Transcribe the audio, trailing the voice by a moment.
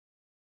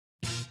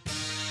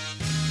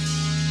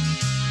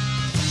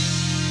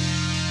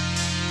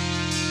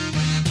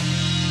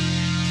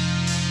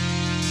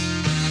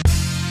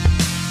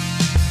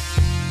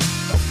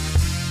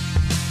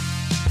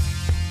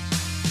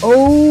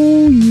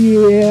Oh,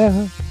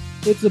 yeah.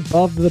 It's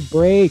above the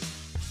break.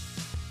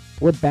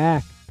 We're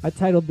back. I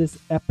titled this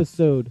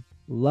episode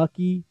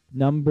Lucky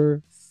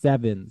Number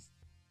Sevens.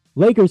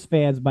 Lakers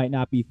fans might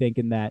not be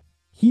thinking that.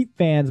 Heat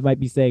fans might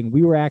be saying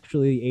we were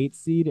actually the eighth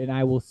seed, and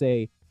I will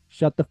say,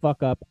 shut the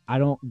fuck up. I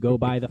don't go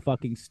by the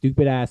fucking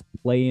stupid ass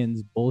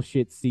play-ins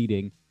bullshit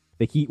seeding.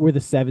 The Heat were the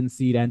seventh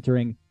seed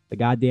entering the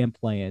goddamn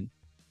play-in.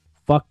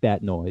 Fuck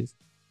that noise.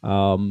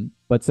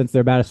 But since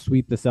they're about to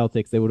sweep the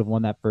Celtics, they would have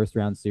won that first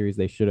round series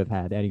they should have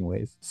had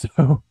anyways.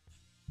 So,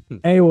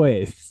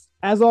 anyways,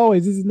 as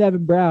always, this is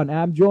Nevin Brown, and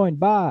I'm joined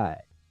by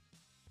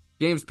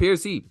James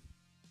Piercy.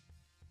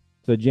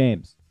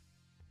 James.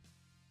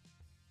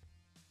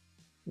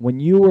 When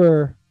you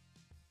were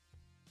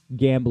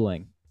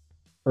gambling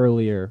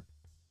earlier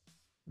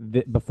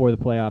before the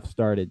playoffs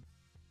started,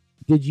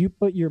 did you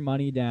put your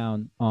money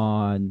down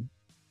on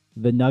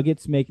the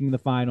Nuggets making the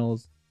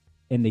finals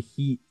and the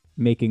Heat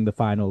making the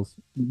finals?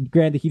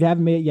 Granted, the Heat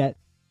haven't made it yet.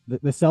 The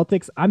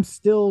Celtics, I'm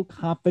still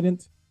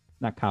confident,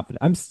 not confident.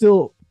 I'm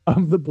still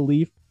of the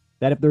belief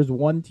that if there's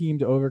one team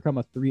to overcome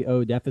a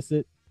 3-0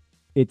 deficit,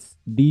 it's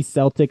these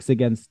Celtics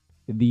against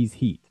these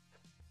Heat.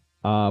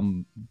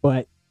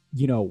 But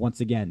once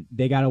again,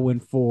 they got to win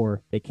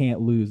four. They can't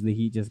lose. The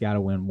Heat just got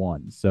to win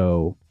one.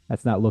 So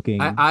that's not I,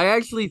 looking. I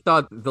actually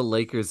thought the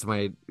Lakers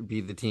might be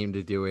the team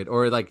to do it,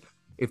 or like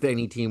if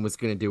any team was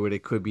going to do it,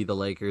 it could be the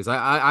Lakers.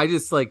 I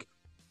just like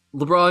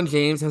LeBron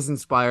James has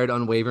inspired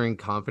unwavering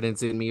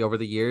confidence in me over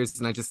the years,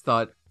 and I just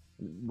thought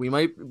we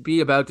might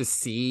be about to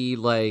see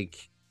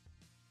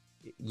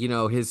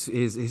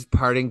his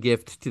parting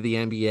gift to the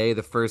NBA,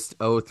 the first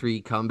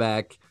 0-3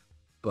 comeback,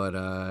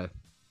 but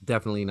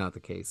definitely not the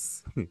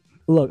case.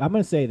 Look, I'm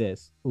gonna say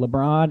this: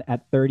 LeBron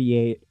at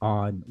 38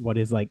 on what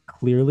is like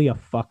clearly a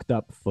fucked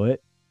up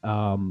foot,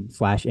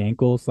 slash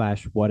ankle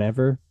slash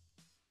whatever.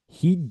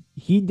 He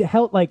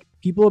held like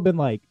people have been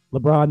like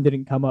LeBron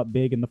didn't come up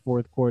big in the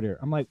fourth quarter.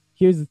 I'm like,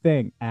 here's the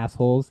thing,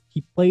 assholes.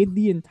 He played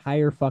the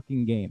entire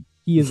fucking game.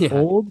 He is Yeah,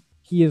 old.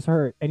 He is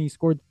hurt, and he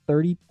scored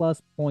 30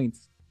 plus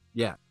points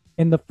yeah,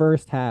 in the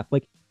first half.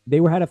 Like they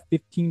were had a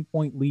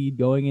 15-point lead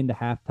going into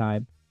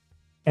halftime,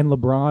 and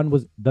LeBron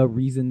was the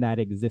reason that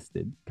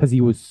existed because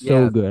he was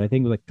so yeah. good. I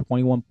think it was like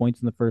 21 points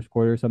in the first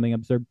quarter or something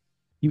absurd.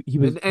 He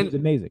was And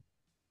amazing.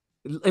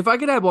 if I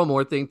could add one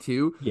more thing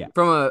too, Yeah.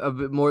 from a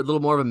bit more,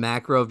 little more of a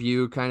macro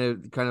view, kind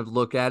of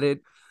look at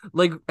it.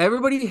 Like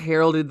everybody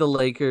heralded the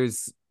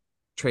Lakers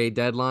trade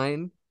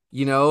deadline.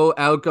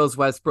 Out goes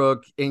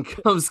Westbrook, in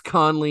comes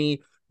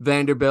Conley,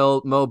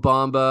 Vanderbilt, Mo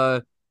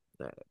Bamba.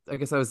 I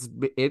guess that was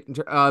it.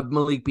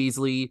 Malik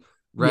Beasley,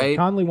 Yeah, right?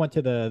 Conley went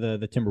to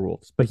the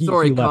Timberwolves, but he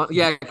Sorry, left.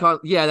 yeah,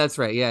 that's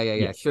right. Yeah, yeah,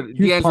 Yeah, yeah. Should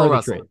he was part D'Angelo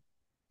of the trade. Russell.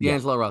 Yeah,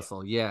 D'Angelo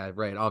Russell. Yeah,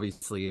 right.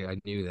 Obviously, I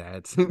knew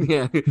that.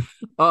 Yeah.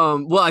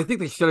 Well, I think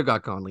they should have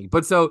got Conley.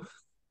 But so,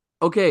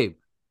 okay,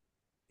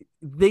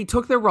 they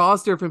took their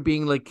roster from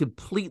being like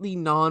completely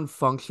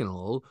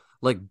non-functional,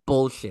 like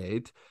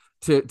bullshit,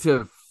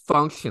 to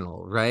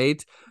functional,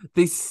 right?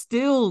 They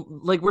still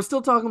like we're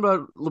still talking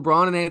about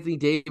LeBron and Anthony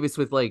Davis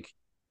with like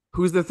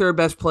who's the third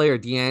best player,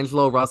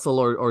 D'Angelo Russell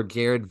or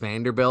Jared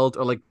Vanderbilt,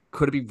 or like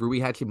could it be Rui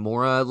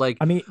Hachimura?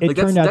 I mean, it Like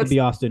that's turned out to that's be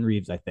Austin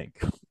Reeves, I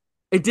think.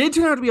 it did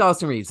turn out to be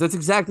Austin Reeves. That's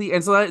exactly,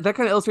 and so that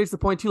kind of illustrates the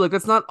point too. Like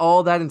that's not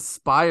all that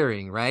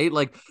inspiring, right?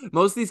 Like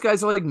most of these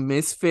guys are like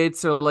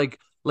misfits or like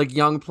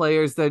young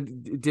players that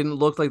didn't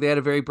look like they had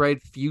a very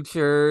bright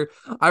future.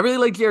 I really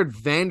like Jared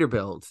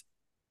Vanderbilt,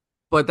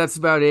 but that's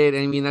about it.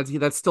 I mean,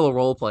 that's still a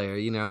role player.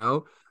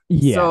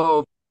 Yeah.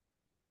 So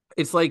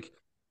it's like,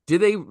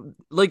 did they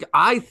like?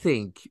 I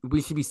think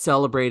we should be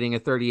celebrating a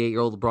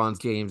 38-year-old LeBron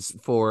James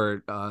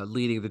for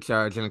leading the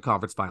charge in a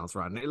conference finals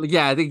run.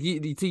 Yeah, I think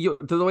to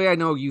the way I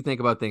know you think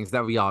about things,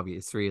 that would be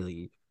obvious,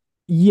 really.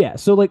 Yeah.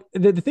 So like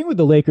the thing with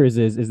the Lakers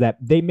is that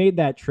they made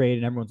that trade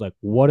and everyone's like,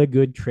 what a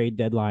good trade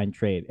deadline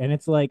trade. And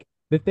it's like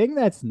the thing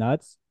that's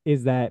nuts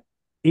is that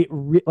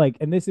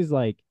and this is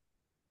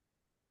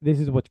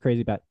what's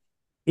crazy about it.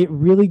 It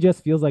really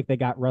just feels like they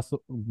got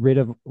rid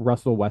of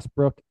Russell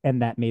Westbrook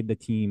and that made the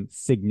team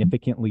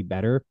significantly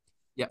better.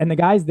 Yeah, And the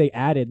guys they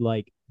added,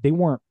 like, they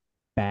weren't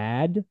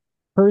bad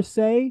per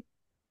se,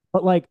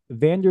 but like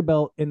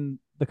Vanderbilt in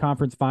the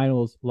conference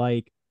finals,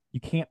 like you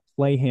can't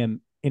play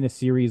him in a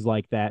series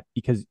like that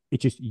because it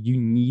just you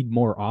need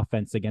more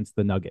offense against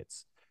the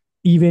Nuggets.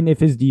 Even if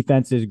his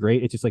defense is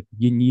great, it's just like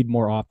you need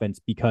more offense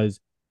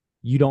because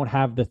you don't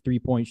have the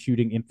 3-point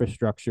shooting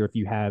infrastructure if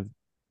you have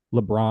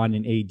LeBron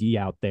and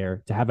AD out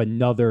there to have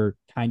another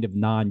kind of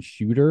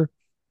non-shooter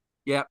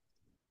yeah,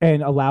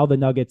 and allow the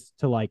Nuggets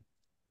to like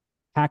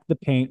hack the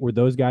paint where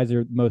those guys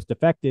are most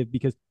effective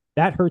because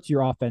that hurts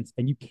your offense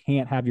and you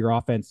can't have your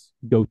offense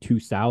go too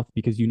south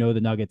because the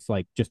Nuggets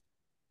like just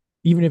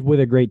even if with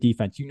a great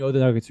defense, the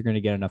Nuggets are going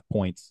to get enough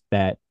points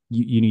that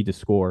you need to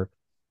score.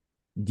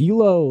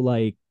 D'Lo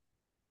like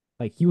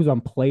he was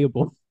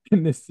unplayable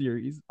in this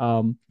series.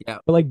 yeah.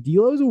 But like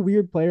D'Lo's a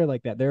weird player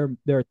like that. There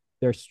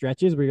are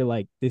stretches where you're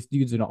like this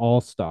dude's an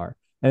all-star.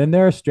 And then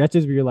there are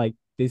stretches where you're like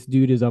this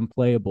dude is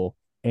unplayable.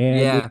 And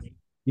Yeah.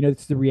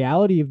 it's the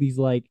reality of these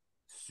like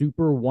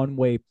super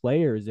one-way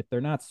players, if they're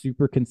not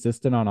super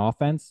consistent on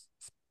offense,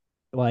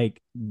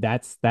 like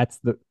that's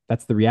the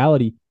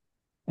reality.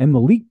 And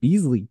Malik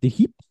Beasley, did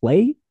he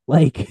play?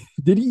 Like,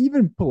 did he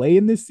even play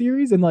in this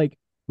series? And like,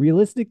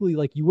 realistically,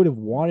 like you would have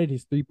wanted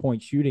his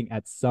 3-point shooting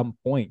at some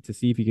point to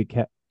see if he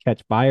could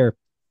catch fire.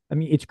 I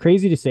mean, it's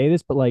crazy to say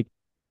this, but like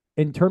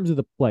in terms of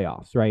the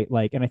playoffs, right?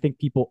 Like, and I think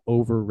people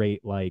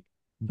overrate like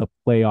the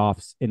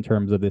playoffs in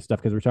terms of this stuff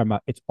because we're talking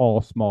about it's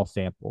all small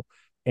sample.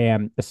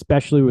 And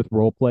especially with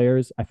role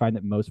players, I find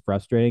that most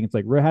frustrating. It's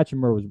like Roy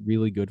Hachimura was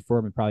really good for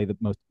him and probably the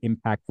most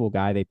impactful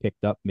guy they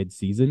picked up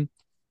mid-season.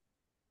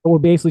 But we're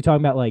basically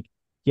talking about like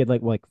he had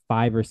like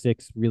 5 or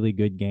 6 really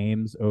good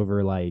games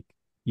over like,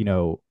 you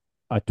know,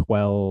 a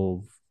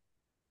 12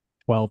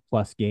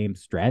 plus game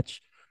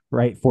stretch,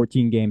 right?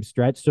 14 game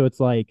stretch. So it's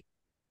like,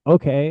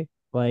 okay,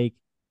 like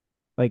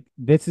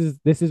this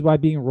is why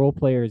being a role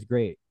player is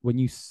great. When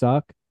you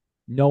suck,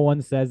 no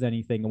one says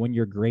anything. And when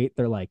you're great,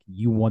 they're like,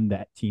 you won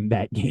that team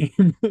that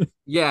game.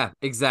 Yeah,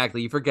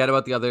 exactly. You forget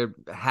about the other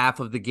half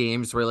of the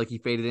games where like he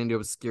faded into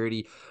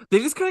obscurity. They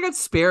just kind of got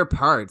spare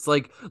parts.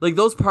 Like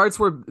those parts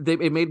where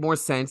it made more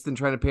sense than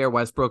trying to pair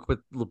Westbrook with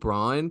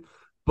LeBron,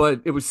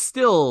 but it was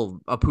still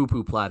a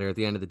poo-poo platter at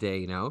the end of the day,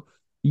 you know?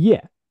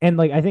 Yeah. And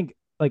like I think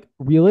like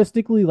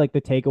realistically, like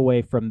the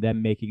takeaway from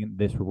them making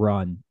this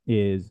run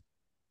is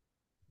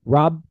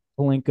Rob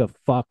Pelinka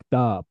fucked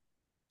up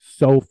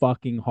so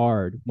fucking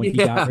hard when he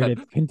got rid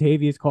Yeah, of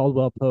Contavious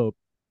Caldwell Pope,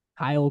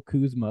 Kyle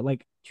Kuzma,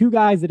 like two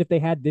guys that if they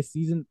had this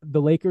season,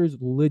 the Lakers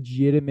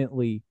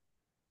legitimately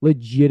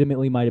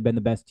might have been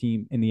the best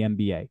team in the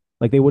NBA.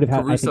 Like they would have had,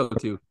 I think, Caruso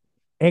too.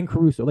 and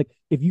Caruso. Like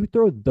if you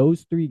throw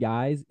those three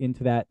guys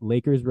into that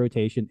Lakers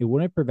rotation, it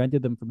wouldn't have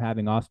prevented them from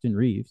having Austin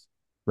Reeves,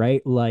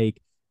 right?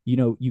 Like,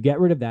 you get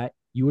rid of that,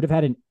 you would have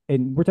had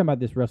and we're talking about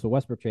this Russell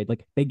Westbrook trade.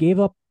 Like they gave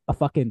up a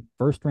fucking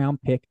first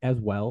round pick as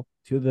well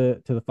to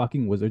the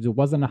fucking Wizards. It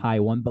wasn't a high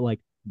one, but like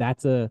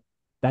that's a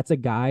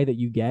guy that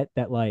you get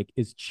that like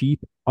is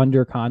cheap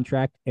under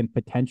contract and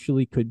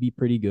potentially could be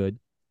pretty good.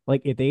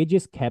 Like if they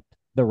just kept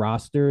the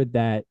roster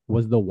that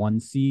was the 1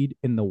 seed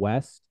in the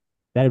West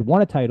that had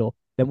won a title,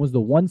 that was the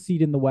 1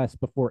 seed in the West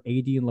before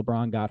AD and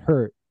LeBron got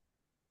hurt.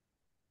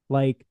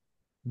 Like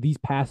these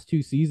past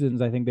 2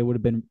 seasons, I think they would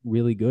have been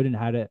really good and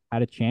had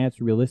a chance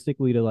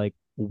realistically to like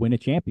win a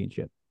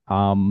championship.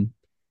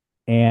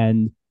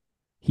 And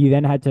he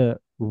then had to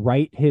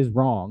right his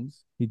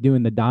wrongs. He's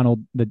doing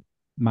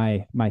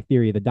my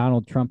theory, the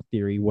Donald Trump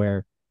theory,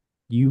 where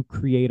you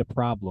create a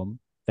problem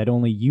that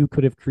only you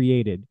could have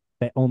created,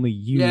 that only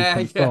you Yeah,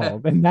 can yeah.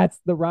 solve, and that's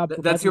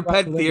That's your what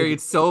Rob pet Pelinka theory. did.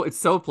 It's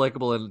so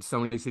applicable in so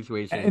many and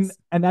situations.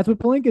 and that's what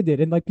Palinka did.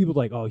 And like people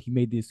like, oh, he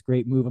made this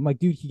great move. I'm like,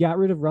 dude, he got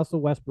rid of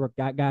Russell Westbrook,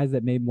 got guys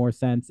that made more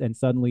sense, and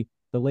suddenly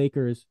the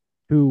Lakers,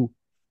 who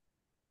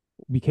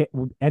became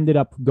ended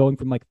up going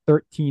from like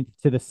 13th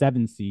to the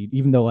 7th seed,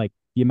 even though like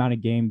the amount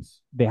of games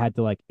they had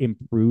to like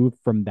improve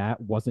from that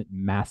wasn't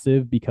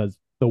massive because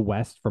the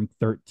West from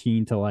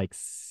 13 to like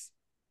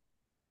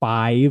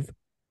 5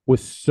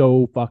 was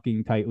so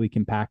fucking tightly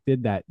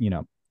compacted that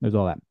there's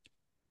all that.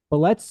 But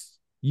let's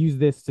use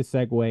this to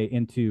segue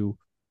into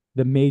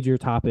the major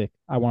topic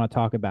I want to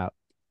talk about.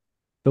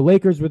 The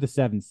Lakers were the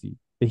 7th seed.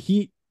 The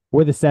Heat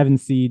were the 7th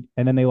seed,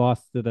 and then they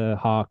lost to the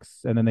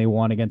Hawks, and then they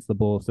won against the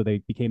Bulls, so they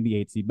became the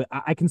 8th seed. But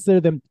I consider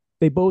them,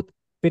 they both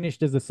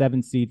finished as the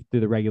 7th seed through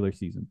the regular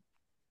season.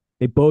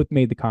 They both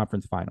made the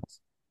conference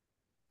finals.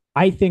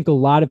 I think a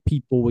lot of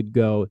people would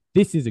go,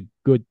 this is a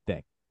good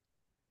thing.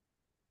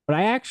 But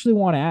I actually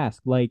want to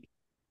ask, like,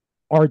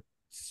 are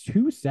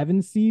 2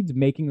 7 seeds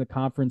making the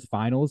conference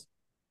finals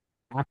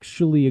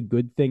actually a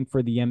good thing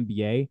for the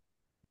NBA?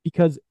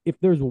 Because if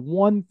there's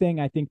one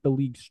thing I think the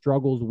league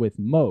struggles with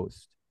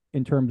most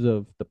in terms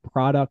of the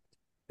product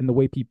and the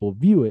way people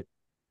view it,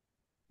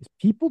 is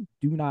people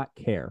do not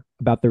care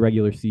about the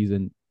regular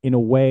season in a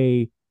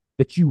way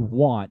that you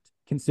want,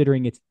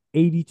 considering it's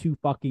 82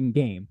 fucking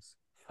games.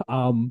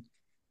 Um,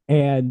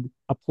 and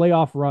a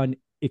playoff run,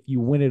 if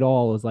you win it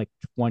all, is like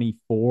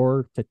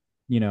 24 to,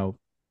 you know,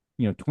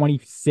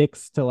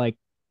 26 to like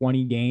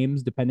 20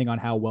 games, depending on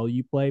how well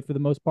you play for the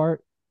most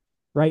part.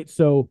 Right.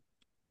 So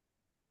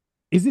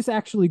is this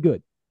actually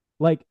good?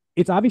 Like,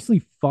 it's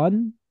obviously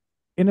fun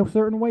in a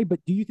certain way, but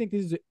do you think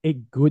this is a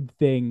good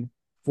thing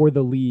for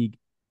the league?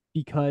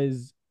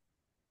 Because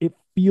it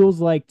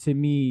feels like to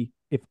me,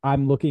 if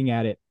I'm looking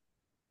at it,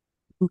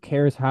 who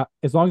cares how,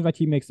 as long as my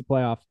team makes the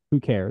playoffs,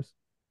 who cares?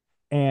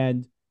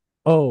 And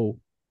oh,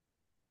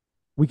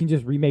 we can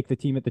just remake the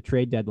team at the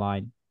trade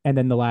deadline. And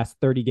then the last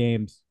 30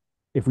 games,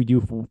 if we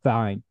do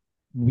fine,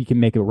 we can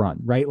make a run,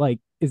 right? Like,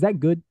 is that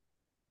good?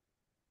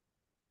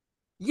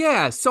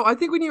 Yeah, so I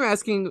think when you're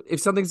asking if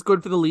something's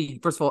good for the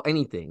league, first of all,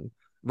 anything,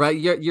 right?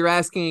 You're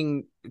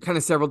asking kind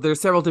of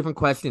there's several different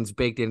questions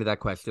baked into that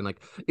question.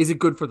 Like, is it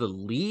good for the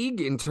league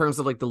in terms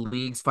of like the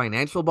league's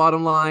financial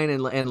bottom line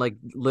and like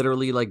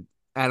literally like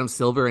Adam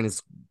Silver and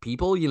his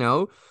people, you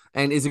know?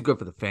 And is it good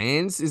for the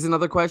fans is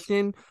another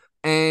question.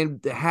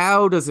 And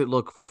how does it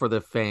look for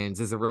the fans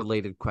is a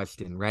related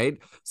question, right?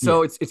 Yeah.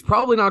 So it's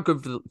probably not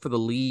good for the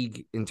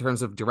league in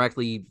terms of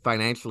directly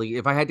financially.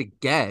 If I had to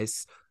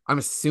guess, I'm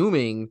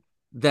assuming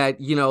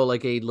that,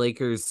 like a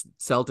Lakers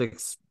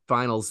Celtics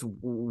finals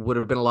would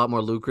have been a lot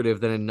more lucrative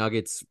than a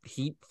Nuggets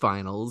Heat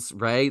finals,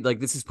 right? Like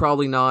this is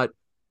probably not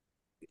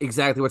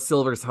exactly what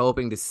Silver's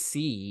hoping to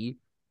see.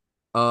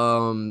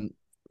 Um,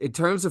 in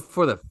terms of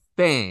for the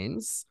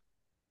fans,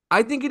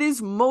 I think it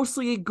is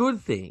mostly a good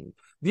thing.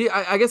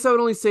 I guess I would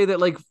only say that,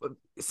 like,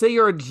 say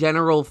you're a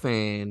general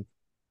fan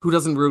who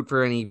doesn't root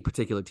for any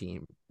particular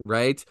team,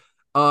 right?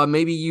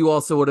 Maybe you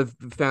also would have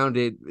found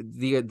it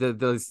the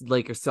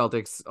Lakers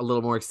Celtics a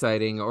little more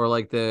exciting, or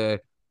like the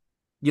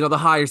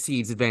higher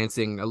seeds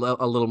advancing a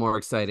little more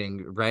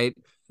exciting, right?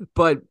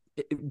 But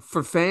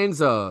for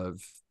fans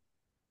of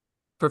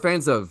for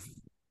fans of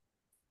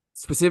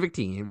specific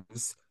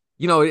teams,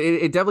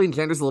 it definitely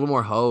engenders a little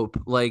more hope.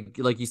 Like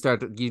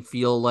you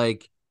feel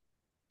like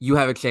you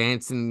have a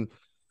chance. And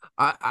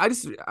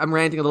I'm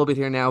ranting a little bit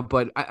here now,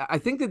 but I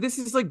think that this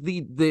is like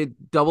the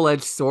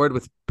double-edged sword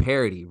with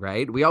parity,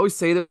 right? We always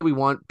say that we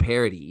want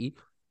parity,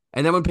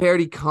 and then when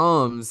parity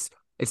comes,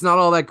 it's not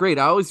all that great.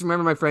 I always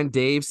remember my friend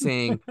Dave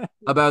saying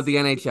about Yes. the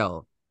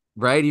NHL,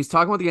 right? He was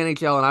talking about the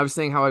NHL, and I was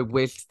saying how I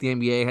wished the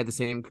NBA had the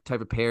same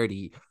type of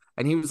parity.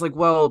 And he was like,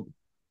 well,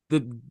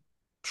 the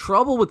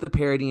trouble with the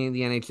parity in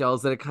the NHL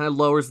is that it kind of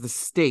lowers the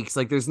stakes.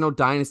 Like there's no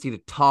dynasty to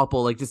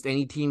topple. Like just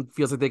any team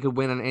feels like they could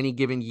win on any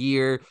given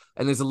year,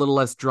 and there's a little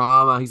less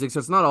drama. He's like, so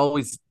it's not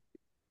always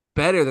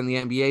better than the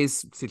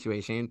NBA's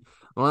situation.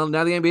 Well,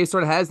 now the NBA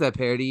sort of has that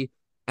parity,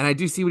 and I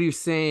do see what he was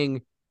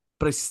saying,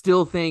 but I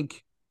still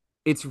think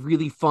it's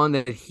really fun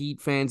that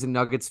Heat fans and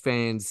Nuggets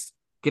fans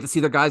get to see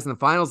their guys in the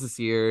finals this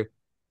year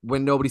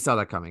when nobody saw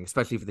that coming,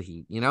 especially for the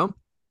Heat,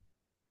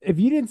 If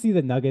you didn't see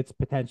the Nuggets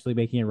potentially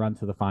making a run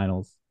to the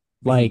finals,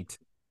 The like, Heat.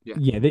 Yeah.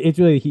 yeah, it's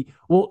really the Heat.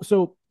 Well,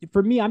 so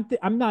for me,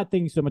 I'm not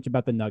thinking so much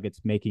about the Nuggets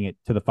making it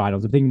to the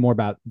finals. I'm thinking more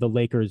about the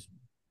Lakers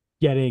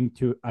getting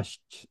to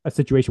a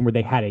situation where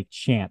they had a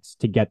chance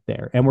to get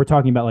there. And we're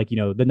talking about, like,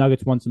 the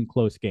Nuggets won some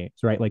close games,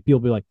 right? Like people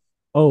be like,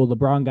 oh,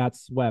 LeBron got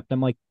swept.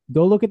 I'm like,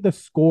 go look at the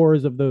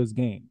scores of those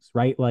games,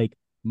 right? Like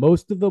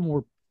most of them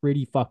were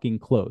pretty fucking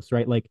close,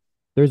 right? Like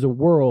there's a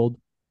world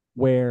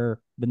where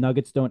the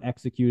Nuggets don't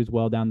execute as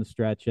well down the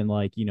stretch, and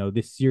like,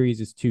 this series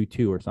is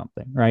 2-2 or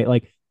something, right?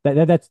 Like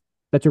that's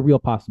a real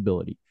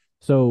possibility.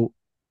 So,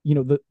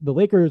 the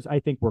Lakers, I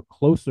think, were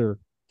closer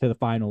to the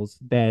finals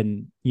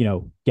than,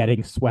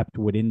 getting swept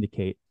would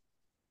indicate.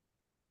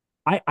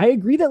 I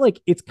agree that, like,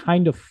 it's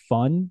kind of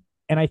fun.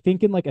 And I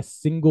think in like a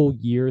single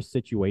year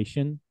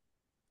situation,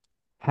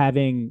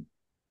 having,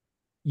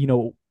 you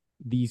know,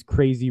 these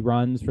crazy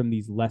runs from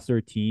these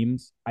lesser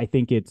teams, I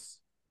think it's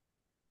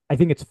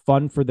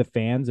fun for the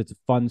fans. It's a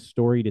fun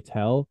story to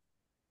tell.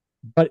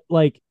 But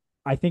like,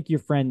 I think your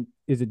friend,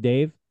 is it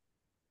Dave?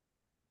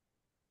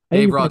 I think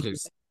Dave your friend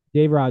Rogers.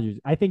 Dave Rogers.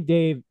 I think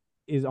Dave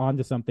is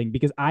onto something,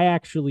 because I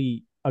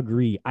actually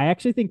agree. I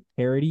actually think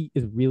parody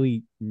is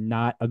really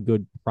not a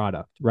good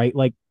product, right?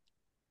 Like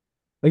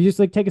just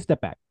like take a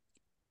step back.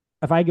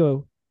 If I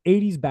go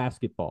 80s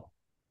basketball,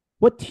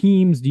 what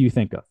teams do you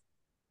think of?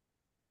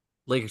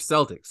 Lakers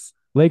Celtics.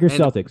 Lakers,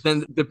 And Celtics.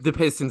 then the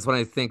Pistons when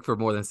I think for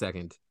more than a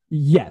second.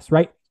 Yes,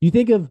 right? You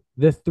think of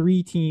the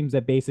three teams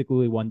that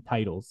basically won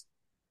titles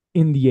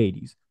in the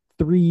 80s.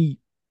 Three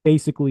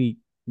basically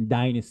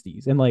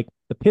dynasties. And like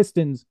the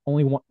Pistons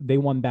they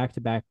won back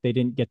to back. They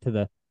didn't get to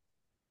the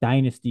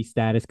dynasty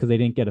status because they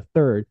didn't get a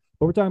third.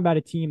 But we're talking about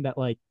a team that,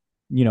 like,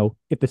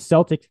 if the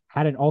Celtics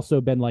hadn't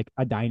also been like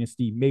a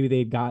dynasty, maybe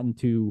they'd gotten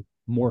to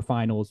more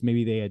finals.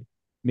 Maybe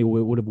we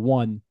would have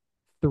won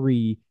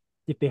three.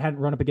 If they hadn't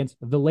run up against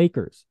the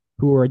Lakers,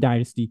 who were a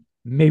dynasty,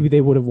 maybe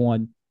they would have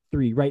won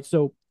three, right?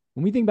 So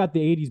when we think about the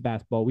 80s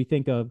basketball, we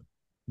think of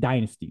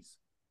dynasties.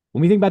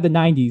 When we think about the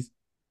 90s,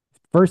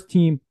 first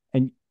team,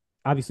 and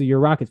obviously you're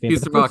a Rockets fan,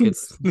 but the Houston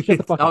first team, Rockets. shut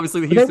the fuck up.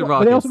 Obviously the But they, Houston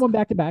but they also Rockets. won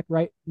back to back,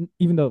 right?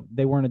 Even though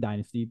they weren't a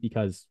dynasty,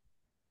 because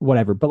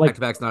whatever. But Back like,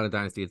 to back's not a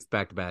dynasty, it's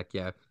back to back,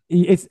 yeah.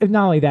 it's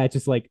not only that, it's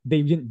just like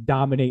they didn't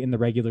dominate in the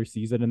regular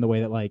season in the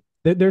way that, like,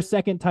 their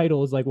second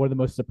title is like one of the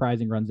most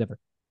surprising runs ever.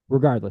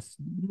 Regardless,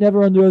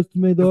 never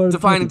underestimate the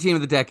Defining champions. team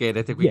of the decade.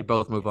 I think we Yeah, could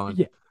both move on.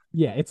 yeah,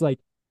 yeah. It's like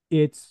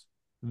it's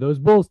those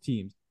Bulls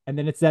teams, and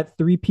then it's that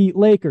three-peat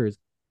Lakers,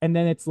 and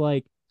then it's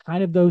like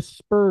kind of those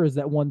Spurs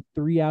that won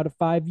 3 out of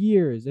 5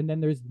 years, and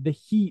then there's the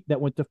Heat that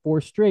went to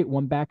four straight,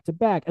 one back to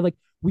back. And like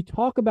we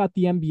talk about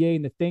the NBA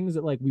and the things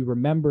that like we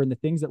remember and the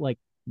things that like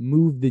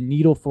move the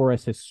needle for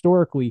us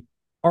historically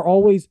are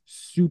always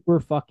super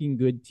fucking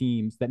good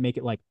teams that make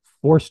it like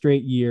 4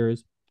 straight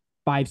years,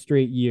 5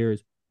 straight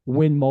years,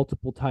 win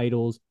multiple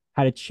titles,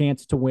 had a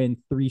chance to win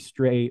three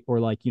straight, or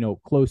like,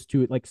 close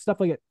to it, like stuff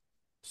like it.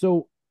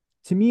 So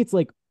to me, it's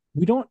like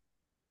we don't,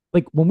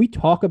 like, when we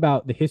talk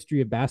about the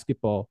history of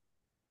basketball,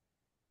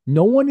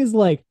 no one is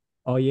like,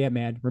 oh yeah,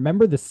 man,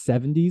 remember the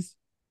 70s?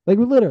 Like,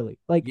 we're literally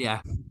like,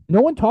 Yeah.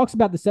 no one talks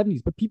about the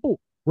 70s, but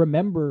people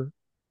remember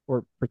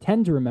or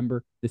pretend to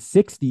remember the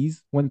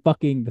 60s when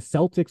fucking the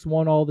Celtics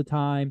won all the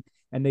time.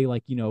 and they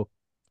like,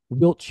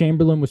 Wilt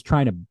Chamberlain was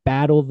trying to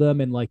battle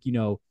them and like,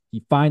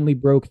 he finally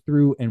broke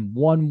through and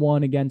won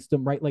one against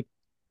them, right? Like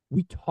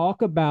we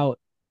talk about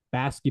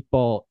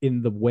basketball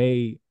in the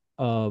way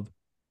of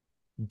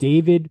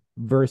David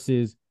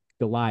versus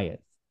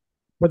Goliath.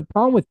 But the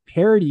problem with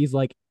parody is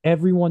like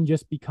everyone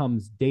just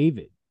becomes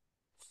David.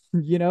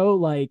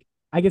 Like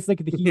I guess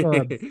like the Heat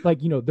are like,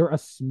 they're a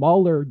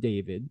smaller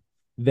David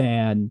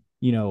than,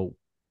 the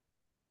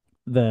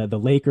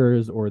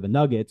Lakers or the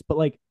Nuggets, but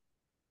like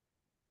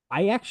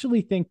I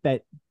actually think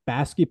that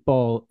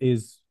basketball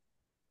is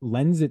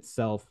lends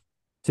itself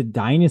to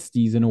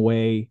dynasties in a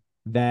way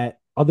that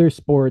other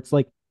sports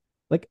like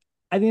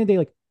at the end of the day,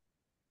 like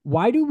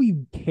why do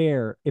we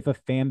care if a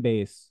fan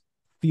base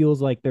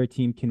feels like their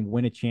team can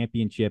win a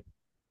championship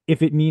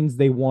if it means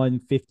they won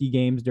 50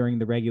 games during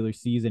the regular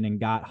season and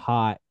got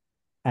hot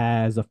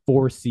as a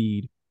 4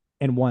 seed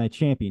and won a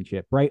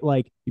championship, right?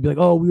 Like you'd be like,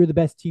 oh, we were the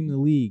best team in the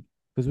league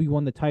because we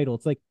won the title.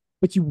 It's like,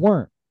 but you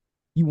weren't.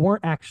 You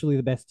weren't actually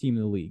the best team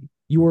in the league.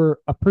 You were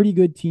a pretty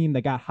good team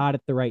that got hot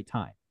at the right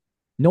time.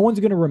 No one's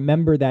going to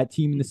remember that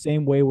team in the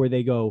same way where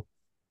they go,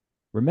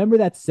 remember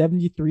that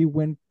 73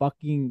 win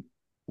fucking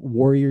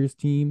Warriors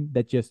team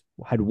that just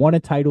had won a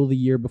title the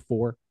year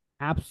before,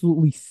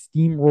 absolutely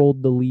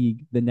steamrolled the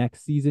league the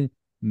next season,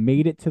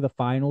 made it to the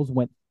finals,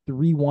 went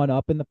 3-1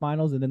 up in the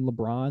finals, and then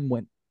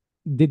LeBron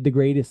did the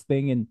greatest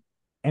thing in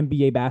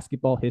NBA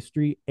basketball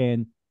history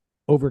and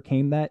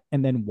overcame that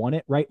and then won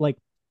it, right? Like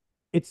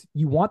it's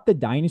you want the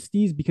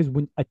dynasties because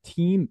when a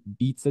team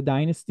beats a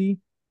dynasty,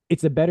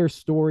 it's a better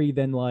story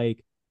than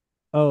like,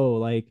 oh,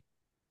 like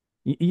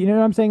you know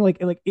what I'm saying? Like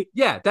it,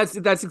 Yeah, that's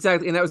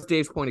exactly, and that was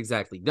Dave's point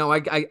exactly. No,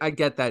 I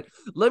get that.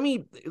 Let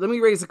me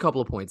raise a couple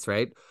of points,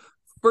 right?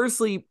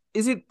 Firstly,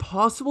 is it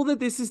possible that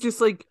this is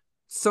just like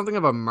something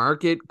of a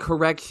market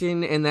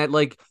correction and that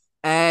like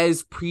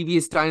as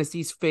previous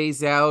dynasties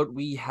phase out,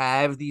 we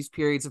have these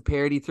periods of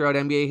parity throughout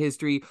NBA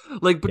history?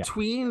 Like yeah.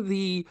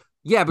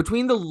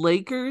 between the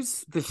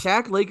Lakers, the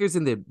Shaq Lakers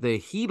and the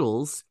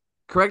Heatles,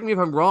 correct me if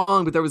I'm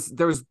wrong, but there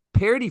was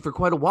parity for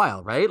quite a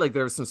while, right? Like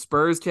there was some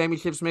Spurs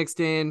championships mixed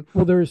in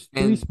Well, there's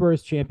three and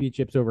Spurs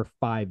championships over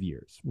 5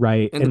 years,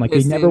 right? and And the like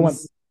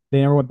Pistons.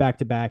 they never went back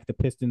to back. The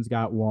Pistons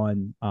got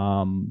one.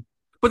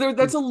 But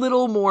that's a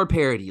little more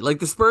parity. Like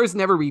the Spurs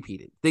never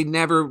repeated. They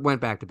never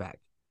went back to back.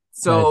 That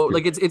is So true.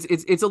 like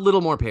it's a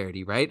little more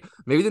parity, right?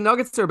 Maybe the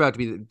Nuggets are about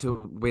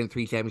to win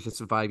 3 championships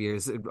in 5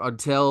 years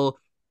until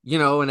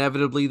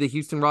inevitably the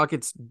Houston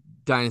Rockets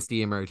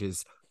dynasty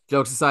emerges.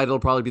 Jokes aside, it'll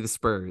probably be the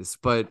Spurs,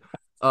 but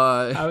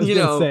I was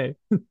gonna say,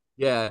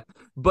 yeah.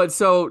 But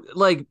so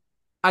like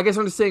I guess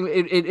I'm just saying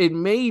it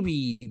may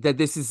be that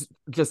this is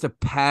just a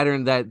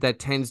pattern that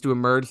tends to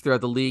emerge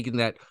throughout the league and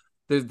that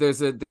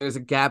there's a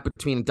gap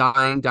between a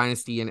dying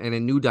dynasty and a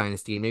new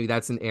dynasty, and maybe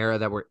that's an era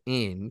that we're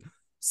in.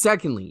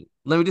 Secondly,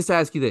 let me just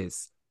ask you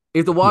this.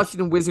 If the yeah,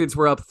 Washington Wizards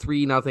were up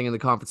 3-0 in the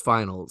conference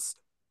finals,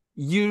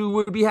 you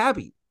would be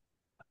happy.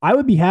 I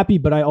would be happy,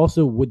 but I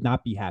also would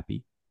not be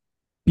happy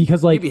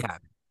because You'd like be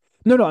happy.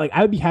 no, like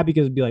I would be happy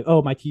because it'd be like,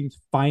 oh, my team's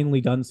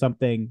finally done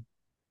something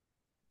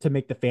to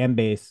make the fan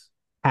base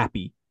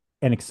happy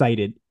and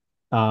excited.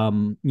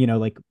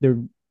 Like they're,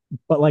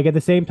 but like at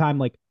the same time,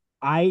 like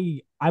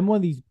I'm one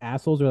of these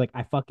assholes where like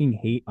I fucking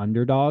hate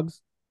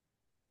underdogs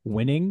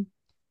winning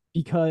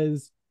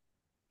because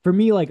for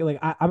me, like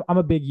I'm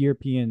a big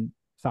European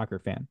soccer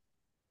fan.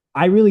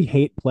 I really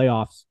hate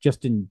playoffs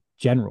just in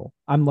general.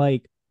 I'm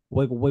like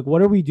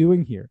what are we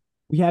doing here?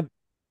 We have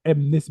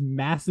this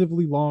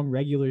massively long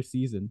regular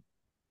season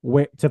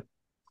where to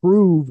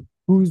prove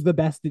who's the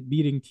best at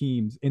beating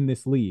teams in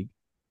this league.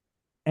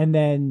 And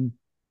then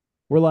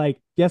we're like,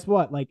 guess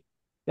what? Like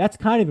that's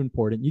kind of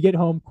important. You get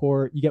home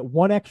court, you get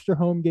one extra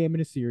home game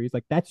in a series.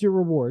 Like that's your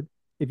reward.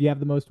 If you have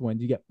the most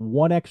wins, you get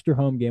one extra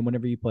home game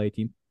whenever you play a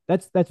team.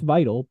 That's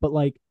vital, but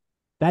like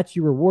that's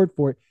your reward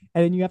for it.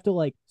 And then you have to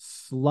like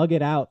slug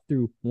it out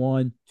through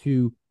 1,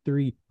 2,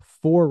 3,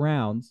 4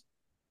 rounds.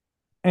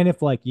 And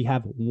if like you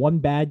have one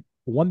bad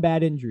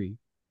injury,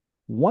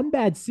 one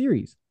bad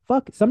series,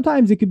 fuck,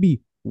 sometimes it could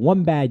be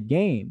one bad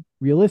game,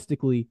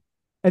 realistically,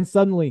 and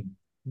suddenly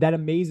that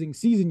amazing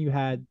season you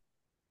had,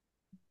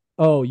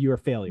 oh, you're a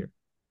failure.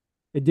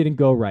 It didn't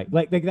go right.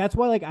 Like that's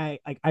why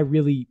I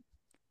really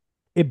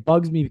it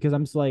bugs me because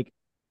I'm just like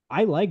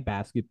I like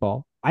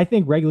basketball. I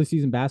think regular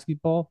season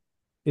basketball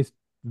is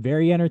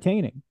very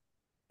entertaining.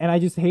 And I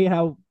just hate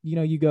how,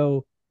 you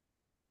go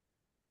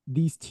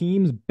these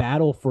teams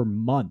battle for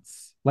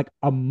months, like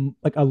a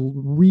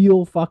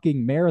real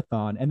fucking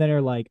marathon, and then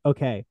they're like,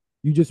 okay,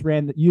 you just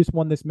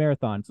won this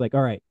marathon. It's like,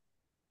 all right,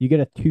 you get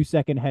a 2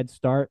 second head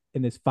start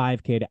in this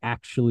 5K to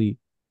actually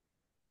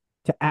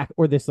to act,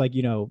 or this like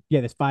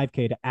yeah, this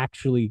 5K to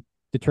actually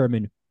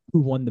determine who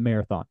won the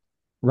marathon,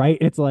 right?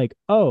 It's like,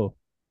 oh,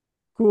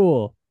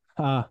 cool,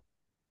 uh,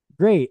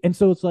 great. And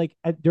so it's like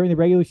during the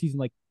regular season,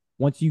 like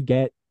once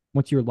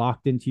you're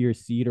locked into your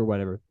seat or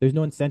whatever, there's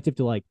no incentive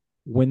to like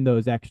win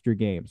those extra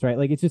games, right?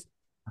 Like it's just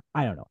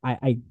I don't know.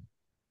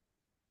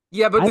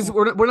 Yeah, but I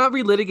we're not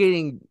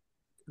relitigating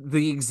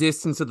the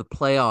existence of the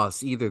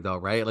playoffs either, though,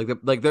 right?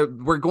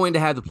 We're going to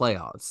have the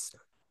playoffs.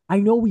 I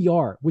know we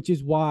are, which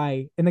is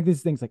why, and like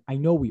this thing's like, I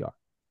know we are,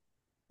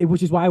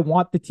 which is why I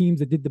want the teams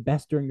that did the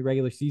best during the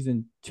regular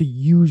season to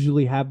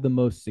usually have the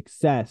most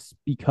success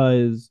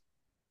because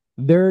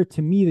they're,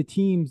 to me, the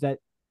teams that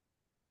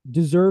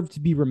deserve to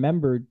be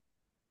remembered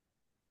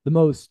the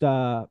most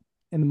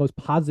in the most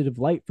positive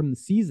light from the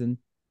season.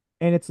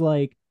 And it's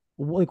like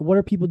what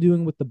are people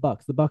doing with the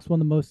Bucks? The Bucks won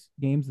the most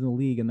games in the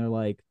league, and they're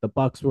like the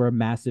Bucks were a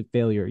massive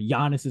failure.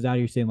 Giannis is out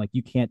here saying like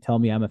you can't tell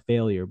me I'm a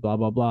failure, blah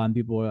blah blah, and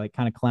people are like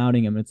kind of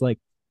clowning him. And it's like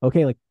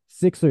okay, like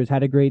Sixers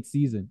had a great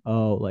season.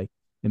 Oh, like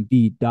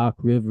Embiid, Doc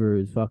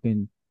Rivers,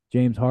 fucking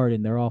James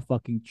Harden, they're all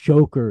fucking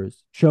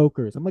chokers.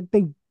 I'm like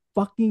they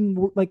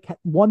fucking like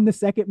won the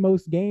second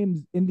most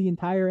games in the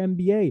entire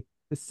NBA.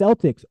 The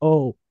Celtics,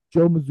 oh,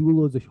 Joe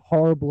Mazzulla is a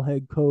horrible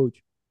head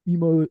coach.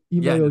 Ime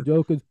Yeah,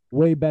 Udoka's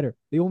way better.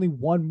 They only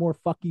won more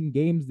fucking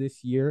games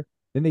this year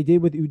than they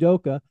did with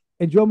Udoka.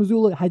 And Joe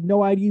Mazzulla had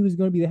no idea he was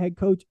going to be the head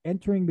coach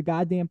entering the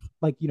goddamn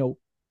the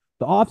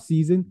off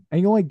season, and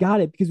he only got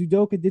it because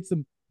Udoka did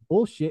some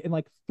bullshit and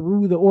like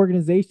threw the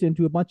organization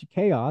into a bunch of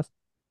chaos.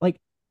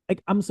 Like,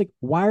 I'm just like,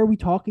 why are we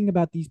talking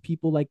about these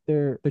people like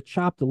they're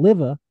chopped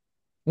liver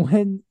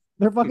when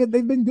they've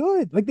been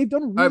good. Like they've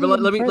done all right, but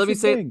really let me impressive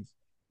say things.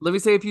 let me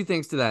say a few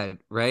things to that,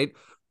 right?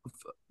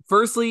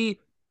 Firstly,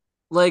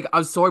 like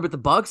I'm sorry, but the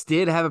Bucks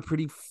did have a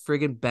pretty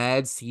friggin'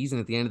 bad season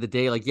at the end of the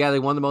day. Like, yeah, they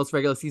won the most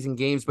regular season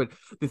games, but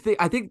the thing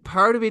I think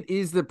part of it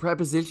is the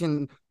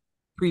presupposition,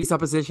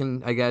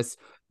 I guess,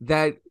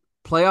 that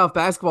playoff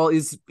basketball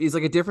is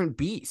like a different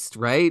beast,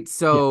 right? Yeah,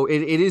 So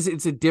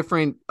it's a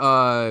different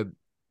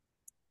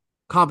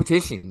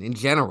competition in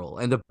general,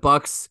 and the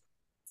Bucks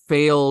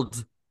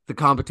failed the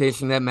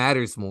competition that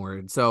matters more.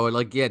 And so,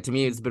 like, yeah, to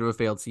me, it's a bit of a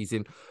failed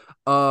season.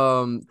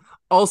 Um,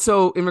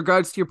 Also, in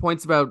regards to your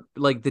points about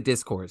like the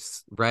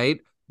discourse, right?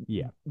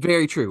 yeah.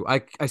 Very true.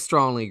 I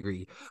strongly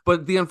agree.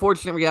 But the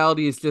unfortunate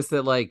reality is just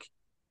that like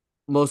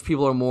most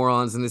people are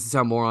morons, and this is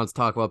how morons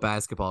talk about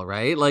basketball,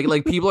 right?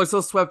 Like people are so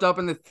swept up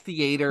in the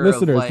theater of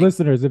Listeners, like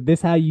listeners, if this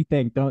how you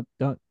think, don't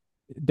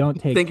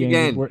take think James's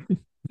again. word.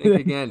 Think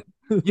again.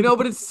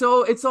 But it's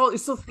so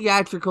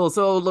theatrical.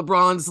 So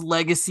LeBron's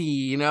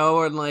legacy, and I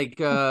like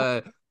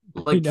know,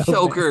 man.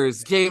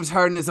 chokers. James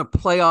Harden is a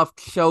playoff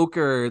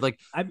choker. Like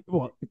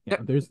Well, yeah,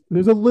 there's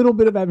a little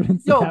bit of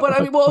evidence to yo, that but I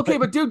one, mean, well, okay,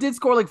 but but dude did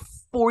score like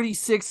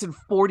 46 and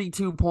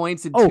 42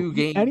 points in oh, two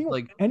games. anyone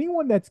Like,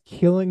 anyone that's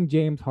killing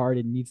James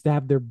Harden needs to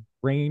have their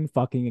brain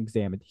fucking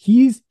examined.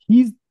 He's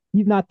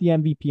not the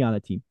MVP on the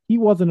team. He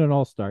wasn't an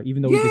all-star,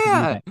 even though we disagree with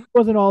yeah. that. He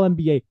wasn't all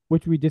NBA,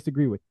 which we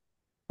disagree with.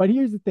 But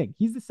here's the thing: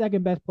 he's the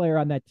second best player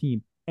on that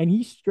team, and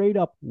he straight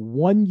up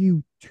won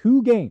you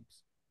two games.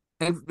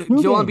 And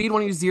Two Joel games. Embiid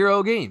won you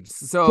 0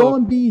 games. Joel So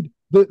Embiid,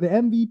 the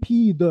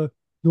MVP, the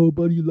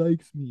nobody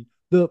likes me,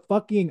 the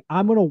fucking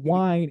I'm gonna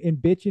whine and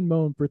bitch and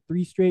moan for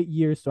 3 straight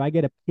years so I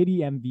get a pity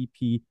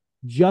MVP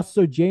just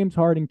so James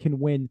Harden can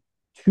win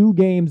two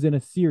games in a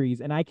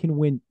series and I can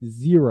win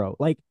zero.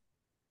 Like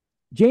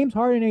James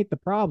Harden ain't the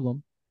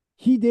problem.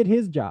 He did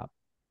his job.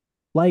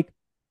 Like,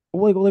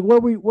 like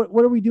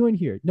what are we doing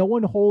here? No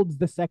one holds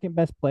the second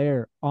best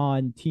player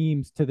on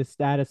teams to the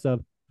status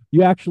of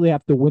you actually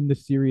have to win the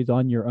series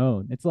on your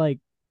own. It's like,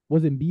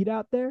 was Embiid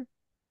out there?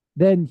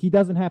 Then he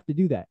doesn't have to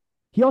do that.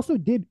 He also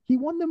did. He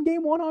won them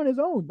game one on his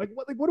own. Like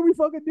what are we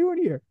fucking doing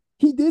here?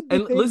 He did the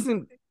and thing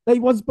listen, that he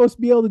wasn't supposed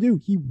to be able to do.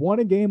 He won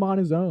a game on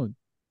his own.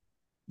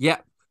 yeah,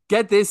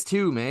 get this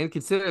too, man.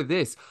 Consider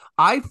this.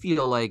 I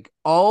feel like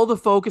all the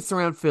focus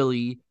around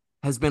Philly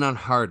has been on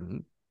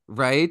Harden,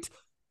 right?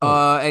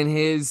 Oh yeah. And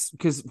his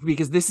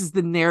because this is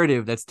the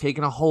narrative that's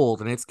taken a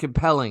hold and it's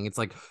compelling. It's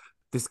like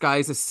this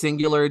guy's a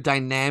singular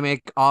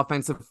dynamic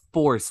offensive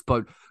force,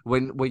 but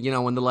when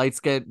the lights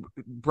get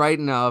bright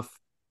enough,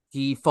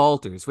 he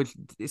falters, which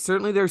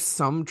certainly there's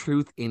some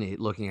truth in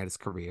it looking at his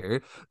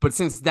career. But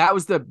since that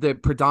was the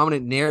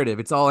predominant narrative,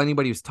 it's all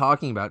anybody was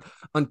talking about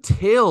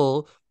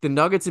until the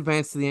Nuggets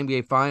advanced to the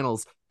NBA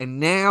Finals, and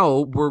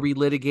now we're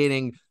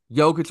relitigating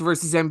Jokic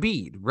versus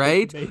Embiid, It's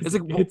right? It's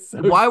amazing. like, It's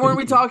so why weren't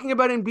we stupid. talking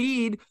about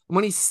Embiid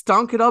when he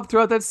stunk it up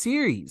throughout that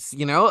series?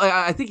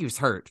 I think he was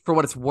hurt for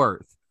what it's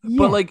worth,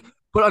 but Yeah. like,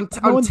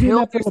 But no one's doing until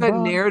that for there's that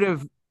LeBron.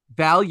 narrative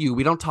value,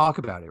 we don't talk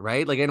about it,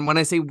 right? Like, and when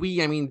I say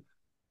we, I mean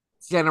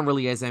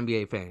generally as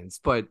NBA fans,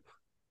 but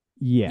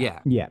Yeah, yeah,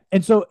 yeah.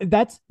 And so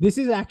this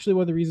is actually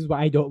one of the reasons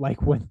why I don't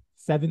like when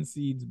seven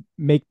seeds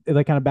make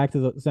like kind of back to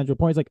the central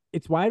point. It's like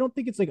it's why I don't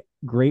think it's like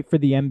great for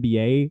the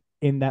NBA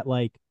in that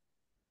like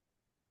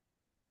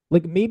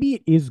maybe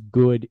it is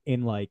good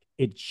in like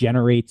it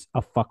generates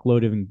a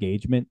fuckload of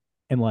engagement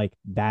and like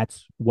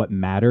that's what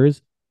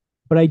matters.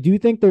 But I do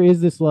think there is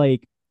this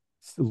like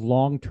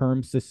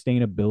long-term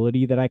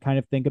sustainability that I kind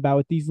of think about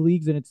with these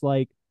leagues and it's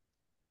like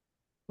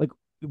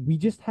we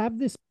just have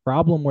this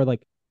problem where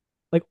like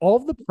all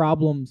of the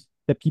problems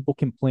that people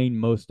complain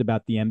most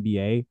about the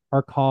NBA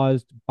are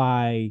caused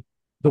by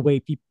the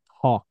way people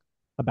talk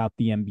about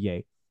the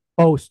NBA.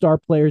 Oh, star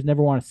players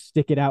never want to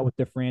stick it out with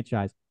their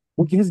franchise.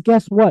 Well, because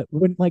guess what?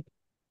 When like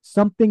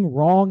something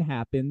wrong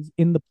happens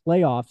in the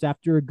playoffs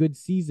after a good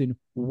season,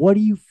 what do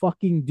you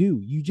fucking do?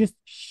 You just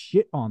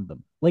shit on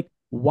them. Like,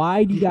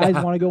 why do you guys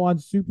Yeah. want to go on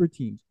super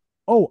teams?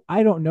 Oh,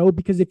 I don't know.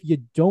 Because if you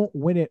don't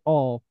win it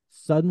all,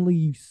 suddenly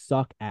you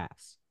suck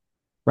ass,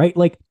 right?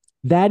 Like,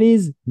 that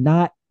is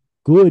not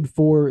good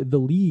for the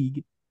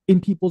league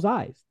in people's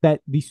eyes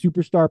that these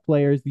superstar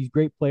players, these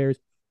great players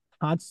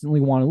constantly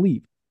want to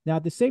leave. Now,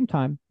 at the same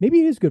time, maybe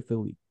it is good for the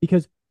league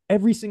because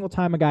every single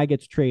time a guy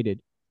gets traded,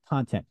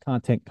 content,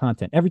 content,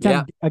 content. Every Yeah.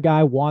 time a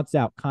guy wants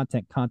out,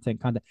 content, content,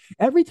 content.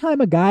 Every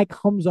time a guy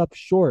comes up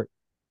short,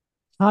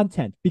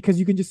 content, because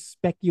you can just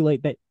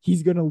speculate that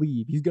he's going to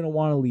leave. He's going to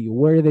want to leave.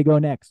 Where do they go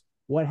next?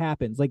 What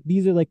happens? Like,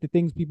 these are like the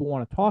things people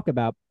want to talk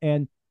about.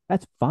 And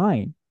that's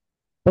fine.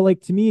 But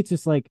like, to me, it's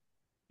just like,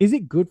 is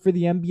it good for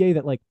the NBA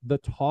that like the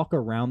talk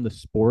around the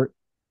sport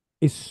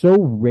is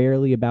so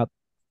rarely about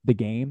the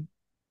game?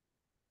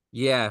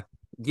 Yeah.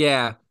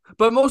 Yeah.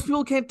 But most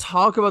people can't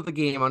talk about the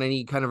game on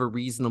any kind of a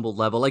reasonable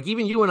level. Like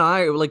even you and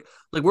I, like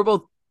we're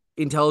both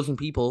intelligent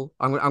people.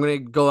 I'm gonna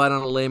go out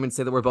on a limb and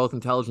say that we're both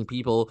intelligent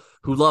people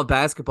who love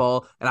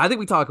basketball, and I think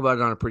we talk about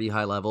it on a pretty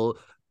high level.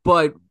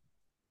 But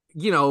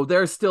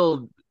there's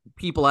still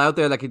people out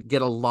there that could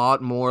get a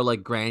lot more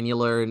like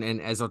granular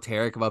and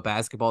esoteric about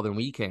basketball than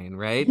we can,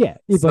 right? Yeah, like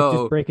just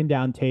So breaking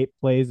down tape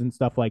plays and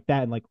stuff like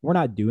that. And like, we're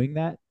not doing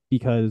that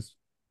because,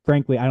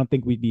 frankly, I don't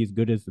think we'd be as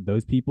good as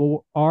those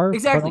people are. But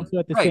exactly, also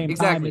at the right, same time,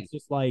 exactly. it's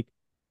just like,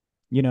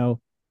 you know,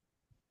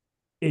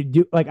 it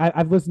do like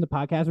I've listened to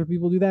podcasts where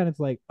people do that, and it's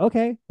like,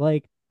 okay,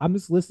 like I'm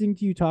just listening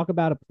to you talk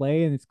about a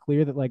play, and it's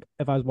clear that like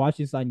if I was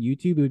watching this on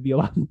YouTube, it would be a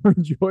lot more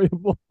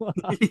enjoyable.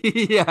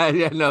 Yeah,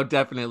 yeah, no,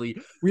 definitely,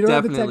 We don't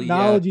have the definitely, yeah.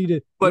 technology to we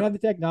don't But have the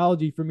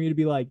technology for me to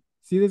be like,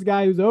 see this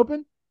guy who's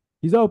open?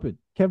 He's open.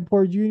 Kevin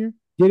Porter Jr.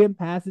 didn't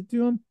pass it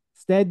to him.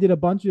 Instead, did a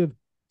bunch of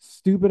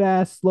stupid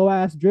ass, slow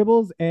ass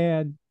dribbles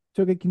and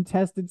took a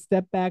contested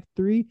step back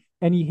three,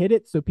 and he hit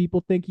it. So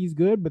people think he's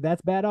good, but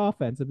that's bad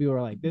offense. And people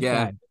are like, this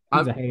yeah, guy,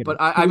 he's a hater. but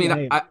I He's mean, a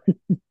hater.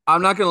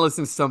 I'm not gonna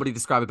listen to somebody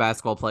describe a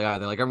basketball play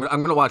either. Like I'm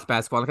gonna watch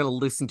basketball. I'm not gonna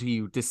listen to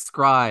you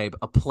describe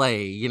a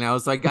play.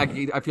 So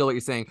I feel what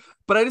you're saying,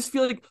 but I just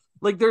feel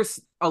like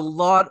there's a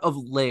lot of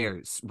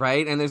layers,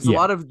 right? And there's a Yeah.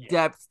 lot of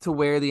depth to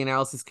where the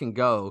analysis can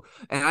go.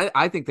 And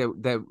I think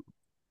that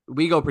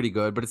we go pretty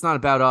good, but it's not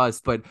about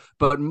us. But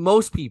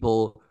most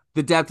people,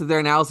 the depth of their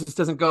analysis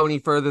doesn't go any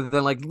further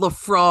than like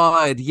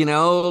LaFraud,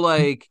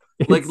 like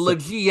It's the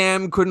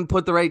GM couldn't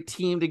put the right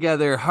team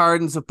together.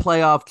 Harden's a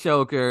playoff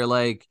choker.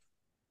 Like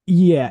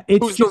yeah,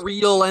 it's who's the just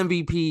real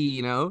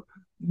MVP?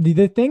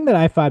 the thing that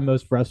I find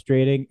most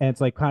frustrating, and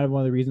it's like kind of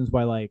one of the reasons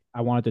why like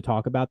I wanted to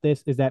talk about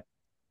this, is that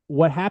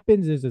what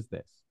happens is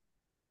this.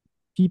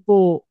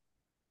 People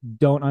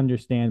don't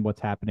understand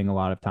what's happening a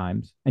lot of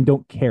times and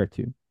don't care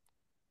to.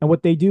 And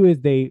what they do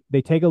is they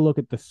take a look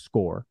at the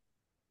score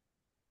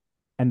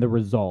and the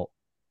result,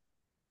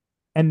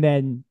 and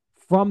then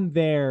from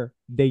there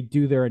they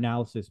do their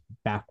analysis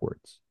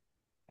backwards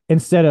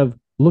instead of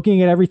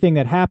looking at everything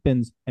that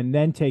happens and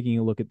then taking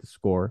a look at the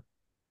score,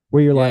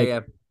 where you're Yeah, like, yeah,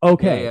 yeah,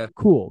 okay, yeah.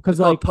 cool, because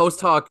It's called like,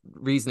 post hoc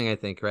reasoning, I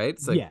think, right?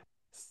 It's like, yeah,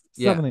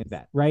 yeah, something like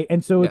that, right?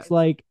 And so yeah, it's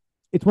like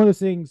it's one of those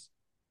things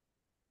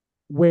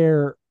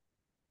where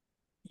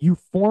you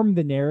form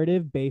the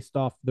narrative based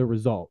off the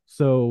result.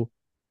 So,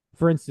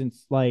 for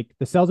instance, like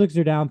the Celtics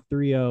are down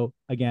 3-0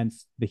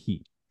 against the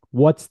Heat.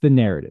 What's the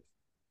narrative?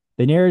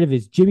 The narrative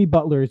is Jimmy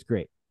Butler is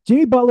great.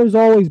 Jimmy Butler's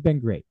always been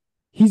great.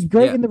 He's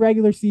great yeah, in the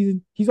regular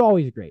season. He's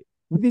always great.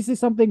 This is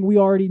something we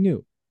already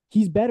knew.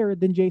 He's better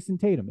than Jason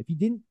Tatum. If you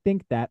didn't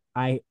think that,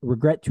 I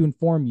regret to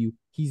inform you,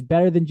 he's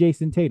better than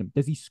Jason Tatum.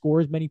 Does he score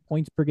as many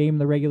points per game in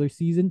the regular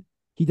season?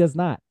 He does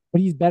not,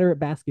 but he's better at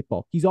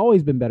basketball. He's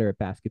always been better at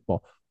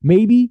basketball.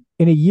 Maybe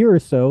in a year or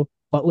so,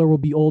 Butler will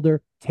be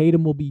older,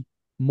 Tatum will be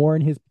more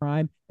in his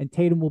prime, and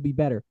Tatum will be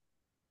better.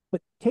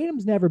 But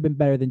Tatum's never been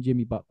better than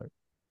Jimmy Butler.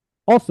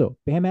 Also,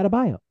 Bam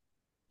Adebayo,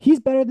 he's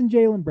better than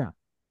Jaylen Brown.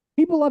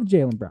 People love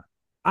Jaylen Brown.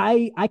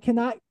 I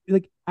cannot,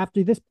 like,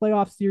 after this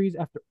playoff series,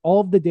 after all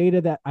of the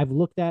data that I've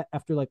looked at,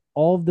 after like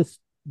all of this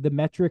the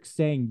metrics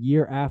saying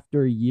year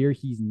after year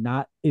he's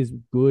not as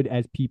good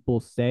as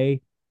people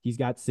say. He's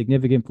got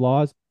significant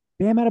flaws.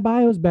 Bam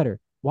Adebayo is better.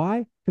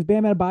 Why? Because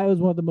Bam Adebayo is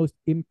one of the most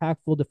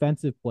impactful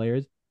defensive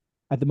players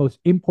at the most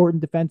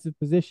important defensive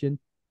position,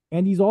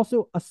 and he's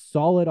also a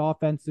solid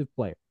offensive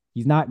player.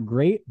 He's not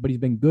great, but he's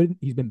been good.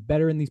 He's been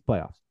better in these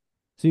playoffs.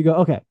 So you go,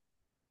 okay,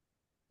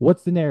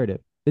 what's the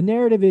narrative? The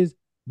narrative is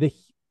the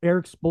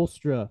Eric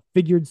Spolstra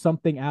figured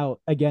something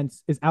out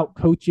against is out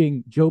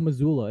coaching Joe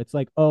Mazzulla. It's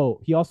like, oh,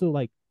 he also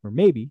like, or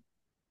maybe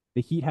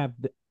the Heat have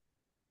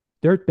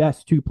their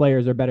best two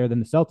players are better than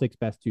the Celtics'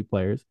 best two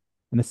players,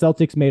 and the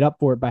Celtics made up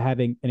for it by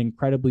having an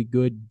incredibly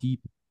good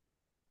deep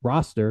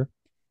roster.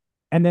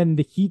 And then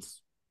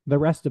the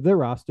rest of their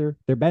roster,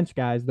 their bench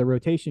guys, their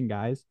rotation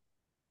guys,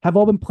 have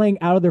all been playing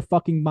out of their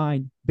fucking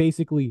mind,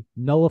 basically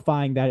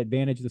nullifying that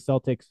advantage the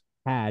Celtics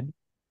had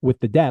with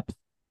the depth.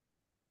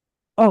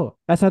 Oh,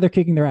 that's how they're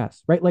kicking their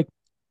ass, right? Like,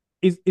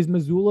 is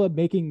Missoula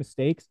making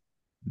mistakes?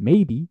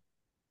 Maybe,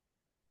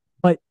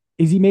 but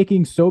Is he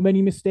making so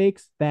many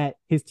mistakes that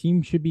his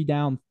team should be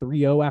down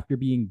 3-0 after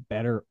being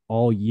better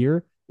all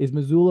year? Is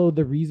Mazzulla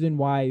the reason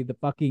why the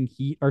fucking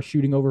Heat are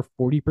shooting over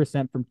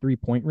 40% from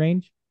 3-point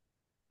range?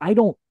 I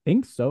don't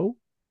think so.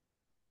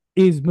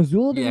 Is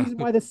Mazzulla the Yeah. reason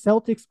why the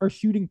Celtics are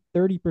shooting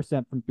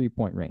 30% from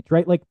 3-point range,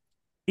 right? Like,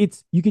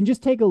 it's, you can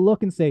just take a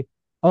look and say,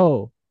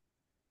 oh,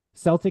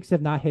 Celtics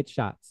have not hit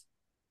shots.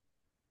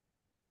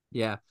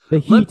 Yeah. The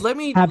Let Heat let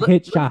me have let,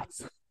 hit let me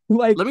shots.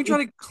 Like, let me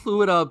try it's, to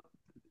clue it up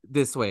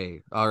this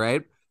way. All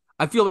right.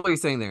 I feel what you're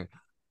saying there.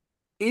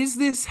 Is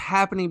this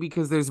happening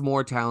because there's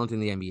more talent in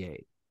the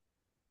NBA?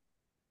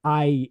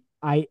 I,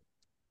 I,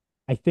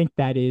 I think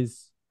that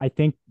is, I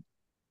think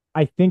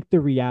the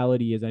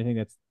reality is, I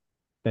think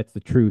that's the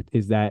truth,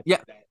 is that Yeah.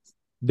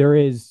 there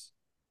is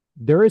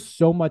there is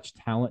so much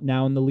talent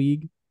now in the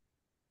league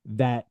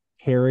that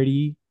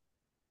parity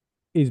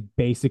is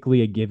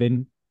basically a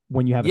given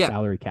when you have a Yeah.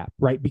 salary cap,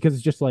 right? Because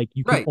it's just like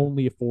you can Right.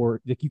 only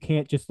afford, like, you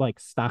can't just like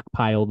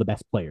stockpile the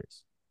best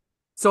players.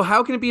 So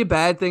how can it be a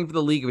bad thing for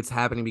the league if it's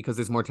happening because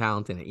there's more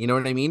talent in it? You know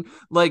what I mean?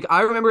 Like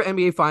I remember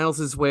NBA finals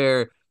is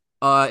where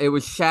it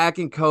was Shaq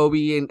and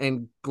Kobe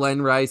and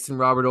Glenn Rice and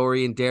Robert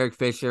Ory and Derek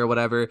Fisher or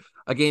whatever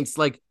against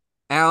like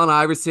Allen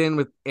Iverson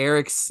with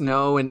Eric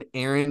Snow and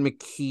Aaron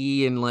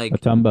McKee and like,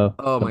 Mutombo.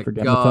 oh Don't my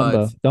forget God.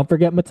 Mutombo. Don't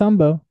forget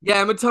Mutombo.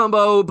 Yeah,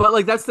 Mutombo, but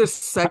like that's their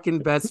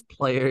second best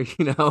player,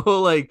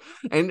 like,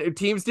 and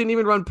teams didn't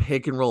even run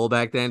pick and roll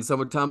back then. So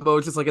Mutombo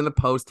was just like in the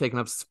post taking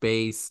up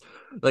space.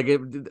 Like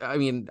I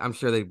mean, I'm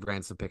sure they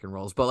ran some pick and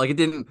rolls, but like it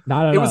didn't,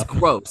 Not it was enough.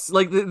 gross.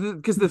 Like,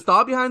 because the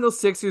thought behind those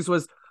Sixers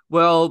was,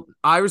 well,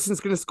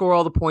 Iverson's going to score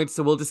all the points,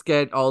 so we'll just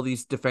get all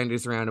these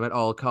defenders around him at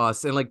all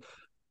costs. And like,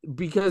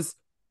 because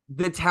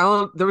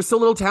there was so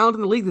little talent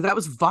in the league that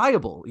was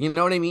viable. You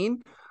know what I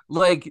mean?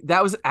 Like,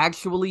 that was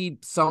actually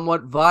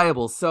somewhat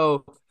viable.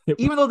 So, It,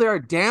 even though there are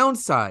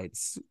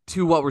downsides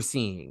to what we're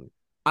seeing,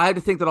 I had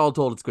to think that all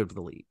told it's good for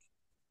the league.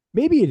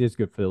 maybe it is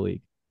good for the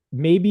league.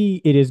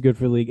 Maybe it is good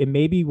for the league. And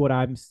maybe what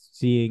I'm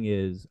seeing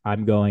is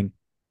I'm going,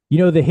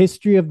 the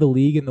history of the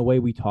league and the way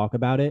we talk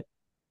about it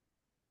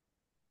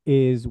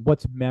is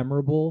what's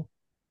memorable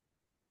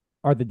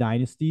are the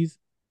dynasties.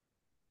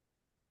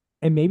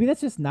 And maybe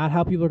that's just not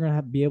how people are going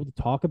to be able to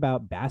talk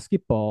about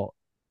basketball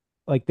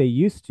like they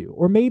used to.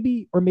 Or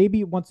maybe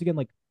once again,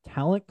 like,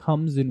 talent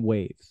comes in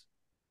waves.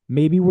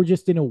 Maybe we're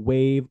just in a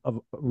wave of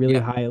really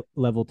Yeah. high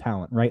level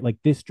talent, right? Like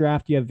this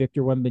draft, you have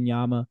Victor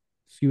Wembanyama,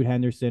 Scoot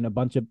Henderson, a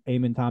bunch of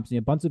Amon Thompson,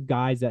 a bunch of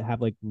guys that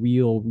have like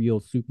real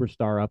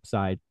superstar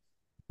upside.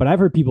 But I've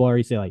heard people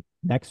already say like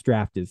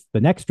the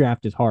next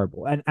draft is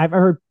horrible. And I've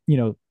heard,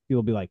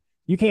 people be like,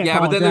 you can't Yeah,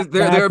 but call a then draft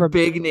there bad are for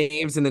big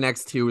names in the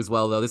next two as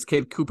well, though. This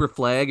kid Cooper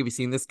Flag, have you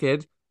seen this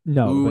kid?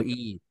 no, Ooh, but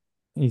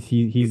he's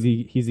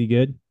he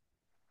good?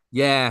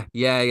 yeah.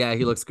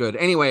 He looks good.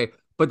 Anyway,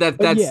 but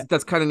But yeah,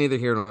 that's kind of neither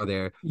here nor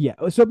there. yeah.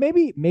 So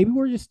maybe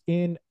we're just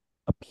in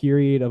a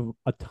period of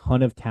a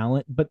ton of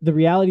talent, but the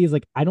reality is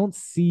like I don't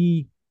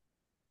think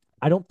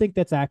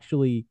that's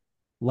actually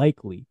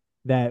likely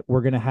that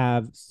we're going to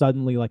have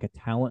suddenly like a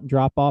talent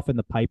drop off in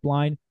the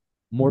pipeline.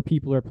 More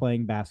people are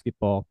playing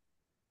basketball.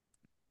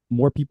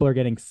 More people are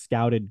getting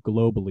scouted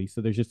globally. So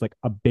there's just like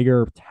a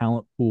bigger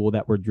talent pool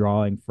that we're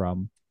drawing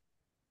from.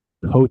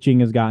 Coaching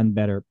has gotten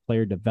better.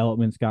 Player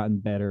development's gotten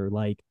better.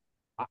 Like,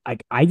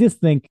 I just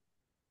think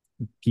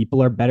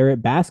people are better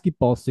at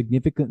basketball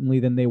significantly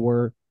than they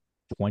were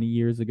 20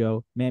 years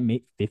ago, man,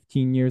 maybe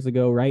 15 years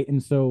ago, right?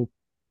 And so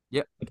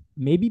Yep. like,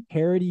 maybe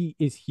parity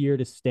is here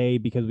to stay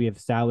because we have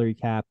salary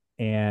cap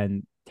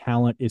and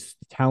talent is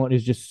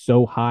just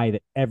so high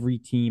that every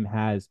team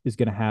is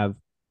going to have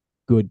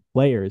good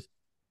players.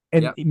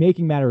 And Yep.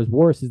 making matters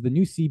worse is the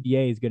new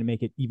CBA is going to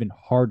make it even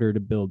harder to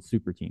build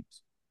super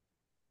teams.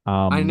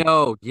 I Um,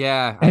 know.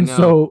 Yeah, I and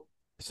know.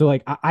 so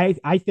like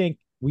I think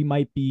we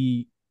might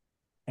be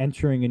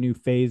entering a new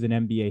phase in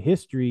NBA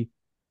history.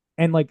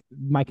 And like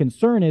my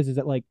concern is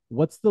that like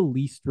what's the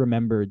least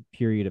remembered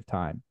period of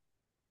time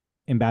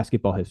in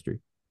basketball history?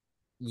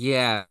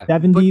 Yeah. But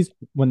 70s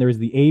when there was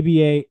the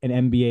ABA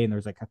and NBA and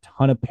there's like a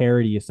ton of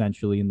parity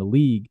essentially in the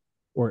league,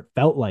 or it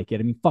felt like it.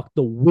 I mean, fuck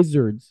the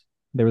Wizards.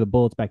 They were the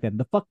Bullets back then.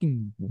 The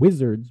fucking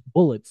Wizards,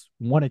 Bullets,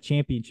 won a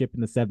championship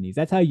in the 70s.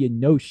 That's how you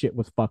know shit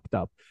was fucked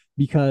up,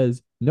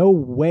 because no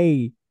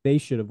way they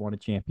should have won a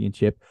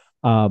championship.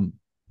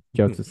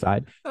 Jokes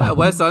aside.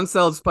 Wes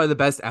Unseld is probably the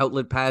best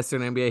outlet passer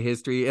in NBA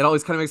history. It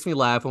always kind of makes me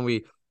laugh when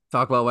we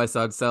talk about Wes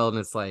Unseld, and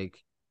it's like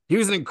he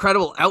was an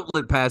incredible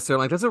outlet passer. I'm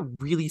like, that's a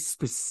really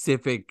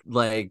specific,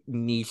 like,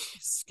 niche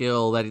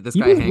skill that this He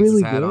guy was hangs his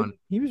really hat good. on.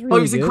 He was Oh,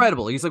 really he's good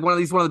incredible. He's like one of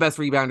the best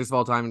rebounders of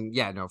all time. And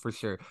yeah, no, for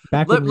sure.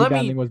 back when Let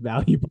rebounding me was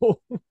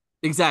valuable.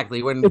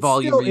 exactly when It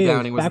volume still is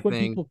rebounding was a back when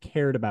thing. people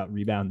cared about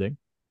rebounding.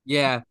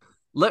 Yeah.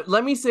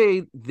 Let me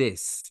say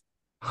this.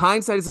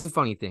 Hindsight is a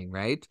funny thing,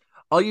 right?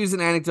 I'll use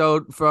an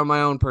anecdote from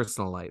my own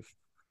personal life.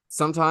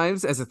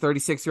 Sometimes, as a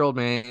 36-year-old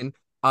man,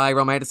 I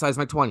romanticize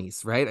my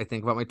 20s, right? I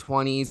think about my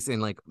 20s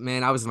and, like,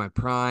 man, I was in my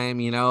prime,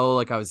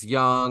 like I was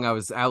young, I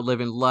was out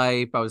living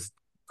life, I was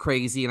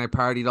crazy and I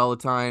partied all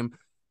the time.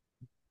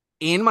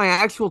 In my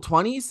actual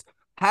 20s,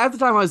 half the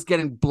time I was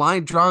getting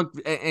blind drunk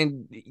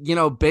and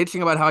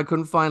bitching about how I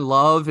couldn't find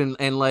love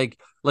and like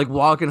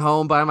walking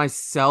home by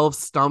myself,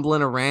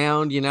 stumbling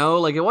around,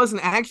 like it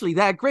wasn't actually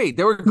that great.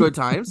 There were good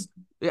times.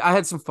 I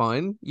had some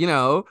fun,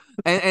 and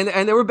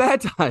there were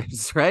bad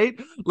times, right?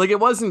 Like it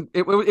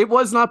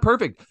was not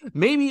perfect.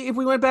 Maybe if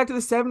we went back to the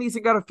 70s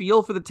and got a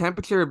feel for the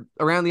temperature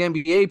around the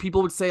NBA,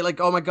 people would say like,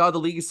 "Oh my God, the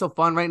league is so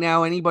fun right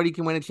now. Anybody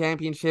can win a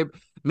championship."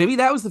 Maybe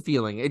that was the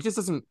feeling. It just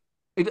doesn't.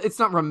 It's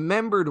not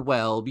remembered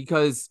well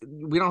because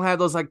we don't have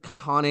those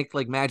iconic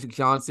like Magic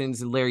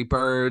Johnsons and Larry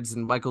Birds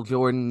and Michael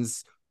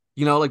Jordans.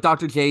 Like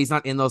Dr. J's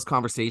not in those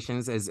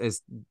conversations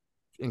as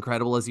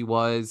incredible as he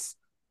was.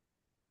 I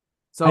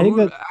So think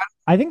who that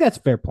I think that's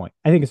a fair point.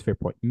 I think it's a fair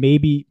point.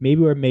 Maybe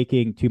we're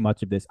making too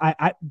much of this.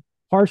 I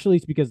partially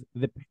it's because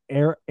the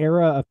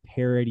era of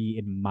parody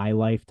in my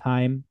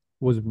lifetime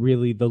was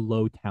really the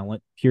low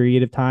talent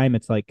period of time.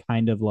 It's like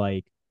kind of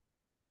like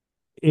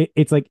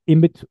it's like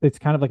in between. It's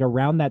kind of like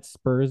around that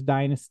Spurs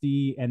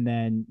dynasty, and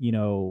then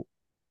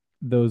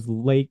those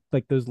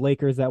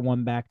Lakers that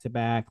won back to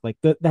back. Like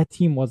that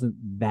team wasn't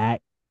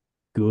that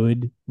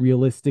good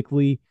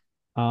realistically.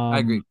 I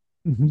agree.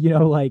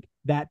 Um, like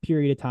that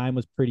period of time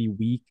was pretty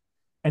weak.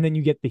 And then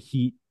you get the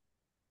Heat,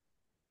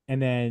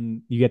 and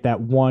then you get that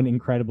one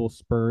incredible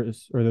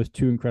Spurs or those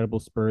two incredible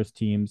Spurs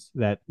teams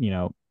that,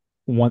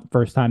 one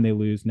first time they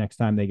lose, next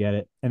time they get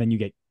it. And then you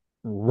get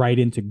right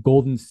into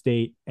Golden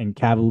State and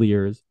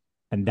Cavaliers,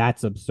 and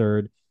that's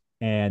absurd.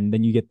 And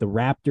then you get the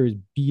Raptors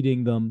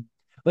beating them.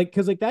 Like,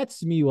 cause like that's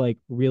to me like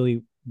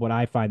really what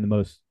I find the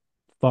most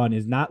fun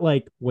is not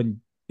like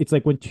when it's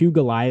like when two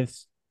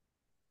Goliaths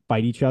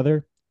fight each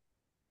other,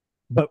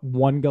 but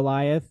one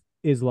Goliath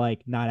is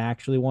like not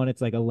actually one.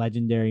 It's like a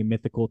legendary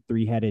mythical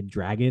three-headed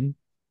dragon.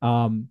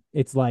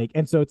 It's like,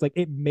 and so it's like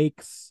it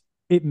makes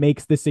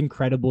this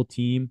incredible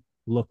team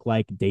look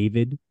like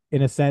David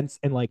in a sense.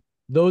 And like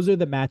those are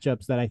the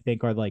matchups that I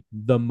think are like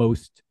the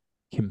most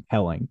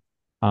compelling.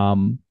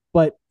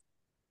 But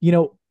you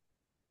know,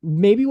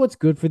 maybe what's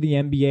good for the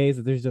NBA is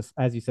that there's just,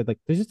 as you said, like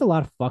there's just a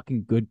lot of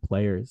fucking good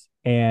players,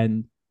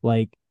 and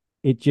like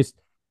it just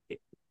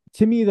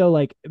to me though,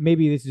 like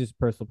maybe this is just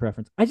personal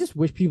preference. I just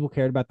wish people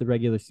cared about the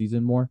regular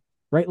season more,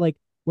 right? Like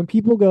when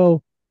people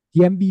go,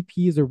 the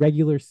MVP is a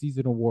regular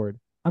season award,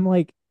 I'm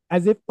like,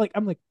 as if like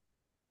I'm like,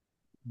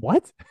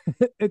 what?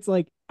 It's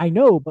like I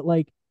know, but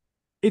like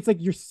it's like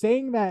you're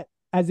saying that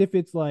as if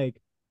it's like,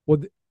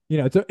 well,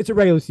 it's a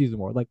regular season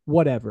award, like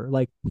whatever,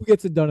 like who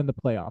gets it done in the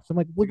playoffs? I'm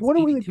like It's what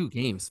are we like? 82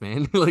 games,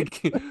 man.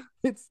 Like,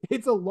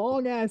 It's a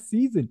long ass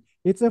season.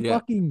 It's a yeah,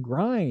 fucking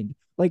grind.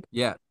 Like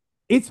yeah,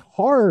 it's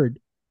hard.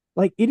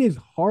 Like it is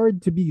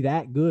hard to be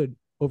that good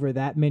over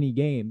that many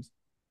games,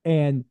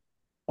 and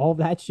all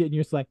that shit. And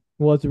you're just like,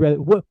 well,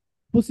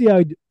 we'll see how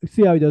he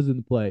does in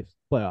the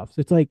playoffs.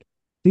 It's like,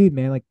 dude,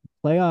 man, like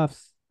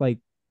playoffs, like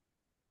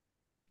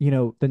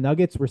the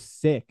Nuggets were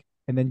sick,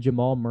 and then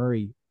Jamal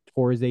Murray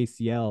tore his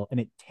ACL, and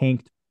it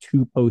tanked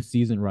two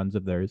postseason runs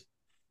of theirs,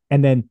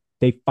 and then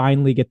they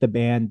finally get the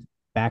band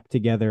back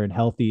together and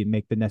healthy and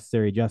make the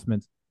necessary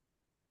adjustments,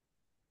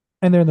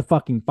 and they're in the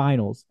fucking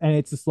finals. And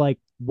it's just like,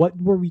 what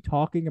were we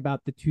talking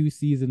about the two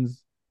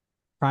seasons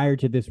prior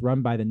to this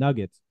run by the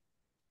Nuggets?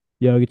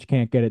 Yo, you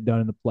can't get it done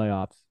in the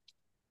playoffs.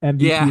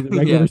 MVP, yeah, the yeah.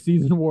 regular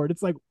season award.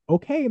 It's like,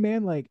 okay,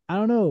 man, like, I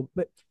don't know.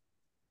 But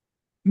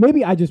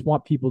maybe I just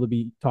want people to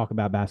be talk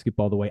about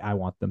basketball the way I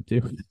want them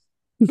to.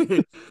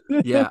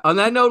 Yeah. On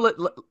that note,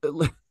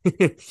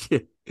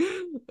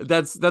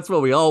 that's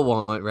what we all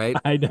want, right?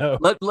 I know.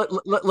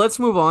 Let's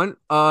move on.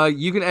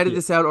 You can edit Yeah.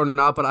 this out or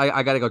not, but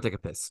I gotta go take a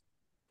piss.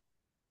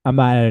 I'm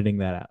not editing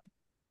that out.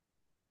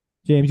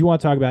 James, you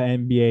want to talk about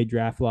NBA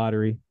draft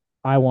lottery?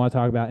 I want to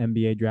talk about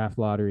NBA draft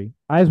lottery.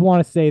 I just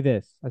want to say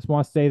this. I just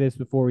want to say this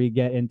before we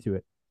get into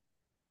it.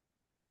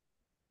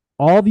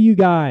 All of you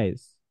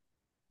guys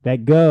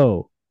that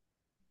go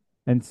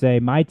and say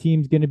my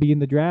team's going to be in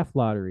the draft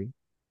lottery.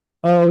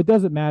 Oh, it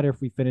doesn't matter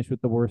if we finish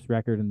with the worst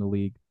record in the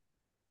league.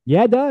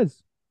 Yeah, it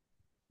does.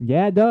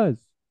 Yeah, it does.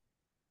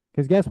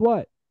 Because guess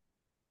what?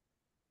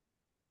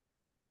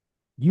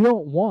 You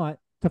don't want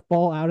to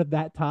fall out of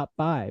that top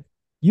five.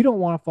 You don't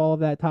want to fall out of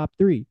that top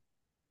three.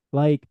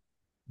 Like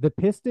the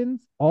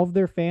Pistons, all of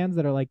their fans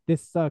that are like,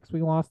 this sucks.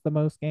 We lost the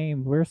most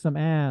games. We're some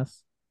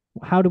ass.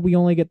 How did we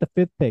only get the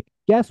fifth pick?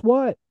 Guess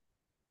what?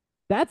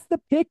 That's the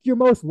pick you're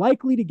most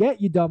likely to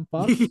get, you dumb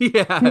fucks.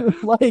 Yeah.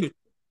 like,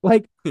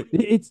 like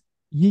it's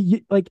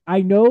like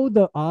I know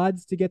the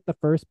odds to get the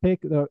first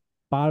pick, the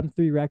bottom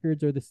three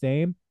records are the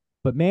same,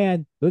 but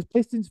man, those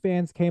Pistons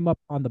fans came up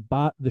on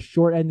the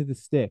short end of the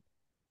stick.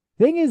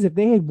 Thing is, if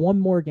they had won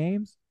more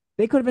games,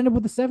 they could have ended up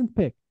with the seventh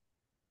pick.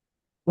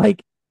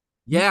 Like,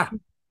 you, Yeah.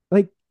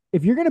 like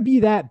if you're gonna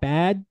be that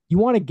bad, you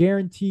want to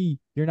guarantee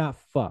you're not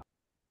fucked.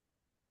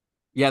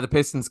 Yeah, the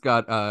Pistons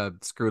got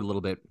screwed a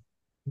little bit.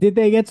 Did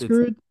they get It's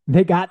screwed?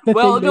 They got the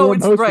well, thing they no, were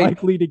it's most right.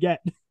 likely to get.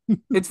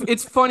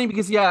 It's funny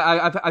because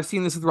yeah, I've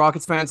seen this with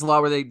Rockets fans a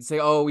lot where they say,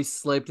 "Oh, we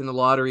slipped in the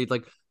lottery."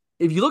 Like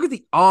if you look at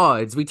the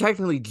odds, we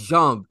technically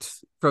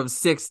jumped from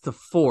sixth to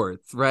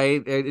fourth,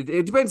 right?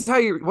 It depends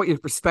how what your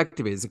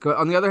perspective is.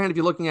 On the other hand, if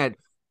you're looking at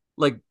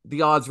like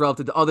the odds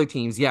relative to other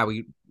teams, yeah,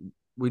 we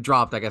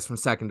dropped, I guess, from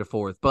second to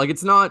fourth, but like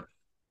it's not.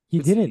 He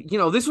It's didn't.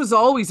 this was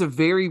always a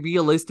very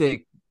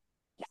realistic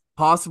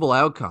possible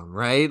outcome,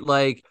 right?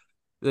 Like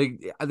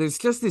there's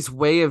just this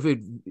way of it,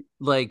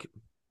 like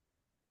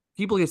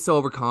people get so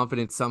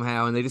overconfident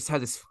somehow, and they just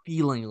had this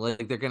feeling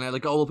like they're gonna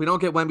like, oh, well, if we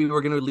don't get Wemby,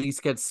 we're gonna at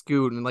least get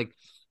Scoot, and like,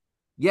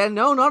 yeah,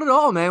 no, not at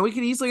all, man. We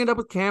could easily end up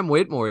with Cam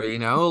Whitmore,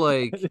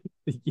 like,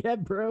 Yeah,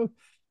 bro.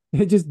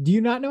 It just do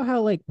you not know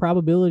how like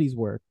probabilities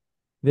work?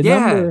 The yeah,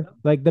 number,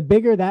 like the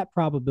bigger that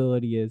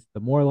probability is, the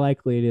more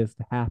likely it is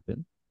to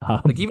happen.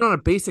 like even on a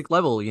basic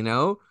level.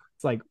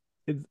 It's like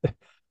it's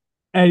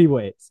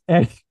anyways.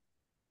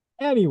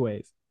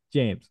 Anyways,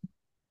 James.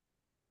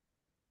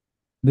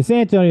 The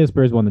San Antonio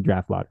Spurs won the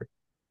draft lottery.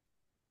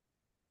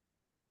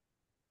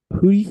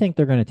 Who do you think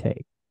they're gonna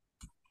take?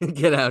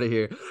 Get out of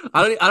here.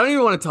 I don't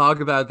even want to talk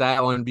about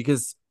that one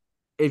because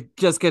it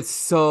just gets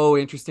so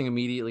interesting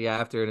immediately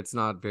after, and it's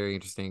not very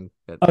interesting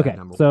at Okay,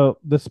 number one. so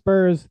the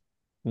Spurs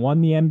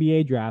won the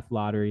NBA draft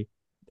lottery,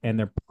 and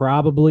they're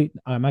probably,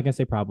 I'm not gonna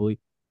say probably,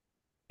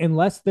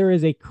 unless there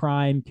is a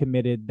crime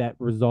committed that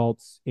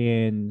results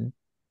in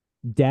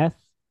death,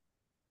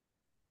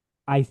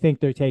 I think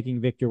they're taking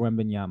Victor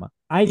Wembanyama.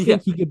 I Yeah,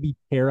 think he could be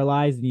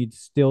paralyzed and you'd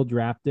still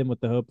draft him with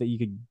the hope that you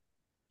could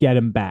get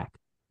him back,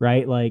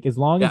 right? Like as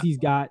long as yeah, he's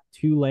got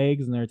two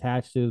legs and they're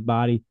attached to his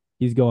body,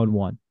 he's going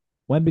one.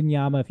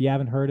 Wembanyama, if you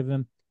haven't heard of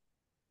him,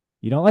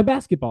 you don't like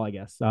basketball, I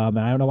guess. And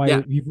I don't know why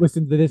yeah. you've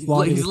listened to this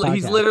long of this He's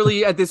podcast.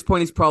 literally at this point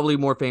he's probably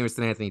more famous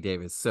than Anthony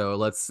Davis. So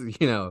let's.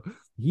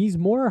 He's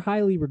more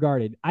highly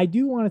regarded. I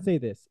do want to say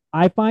this.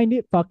 I find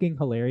it fucking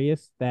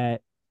hilarious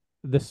that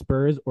the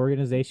Spurs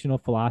organizational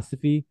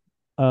philosophy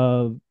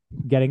of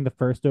getting the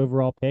first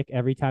overall pick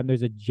every time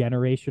there's a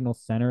generational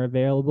center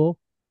available.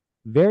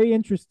 Very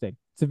interesting.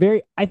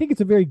 I think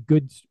it's a very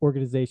good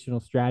organizational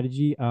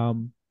strategy.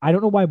 I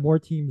don't know why more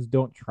teams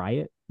don't try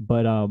it,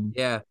 but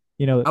Yeah.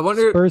 I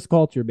wonder. Spurs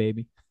culture,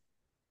 baby.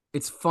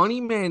 It's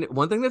funny, man.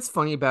 One thing that's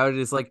funny about it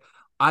is like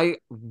I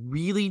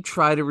really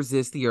try to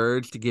resist the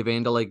urge to give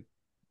in to like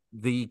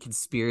the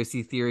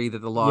conspiracy theory that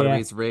the lottery Yeah,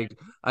 is rigged.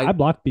 I I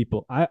blocked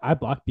people. I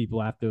blocked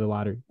people after the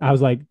lottery. I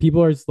was like,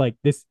 people are just like,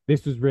 this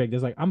was rigged.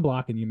 It's like, I'm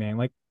blocking you, man.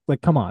 Like,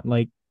 come on.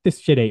 Like, this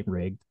shit ain't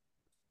rigged.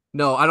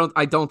 No,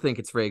 I don't think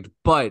it's rigged,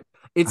 but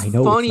it's I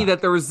know it's funny not.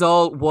 that the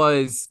result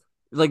was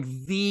like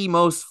the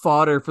most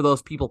fodder for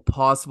those people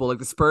possible. Like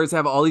the Spurs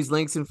have all these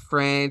links in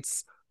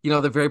France.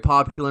 They're very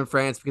popular in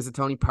France because of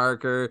Tony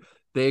Parker.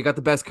 They got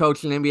the best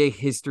coach in NBA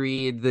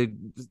history. The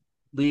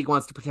league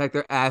wants to protect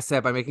their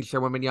asset by making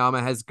sure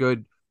Wembanyama has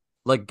good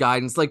like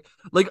guidance. Like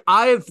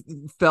I've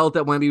felt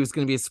that Wemby was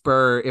going to be a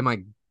Spur in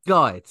my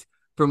gut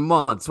for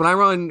months. When I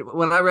ran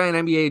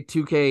NBA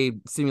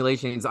 2K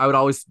simulations, I would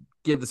always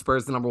give the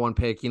Spurs the number one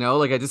pick.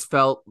 Like I just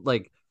felt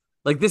like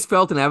this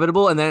felt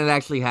inevitable, and then it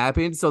actually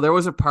happened. So there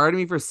was a part of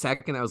me for a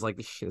second I was like,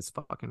 this shit is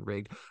fucking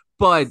rigged.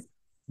 But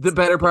the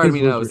better part of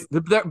Is me was knows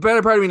rigged. the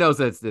better part of me knows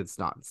that it's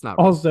not. It's not rigged.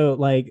 Also,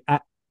 like,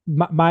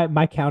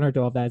 my counter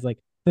to all that is like,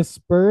 the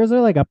Spurs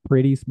are like a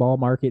pretty small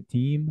market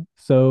team.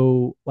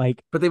 So,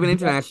 like, But they have an yeah,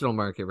 international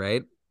market,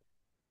 right?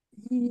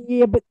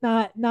 yeah, but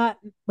not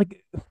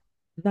like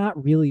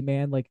not really,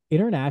 man. Like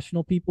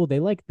international people, they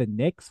like the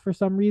Knicks for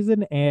some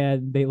reason,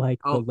 and they like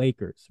the Oh,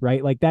 Lakers,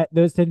 right? Like that.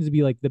 Those tend to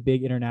be like the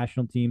big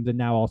international teams, and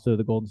now also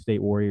the Golden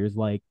State Warriors.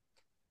 Like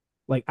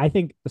I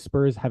think the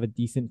Spurs have a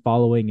decent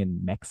following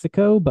in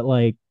Mexico, but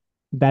like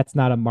that's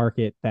not a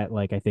market that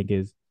like I think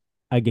is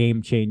a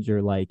game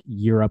changer like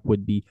Europe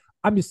would be.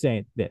 I'm just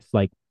saying this,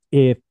 like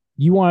if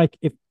you want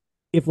to,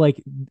 if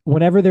like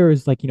whenever there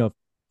is like I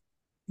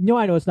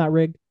know it's not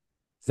rigged.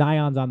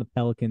 Zion's on the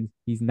Pelicans.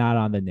 He's not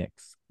on the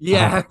Knicks.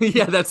 yeah,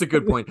 yeah, that's a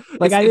good point.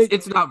 Like It's I it's think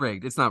it's not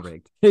rigged. It's not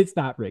rigged. it's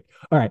not rigged.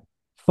 All right,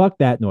 fuck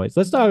that noise.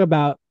 Let's talk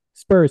about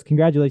Spurs.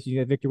 Congratulations, you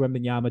got Victor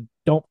Wembanyama.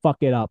 Don't fuck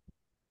it up.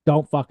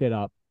 Don't fuck it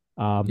up.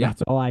 Yeah.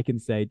 That's all I can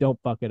say. Don't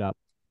fuck it up.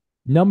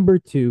 Number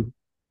two,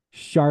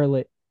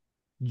 Charlotte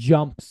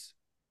jumps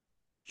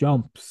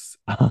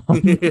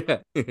Yeah.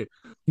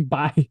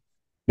 by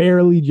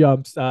barely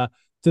jumps to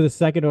the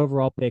second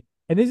overall pick.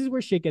 And this is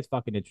where shit gets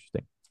fucking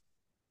interesting.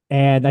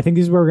 And I think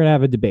this is where we're gonna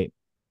have a debate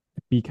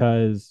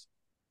because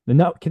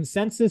the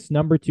consensus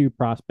number two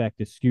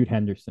prospect is Scoot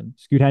Henderson.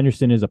 Scoot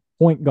Henderson is a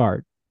point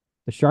guard.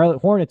 The Charlotte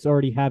Hornets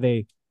already have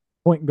a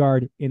point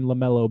guard in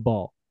LaMelo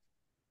Ball.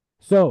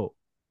 So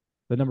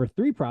the number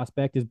three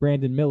prospect is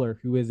Brandon Miller,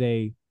 who is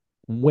a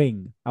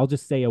wing. I'll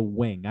just say a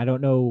wing. I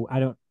don't know. I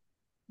don't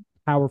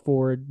power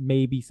forward,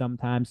 maybe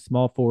sometimes,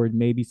 small forward,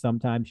 maybe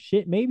sometimes.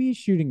 Shit, maybe he's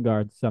shooting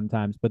guard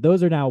sometimes, but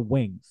those are now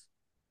wings.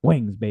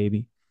 Wings,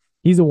 baby.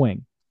 He's a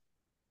wing.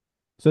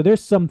 So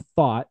there's some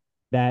thought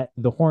that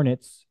the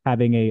Hornets,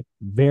 having a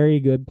very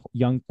good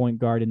young point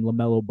guard in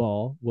LaMelo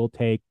Ball, will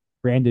take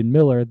Brandon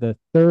Miller, the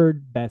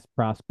third best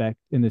prospect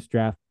in this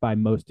draft by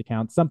most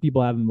accounts. Some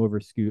people have him over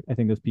Scoot. I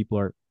think those people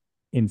are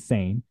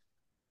insane,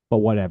 but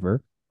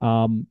whatever.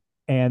 And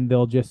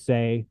they'll just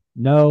say,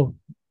 no,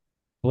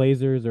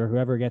 Blazers or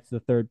whoever gets the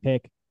third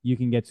pick, you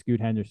can get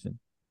Scoot Henderson.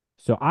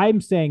 So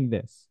I'm saying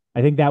this.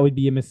 I think that would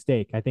be a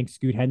mistake. I think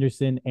Scoot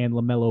Henderson and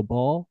LaMelo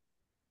Ball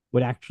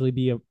would actually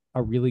be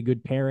a really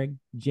good pairing.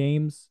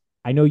 James,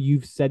 I know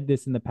you've said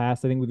this in the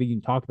past. I think we've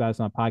even talked about this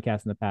on a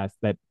podcast in the past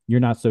that you're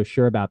not so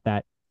sure about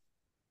that.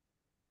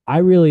 I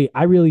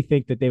really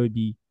think that they would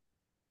be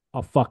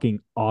a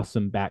fucking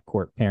awesome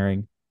backcourt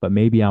pairing, but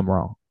maybe I'm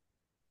wrong.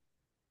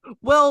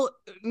 Well,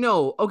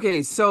 no.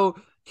 Okay, so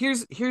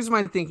here's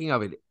my thinking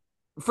of it.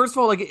 First of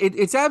all, like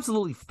it's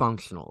absolutely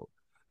functional,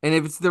 and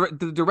if it's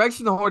the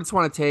direction the Hornets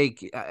want to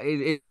take,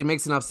 it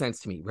makes enough sense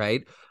to me,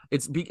 right?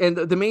 And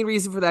the main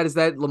reason for that is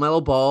that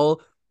LaMelo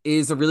Ball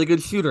is a really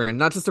good shooter, and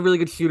not just a really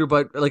good shooter,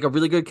 but like a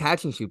really good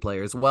catch and shoot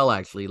player as well.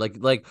 Actually,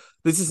 like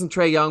this isn't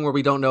Trae Young where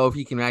we don't know if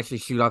he can actually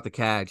shoot off the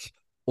catch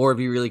or if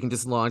he really can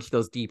just launch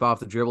those deep off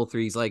the dribble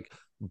threes. Like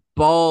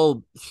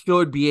Ball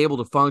should be able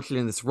to function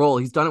in this role.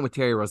 He's done it with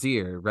Terry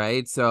Rozier,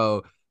 right?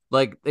 So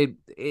like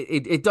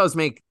it does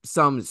make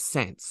some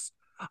sense.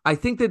 I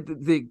think that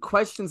the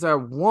questions are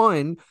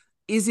one,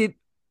 is it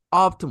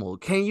optimal?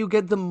 Can you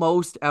get the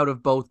most out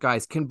of both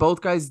guys? Can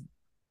both guys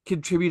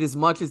contribute as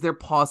much as they're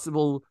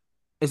possible,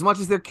 as much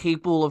as they're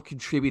capable of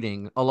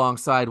contributing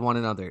alongside one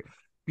another?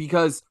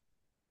 Because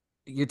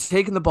you're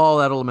taking the ball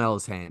out of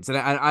LaMelo's hands, and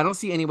I don't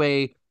see any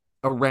way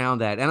around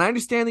that. And I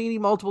understand that you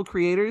need multiple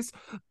creators,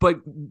 but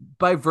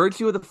by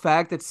virtue of the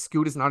fact that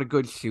Scoot is not a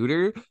good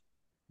shooter,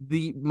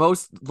 the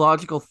most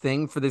logical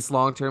thing for this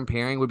long-term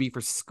pairing would be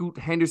for Scoot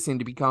Henderson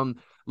to become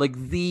like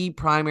the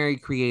primary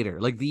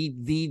creator, like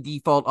the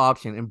default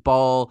option, and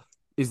Ball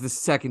is the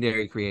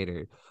secondary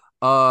creator.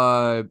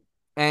 Uh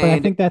But I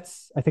and think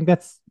that's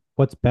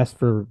what's best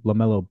for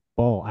LaMelo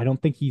Ball. I don't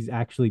think he's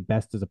actually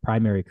best as a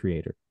primary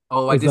creator.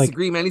 oh, I Is like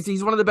disagree, man.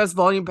 He's one of the best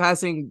volume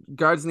passing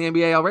guards in the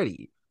NBA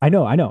already. I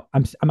know.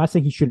 I'm not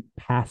saying he shouldn't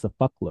pass a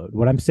fuckload.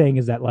 What I'm saying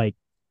is that like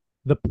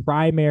the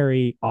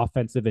primary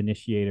offensive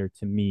initiator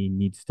to me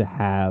needs to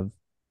have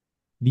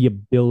the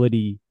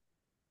ability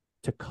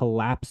to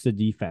collapse a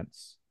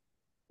defense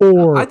I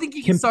or think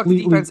you can suck the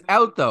completely. defense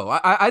out, though.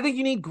 I think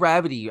you need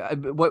gravity,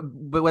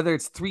 whether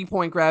it's 3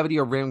 point gravity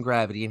or rim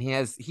gravity, and he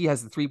has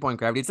the 3 point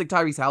gravity. It's like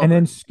Tyrese And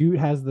then Halliburton. Scoot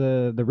has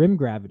the rim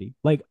gravity.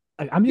 Like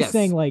I'm just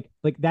saying, Yes,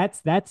 like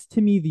that's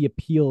to me the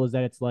appeal is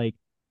that it's like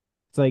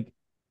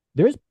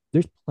there's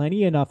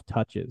plenty enough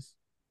touches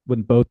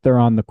when both they're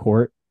on the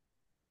court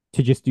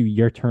to just do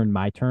your turn,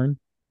 my turn,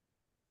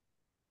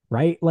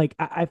 right? Like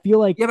I feel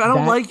like yeah, but I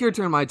don't that. like your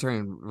turn, my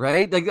turn,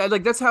 right?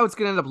 Like that's how it's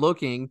gonna end up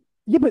looking.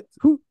 Yeah, but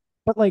who?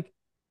 But like,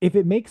 if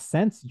it makes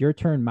sense, your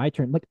turn, my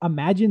turn. Like,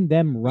 imagine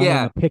them running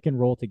Yeah, a pick and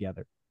roll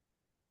together.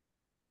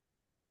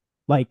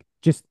 Like,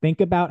 just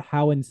think about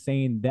how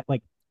insane that.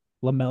 Like,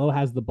 Lamelo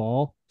has the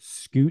ball.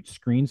 Scoot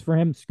screens for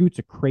him. Scoot's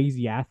a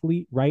crazy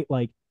athlete, right?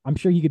 Like, I'm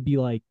sure he could be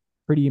like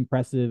pretty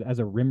impressive as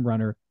a rim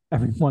runner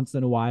every once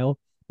in a while.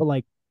 But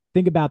like,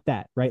 think about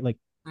that, right? Like,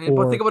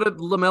 but think or about a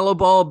Lamelo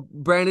Ball,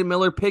 Brandon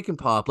Miller pick and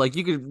pop. Like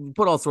you could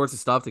put all sorts of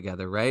stuff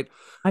together, right?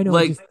 I know it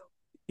Like just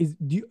is.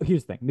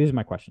 Here's the thing. This is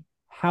my question.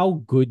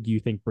 How good do you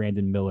think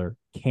Brandon Miller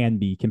can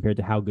be compared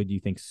to how good do you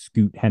think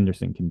Scoot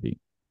Henderson can be?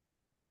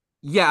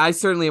 yeah, I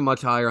certainly am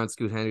much higher on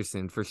Scoot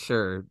Henderson for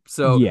sure.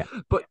 So, Yeah,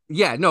 but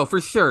yeah, no,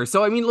 for sure.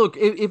 So, I mean, look,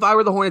 if I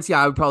were the Hornets,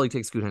 yeah, I would probably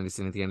take Scoot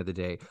Henderson at the end of the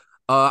day.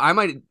 I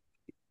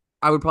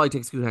would probably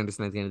take Scoot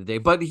Henderson at the end of the day.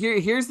 But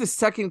here's the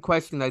second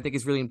question that I think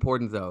is really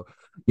important, though.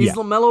 Is yeah.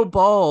 LaMelo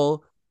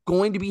Ball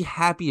going to be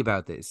happy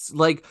about this?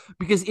 Like,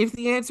 because if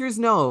the answer is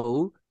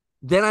no,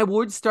 then I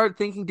would start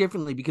thinking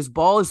differently because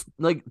Ball is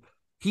like,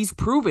 he's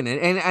proven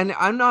it. And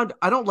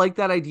I don't like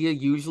that idea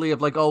usually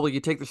of like, oh, well,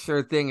 you take the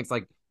sure thing. It's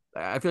like,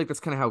 I feel like that's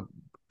kind of how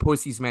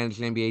pussies manage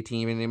an NBA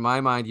team. And in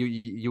my mind,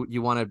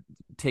 you want to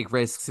take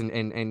risks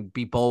and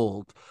be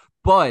bold.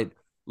 But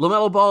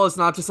LaMelo Ball is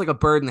not just like a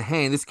bird in the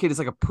hand. This kid is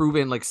like a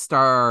proven like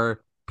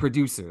star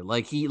producer.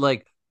 Like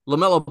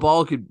LaMelo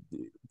Ball could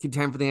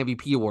contend for the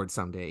MVP award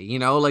someday. You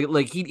know,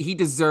 like he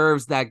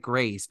deserves that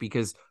grace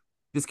because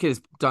this kid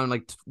has done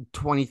like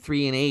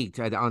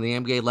 23-8 on the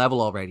NBA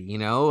level already. You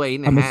know, eight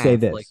and a I'm gonna say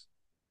half. Like this.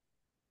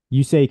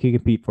 You say he could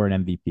compete for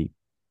an MVP.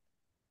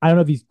 I don't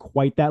know if he's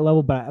quite that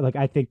level, but like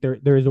I think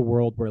there is a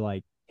world where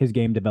like his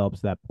game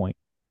develops to that point.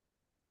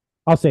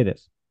 I'll say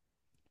this: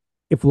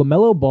 if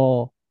Lamelo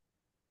Ball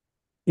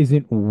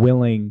isn't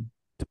willing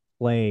to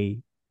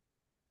play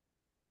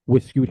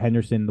with Scoot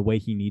Henderson the way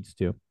he needs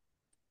to,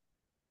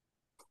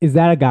 is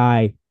that a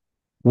guy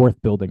worth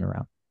building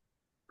around?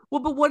 well,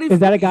 but what if Is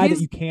that a guy that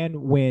his you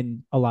can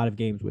win a lot of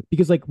games with?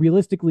 Because like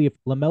realistically, if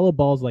Lamelo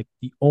Ball's like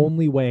the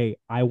only way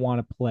I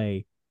want to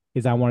play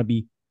is I want to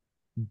be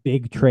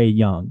big Trae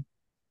Young,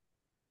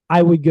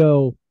 I would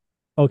go,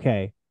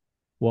 okay,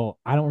 well,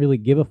 I don't really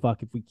give a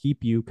fuck if we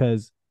keep you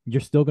because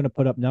you're still going to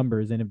put up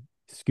numbers. And if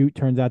Scoot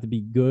turns out to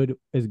be good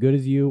as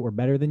you or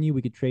better than you,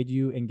 we could trade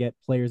you and get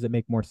players that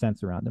make more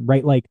sense around them,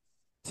 right? Like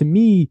to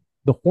me,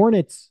 the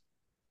Hornets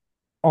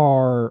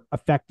are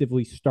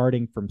effectively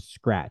starting from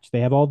scratch. They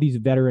have all these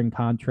veteran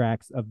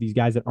contracts of these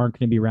guys that aren't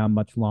going to be around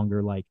much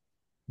longer. Like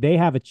they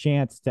have a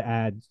chance to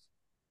add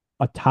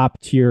a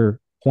top tier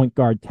point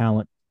guard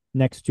talent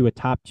next to a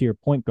top tier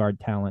point guard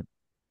talent,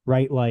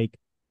 right? Like,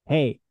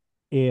 hey,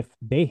 if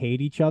they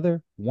hate each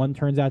other, one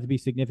turns out to be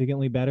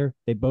significantly better,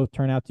 they both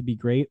turn out to be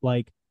great.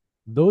 Like,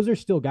 those are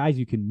still guys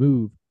you can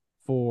move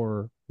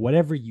for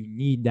whatever you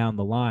need down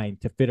the line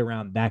to fit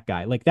around that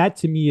guy. Like, that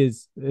to me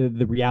is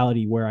the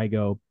reality where I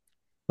go,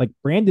 like,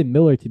 Brandon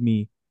Miller to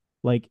me,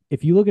 like,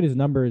 if you look at his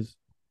numbers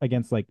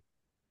against like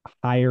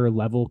higher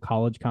level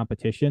college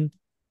competition,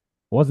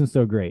 wasn't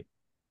so great,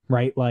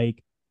 right?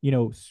 Like,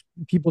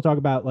 people talk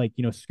about like,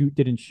 Scoot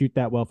didn't shoot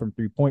that well from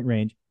 3 point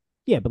range.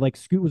 Yeah, but like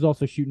Scoot was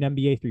also shooting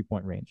NBA 3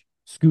 point range.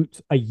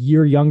 Scoot's a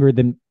year younger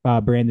than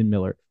Brandon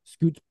Miller.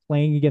 Scoot's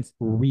playing against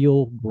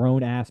real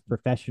grown ass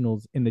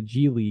professionals in the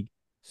G League.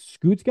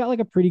 Scoot's got like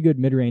a pretty good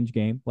mid range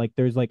game. Like,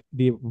 there's like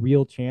the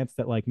real chance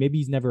that like maybe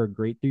he's never a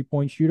great 3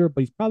 point shooter,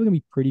 but he's probably gonna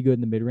be pretty good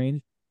in the mid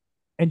range.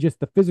 And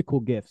just the physical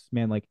gifts,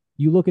 man. Like,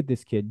 you look at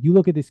this kid,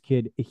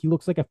 he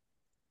looks like a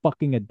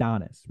fucking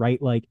Adonis, right?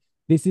 Like,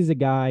 this is a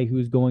guy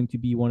who's going to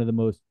be one of the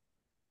most,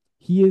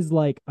 he is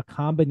like a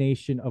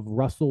combination of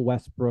Russell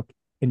Westbrook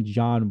and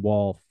John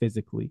Wall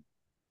physically.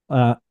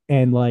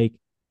 And like,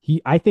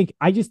 I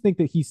just think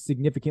that he's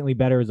significantly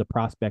better as a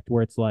prospect,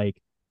 where it's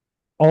like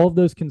all of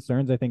those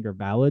concerns I think are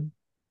valid,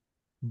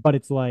 but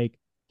it's like,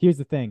 here's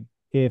the thing.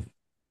 If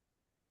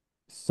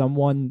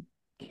someone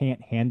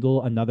can't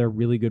handle another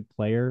really good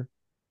player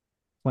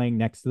playing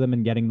next to them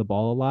and getting the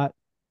ball a lot,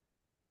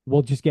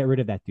 we'll just get rid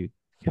of that dude,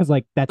 because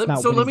like that's Let,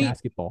 not so winning let me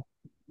basketball.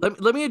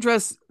 let me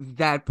address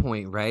that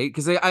point, right?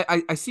 Because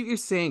I see what you're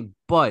saying,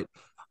 but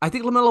I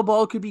think LaMelo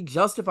Ball could be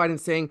justified in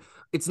saying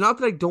it's not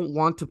that I don't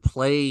want to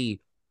play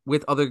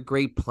with other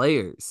great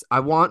players. I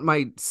want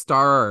my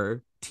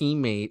star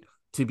teammate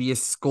to be a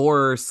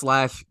scorer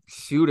slash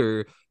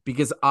shooter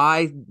because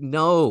I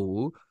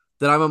know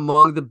that I'm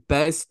among the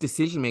best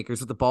decision makers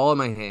with the ball in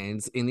my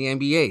hands in the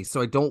NBA.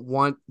 So I don't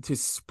want to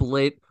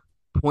split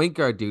point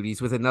guard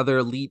duties with another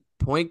elite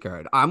point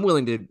guard. I'm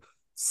willing to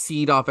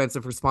cede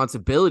offensive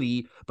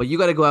responsibility, but you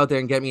got to go out there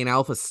and get me an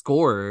alpha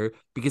scorer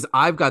because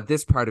I've got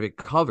this part of it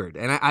covered.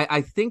 And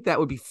I think that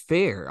would be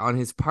fair on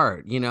his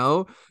part, you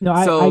know? No,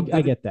 So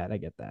I get that. I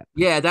get that.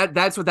 yeah,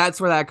 that's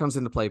where that comes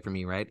into play for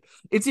me, right?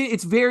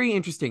 It's very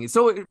interesting.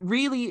 So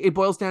it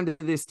boils down to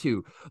this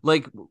too.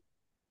 Like,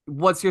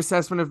 what's your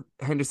assessment of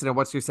Henderson and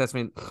what's your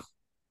assessment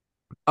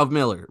of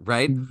Miller,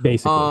 right?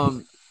 Basically.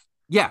 Um,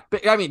 yeah,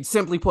 but I mean,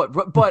 simply put,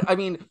 but I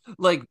mean,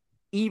 like,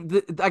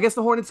 I guess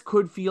the Hornets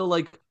could feel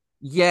like,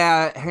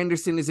 yeah,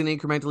 Henderson is an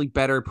incrementally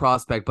better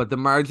prospect, but the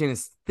margin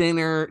is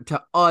thinner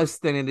to us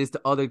than it is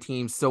to other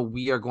teams, so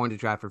we are going to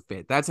draft for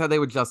fit. That's how they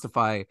would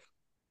justify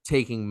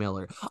taking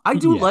Miller. I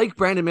do Yeah. like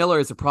Brandon Miller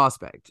as a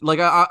prospect. Like,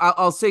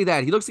 I'll say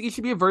that he looks like he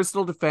should be a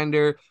versatile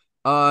defender.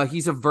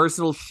 He's a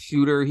versatile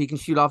shooter. He can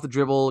shoot off the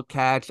dribble,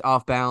 catch,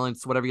 off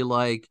balance, whatever you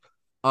like.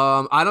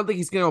 I don't think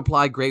he's going to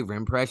apply great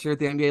rim pressure at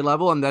the NBA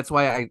level, and that's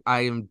why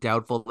I am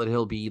doubtful that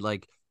he'll be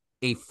like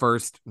a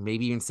first,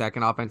 maybe even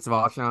second offensive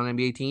option on an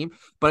NBA team.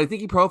 But I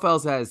think he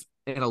profiles as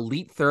an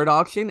elite third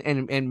option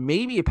and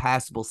maybe a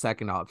passable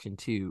second option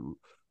too.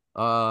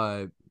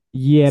 Uh,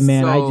 Yeah,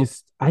 man.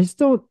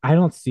 so I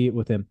don't see it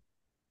with him.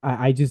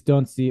 I just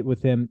don't see it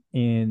with him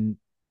in,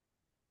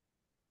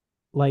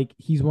 like,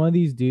 he's one of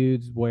these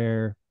dudes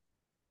where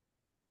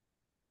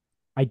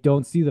I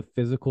don't see the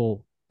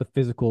physical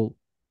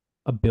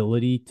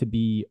ability to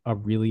be a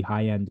really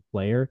high end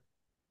player.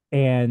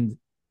 And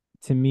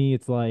to me,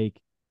 it's like,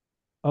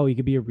 oh, he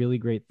could be a really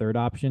great third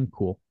option.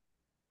 Cool.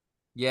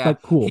 yeah,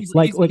 Like, cool.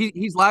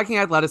 he's lacking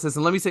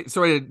athleticism. Let me say,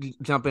 sorry to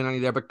jump in on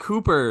you there, but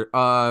Cooper,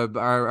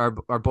 our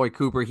boy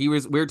Cooper, we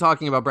were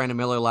talking about Brandon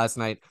Miller last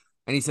night,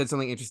 and he said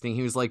something interesting.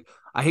 He was like,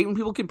 I hate when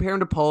people compare him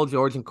to Paul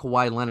George and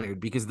Kawhi Leonard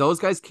because those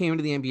guys came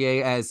into the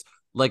NBA as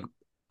like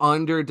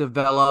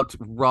underdeveloped,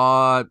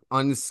 raw,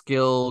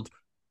 unskilled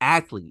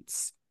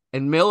athletes.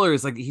 And Miller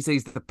is like, he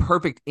says the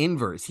perfect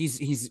inverse.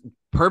 He's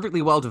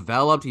perfectly well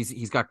developed.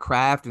 He's got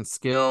craft and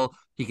skill.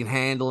 He can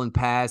handle and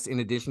pass in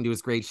addition to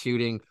his great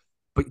shooting,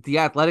 but the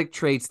athletic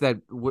traits that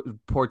would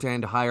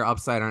portend higher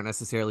upside aren't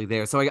necessarily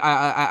there. So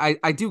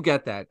I do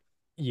get that.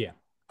 Yeah.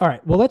 All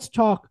right. Well, let's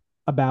talk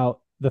about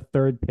the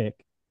third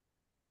pick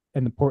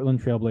and the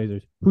Portland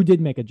Trailblazers, who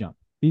did make a jump.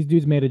 These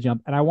dudes made a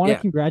jump. And I want to Yeah,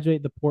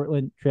 congratulate the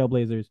Portland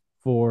Trailblazers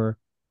for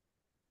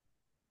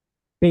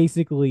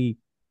basically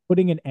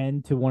putting an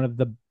end to one of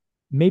the,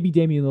 maybe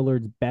Damian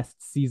Lillard's best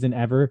season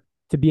ever,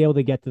 to be able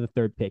to get to the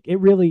third pick. It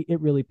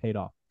really paid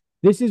off.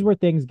 This is where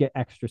things get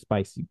extra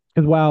spicy.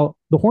 Because while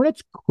the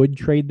Hornets could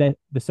trade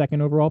the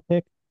second overall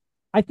pick,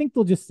 I think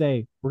they'll just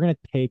say, we're going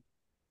to take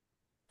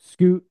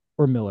Scoot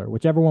or Miller,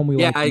 whichever one we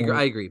yeah, like I agree. more,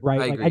 I agree. I right?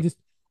 Like, I agree. just,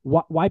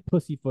 why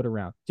pussyfoot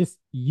around? Just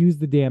use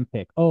the damn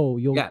pick. Oh,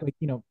 you'll, Yeah, like,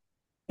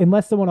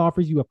 unless someone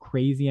offers you a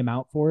crazy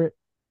amount for it,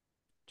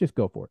 just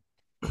go for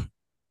it.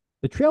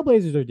 The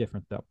Trailblazers are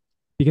different though,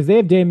 because they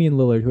have Damian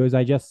Lillard, who, as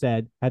I just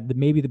said, had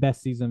maybe the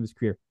best season of his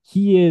career.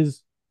 He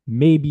is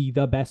maybe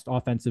the best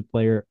offensive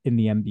player in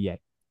the NBA,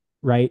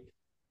 right?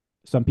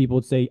 Some people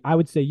would say, I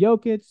would say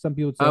Jokic. Some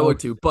people would say, I oh, would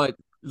too. But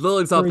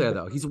Lillard's up Curry's there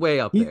better. though. He's way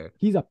up there.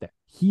 He's up there.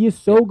 He is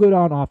Yeah. so good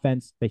on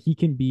offense that he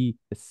can be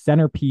the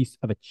centerpiece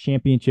of a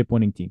championship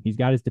winning team. He's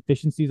got his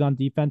deficiencies on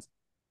defense,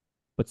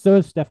 but so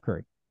is Steph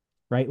Curry,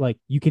 right? Like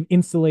you can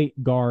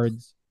insulate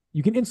guards,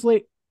 you can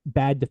insulate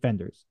bad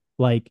defenders.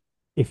 Like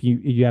if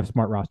you have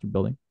smart roster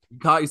building, You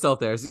caught yourself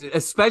there,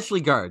 especially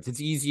guards. It's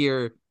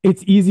easier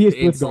it's to easiest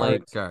with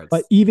insulate guards. But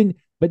guards. even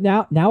but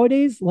now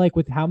nowadays, like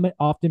with how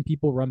often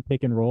people run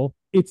pick and roll,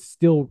 it's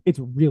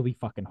really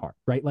fucking hard,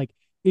 right? Like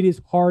it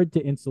is hard to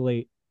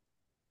insulate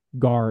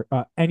guard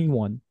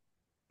anyone,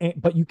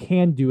 but you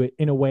can do it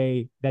in a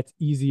way that's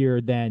easier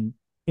than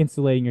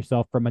insulating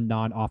yourself from a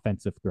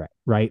non-offensive threat,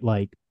 right?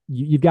 Like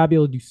you've got to be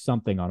able to do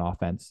something on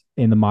offense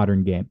in the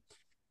modern game.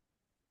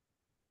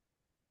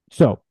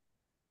 So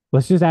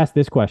let's just ask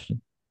this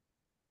question: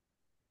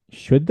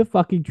 should the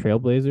fucking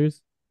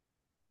Trailblazers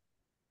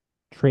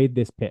trade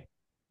this pick?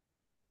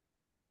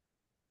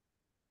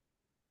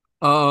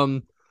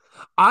 Um,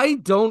 I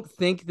don't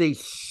think they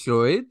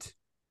should,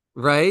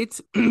 right?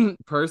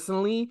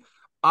 Personally.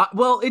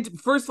 Well, it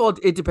first of all,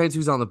 it depends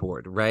who's on the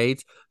board,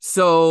 right?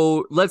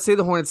 So let's say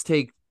the Hornets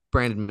take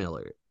Brandon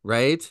Miller,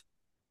 right?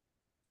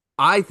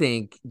 I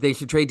think they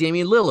should trade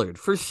Damian Lillard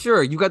for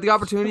sure. You got the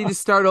opportunity to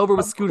start over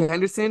with Scoot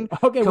Henderson.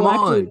 Okay, Come well,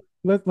 actually,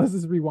 on. let's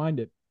just rewind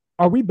it.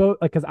 Are we both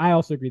like? Because I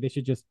also agree they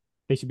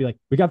should be like,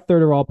 we got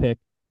third overall pick.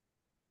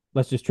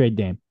 Let's just trade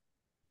Dame.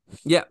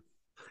 Yeah.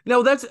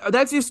 No,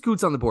 that's your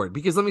Scoots on the board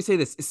because let me say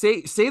this.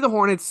 Say the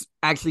Hornets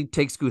actually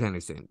take Scoot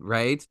Henderson,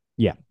 right?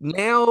 Yeah,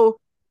 Now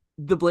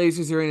the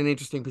Blazers are in an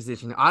interesting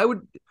position. I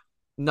would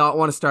not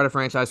want to start a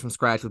franchise from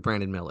scratch with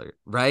Brandon Miller,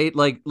 right?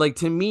 Like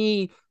to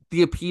me,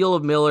 the appeal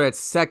of Miller at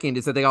second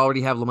is that they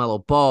already have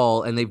LaMelo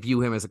Ball and they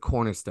view him as a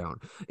cornerstone.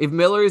 If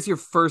Miller is your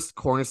first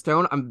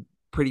cornerstone, I'm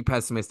pretty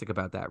pessimistic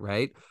about that,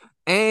 right?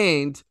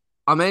 And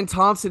Amen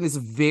Thompson is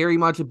very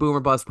much a boomer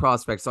bust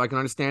prospect, so I can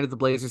understand if the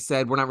Blazers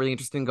said we're not really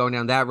interested in going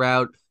down that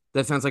route.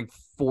 That sounds like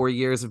 4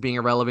 years of being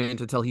irrelevant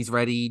until he's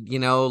ready.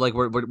 Like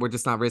we're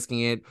just not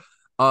risking it.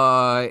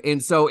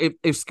 And so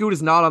if Scoot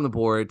is not on the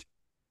board,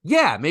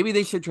 yeah, maybe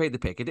they should trade the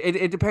pick.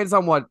 It depends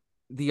on what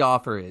the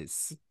offer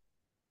is,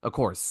 of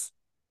course.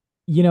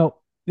 you know,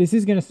 this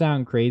is gonna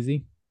sound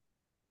crazy,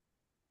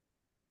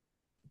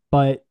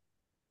 but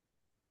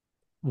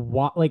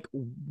what like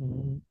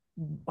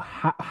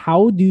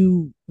how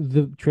do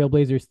the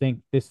Trailblazers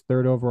think this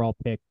third overall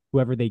pick,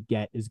 whoever they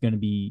get, is going to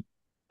be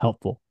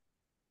helpful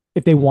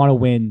if they want to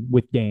win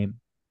with Dame,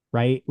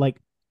 right? Like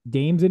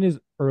Dame's in his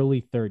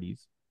early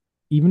 30s.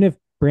 Even if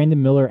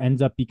Brandon Miller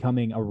ends up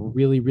becoming a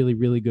really, really,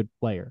 really good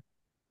player,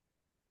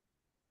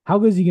 how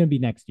good is he going to be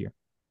next year?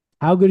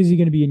 How good is he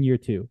going to be in year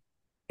two?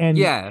 And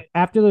Yeah.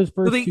 after those So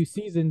first two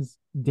seasons,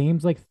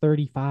 Dame's like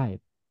 35.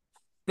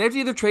 they have to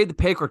either trade the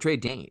pick or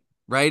trade Dane,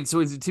 right?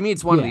 So to me,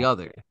 it's one or the Yeah.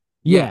 other.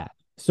 Yeah. Yeah.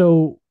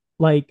 So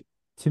like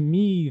to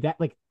me that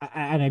like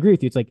and I agree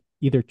with you. It's like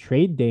either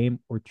trade Dame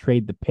or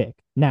trade the pick.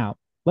 Now,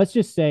 let's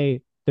just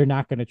say they're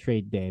not going to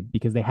trade Dame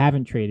because they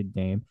haven't traded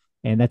Dame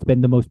and that's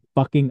been the most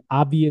fucking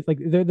obvious like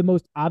they're the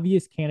most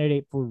obvious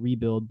candidate for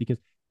rebuild because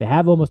they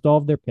have almost all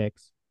of their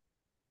picks.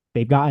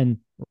 They've gotten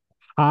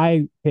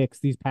high picks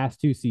these past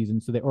two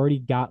seasons, so they already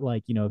got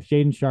like,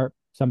 Shaden Sharp,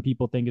 some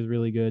people think is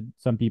really good,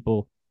 some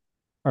people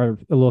are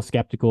a little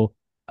skeptical.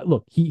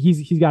 Look,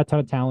 he's got a ton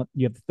of talent.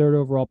 You have the third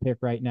overall pick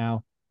right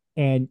now,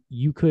 and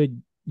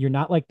you're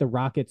not like the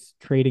Rockets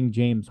trading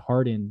James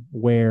Harden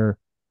where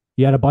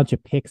you had a bunch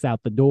of picks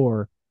out the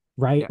door,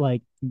 right? Yeah.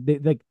 Like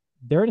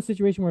they're in a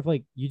situation where if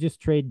like you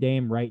just trade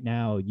Dame right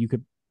now, you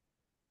could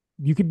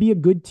be a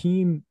good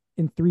team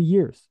in 3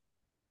 years,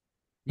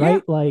 Yeah.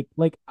 right?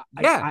 Like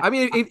Yeah. I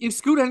mean, if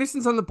Scoot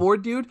Henderson's on the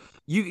board, dude,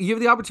 you have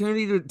the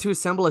opportunity to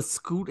assemble a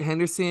Scoot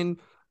Henderson,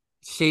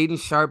 Shaden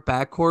Sharp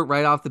backcourt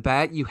right off the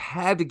bat. You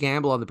had to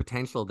gamble on the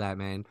potential of that,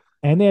 man.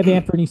 and they have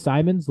Anthony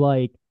Simons,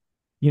 like,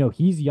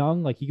 he's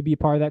young, like he could be a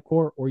part of that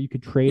core, or you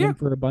could trade Yeah. him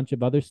for a bunch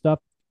of other stuff.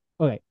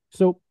 Okay,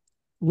 so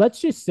let's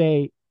just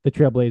say the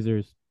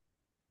Trailblazers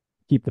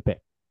keep the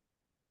pick,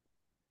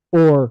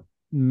 or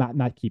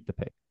not keep the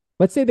pick.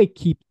 Let's say they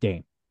keep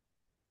Dame.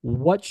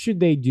 What should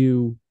they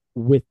do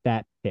with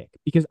that pick?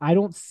 Because I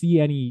don't see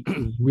any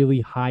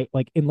really high,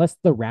 like, unless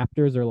the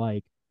Raptors are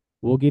like,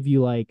 we'll give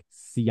you like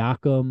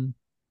Siakam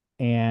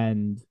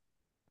and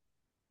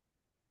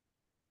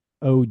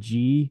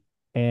OG,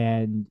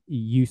 and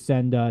you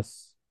send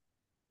us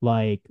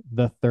like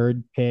the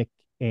third pick,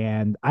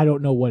 and I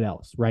don't know what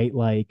else, right?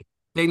 Like,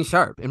 Shaden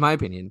Sharp, in my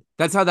opinion.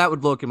 That's how that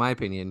would look, in my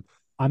opinion.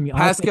 I mean,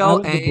 honestly, I Pascal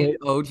was the and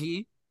Bla-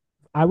 OG.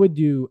 I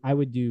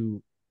would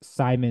do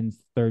Simon's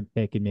third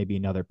pick and maybe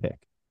another pick,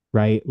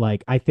 right?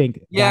 Like, I think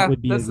that Yeah,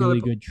 would be a that's another.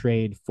 really good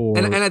trade And for,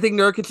 and I think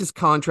Nurkic's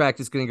contract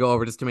is going to go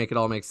over just to make it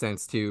all make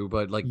sense too.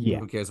 But like, yeah,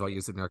 who cares about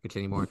using Nurkic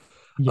anymore?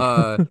 yeah.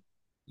 Uh,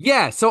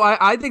 yeah. So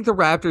I think the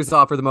Raptors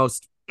offer the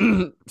most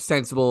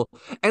sensible.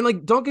 And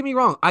like, don't get me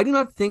wrong, I do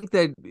not think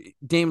that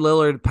Dame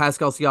Lillard,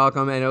 Pascal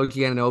Siakam, and OG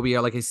Anunoby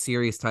are like a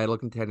serious title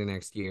contender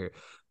next year.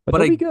 But But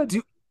they'll be I good.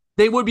 do.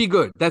 They would be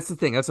good. That's the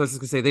thing. That's what I was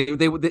just gonna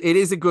say. It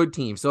is a good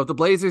team. So if the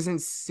Blazers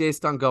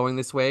insist on going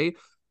this way,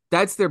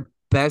 that's their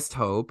best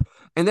hope.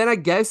 And then I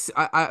guess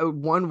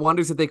one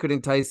wonders if they could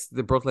entice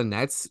the Brooklyn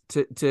Nets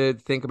to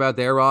think about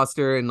their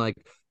roster and like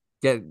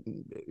get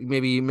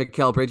maybe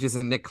Mikal Bridges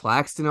and Nick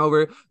Claxton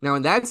over. Now,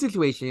 in that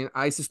situation,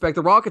 I suspect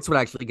the Rockets would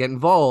actually get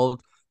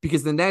involved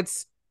because the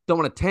Nets don't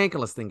want to tank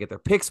unless they can get their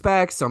picks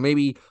back. So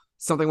maybe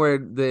something where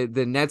the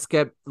Nets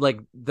get like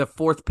the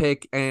fourth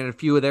pick and a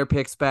few of their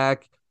picks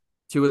back,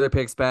 two of their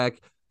picks back.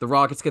 The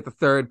Rockets get the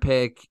third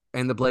pick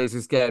and the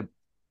Blazers get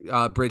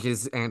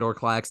Bridges and or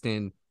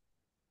Claxton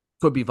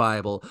could be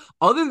viable.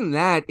 Other than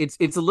that, it's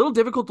a little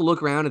difficult to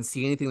look around and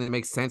see anything that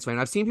makes sense, man.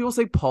 I've seen people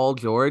say Paul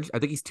George. I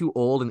think he's too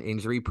old and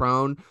injury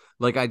prone.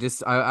 Like I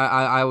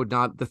would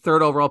not. The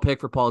third overall pick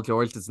for Paul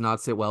George does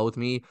not sit well with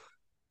me.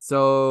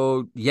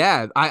 So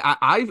yeah,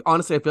 I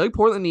honestly I feel like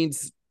Portland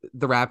needs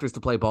the Raptors to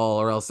play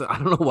ball, or else I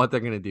don't know what they're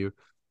gonna do.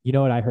 You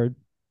know what I heard?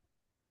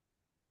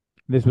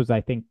 This was,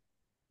 I think,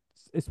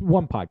 it's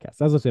one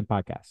podcast. I was listening to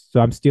podcasts, so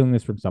I'm stealing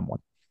this from someone.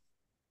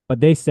 But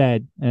they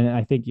said, and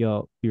I think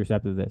you'll be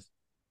receptive to this: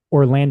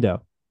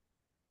 Orlando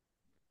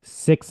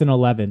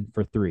 6-11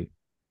 for three,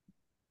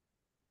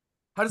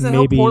 How does that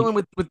help maybe.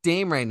 Portland with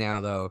Dame right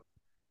now, though?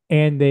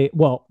 And they,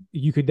 well,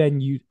 you could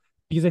then use,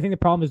 because I think the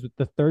problem is with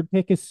the third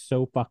pick is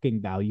so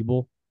fucking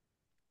valuable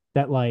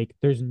that like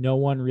there's no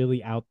one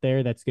really out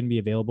there that's going to be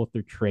available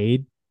through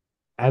trade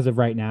as of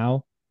right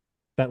now.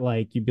 That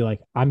like you'd be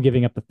like, I'm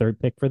giving up the third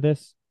pick for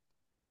this.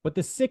 But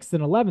the sixth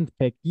and 11th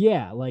pick,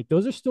 yeah, like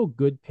those are still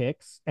good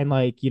picks. And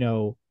like,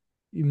 you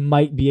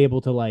might be able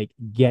to like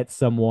get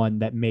someone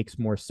that makes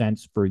more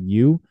sense for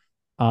you.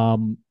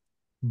 Um,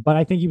 but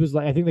I think he was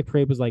like, I think the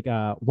trade was like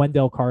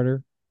Wendell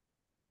Carter,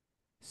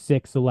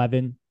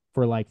 6-11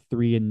 for like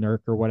three and Nurk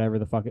or whatever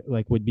the fuck it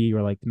like would be,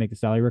 or like to make the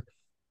salary work.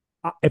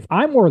 If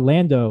I'm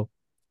Orlando,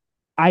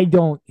 I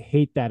don't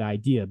hate that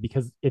idea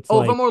because it's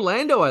Oh, if I'm like,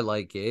 Orlando, I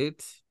like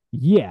it.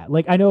 yeah,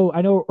 like I know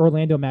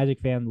Orlando Magic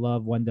fan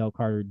love Wendell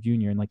Carter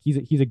Jr. and like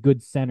he's a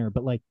good center,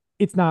 but like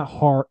it's not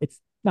hard. It's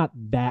not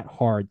that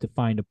hard to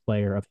find a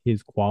player of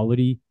his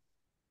quality.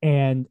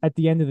 And at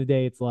the end of the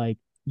day, it's like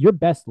your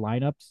best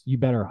lineups, you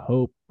better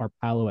hope are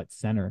Paolo at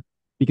center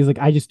because like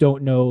I just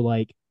don't know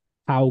like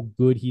how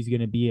good he's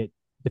gonna be at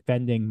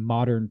defending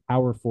modern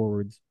power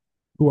forwards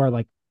who are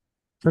like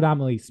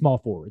predominantly small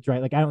forwards,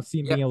 right? Like I don't see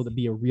him Yeah, being able to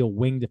be a real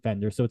wing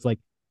defender. So it's like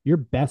your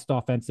best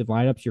offensive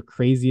lineups, your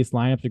craziest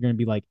lineups are going to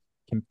be like,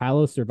 can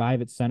Paolo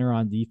survive at center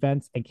on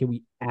defense? And can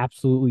we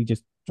absolutely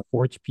just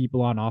torch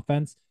people on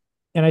offense?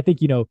 And I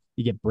think, you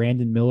get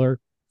Brandon Miller,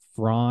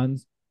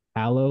 Franz,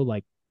 Paolo,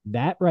 like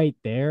that right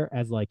there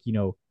as like,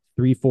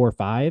 3, 4,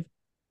 5.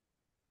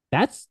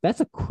 That's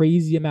a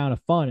crazy amount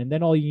of fun. And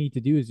then all you need to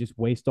do is just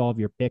waste all of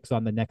your picks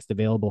on the next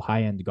available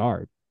high end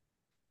guard.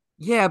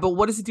 yeah, but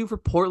what does it do for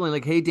Portland?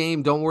 Like, hey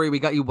Dame, don't worry, we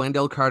got you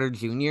Wendell Carter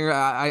Jr.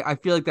 I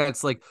feel like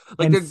that's like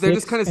And they're just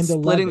six kind of and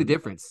splitting the 11.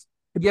 difference.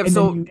 Yeah, And then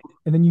so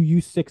you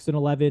use 6 and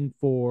 11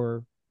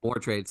 for more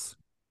trades.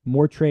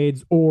 more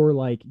trades, or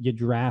like you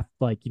draft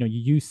like you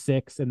use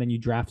six and then you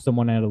draft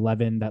someone at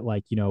 11 that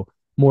like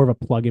more of a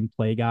plug and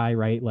play guy,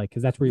 right? Like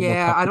because that's where you're more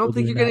Yeah, I comfortable don't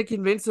think doing you're that. gonna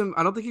convince him.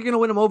 I don't think you're gonna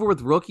win him over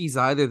with rookies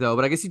either, though.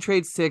 But I guess you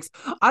trade six.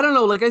 I don't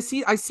know. Like I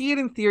see it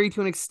in theory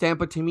to an extent,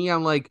 but to me,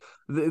 I'm like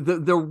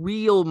the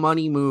real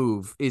money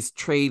move is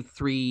trade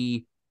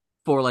three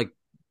for like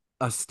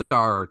a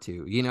star or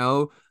two.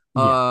 Yeah,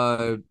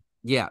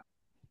 Yeah.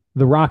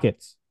 the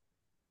Rockets,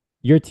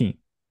 your team,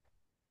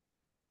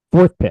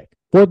 fourth pick,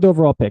 fourth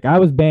overall pick. I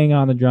was banging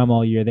on the drum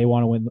all year. They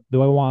want to win. They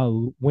want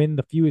to win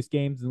the fewest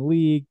games in the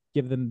league,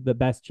 give them the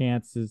best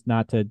chances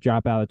not to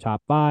drop out of the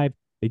top five.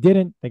 They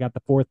didn't. They got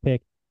the fourth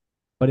pick.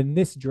 But in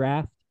this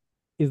draft,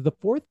 is the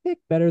fourth pick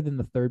better than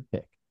the third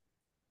pick?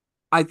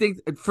 I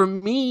think for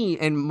me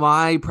and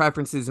my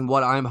preferences and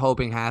what I'm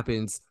hoping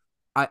happens,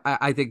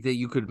 I think that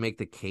you could make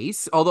the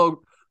case.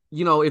 Although,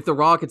 if the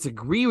Rockets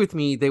agree with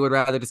me, they would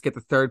rather just get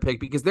the third pick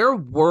because there are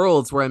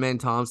worlds where Amen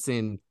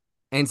Thompson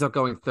ends up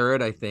going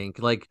third. I think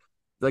like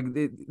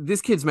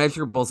this kid's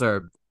measurables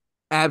are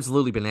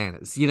absolutely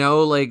bananas.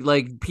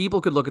 Like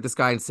people could look at this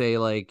guy and say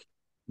like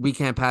we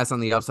can't pass on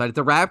the upside. If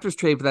the Raptors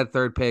trade for that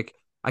third pick,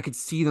 I could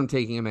see them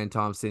taking Amen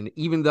Thompson,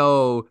 even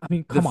though I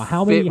mean, the come on.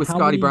 How fit many with how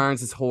Scotty many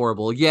Barnes is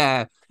horrible.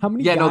 Yeah. how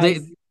many Yeah, no,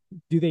 guys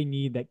do they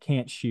need that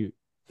can't shoot?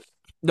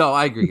 no,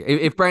 I agree.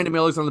 If Brandon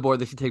Miller's on the board,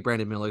 they should take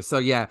Brandon Miller. So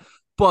yeah,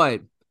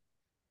 but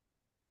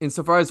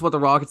insofar as what the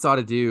Rockets ought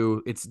to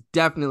do, it's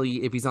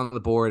definitely if he's on the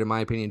board, in my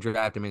opinion,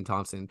 draft him in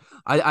Thompson.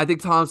 I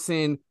think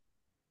Thompson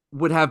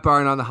would have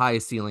Barn on the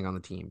highest ceiling on the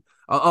team,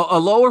 a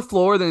lower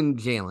floor than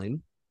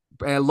Jalen,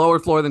 a lower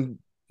floor than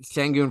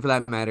Shangun for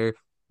that matter,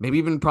 maybe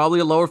even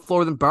probably a lower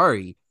floor than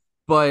Bari,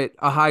 but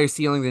a higher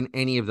ceiling than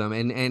any of them.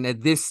 And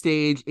at this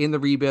stage in the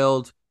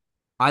rebuild,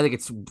 I think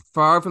it's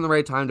far from the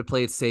right time to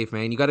play it safe,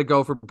 man. You got to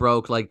go for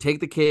broke. Like, take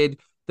the kid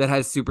that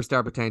has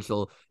superstar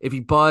potential. If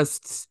he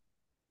busts,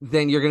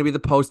 then you're going to be the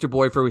poster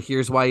boy for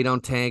here's why you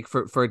don't tank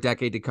for a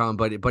decade to come.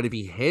 But if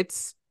he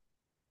hits,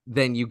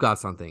 then you got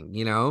something.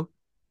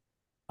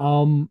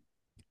 Um,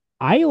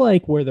 I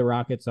like where the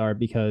Rockets are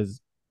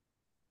because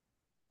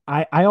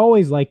I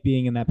always like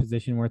being in that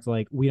position where it's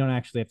like we don't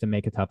actually have to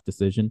make a tough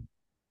decision.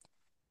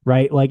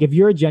 right? Like if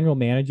you're a general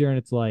manager and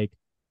it's like,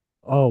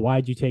 oh,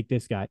 why'd you take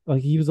this guy?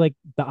 Like he was like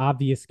the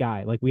obvious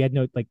guy. Like we had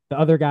no like the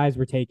other guys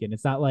were taken.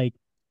 It's not like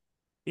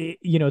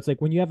it's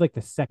like when you have like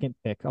the second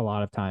pick a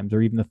lot of times,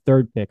 or even the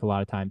third pick a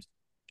lot of times,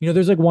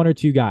 there's like one or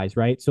two guys,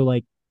 right? So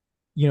like,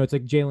 it's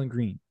like Jalen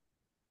Green,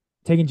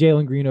 taking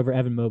Jalen Green over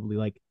Evan Mobley,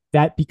 like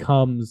that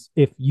becomes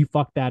if you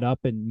fuck that up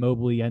and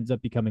Mobley ends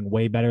up becoming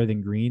way better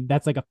than Green,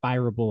 that's like a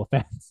fireable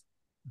offense,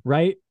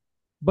 right?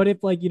 But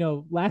if like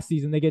last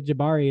season they get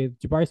Jabari, if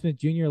Jabari Smith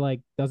Jr.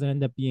 like doesn't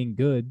end up being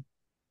good,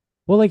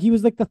 well, like he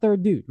was like the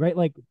third dude, right?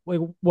 Like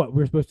what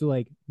we're supposed to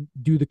like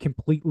do the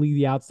completely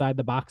the outside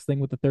the box thing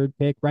with the third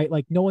pick, right?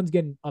 Like no one's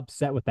getting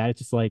upset with that. It's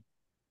just like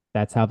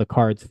that's how the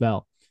cards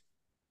fell.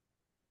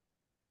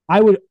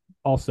 I would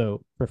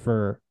also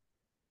prefer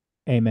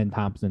Amen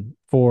Thompson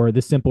for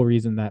the simple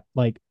reason that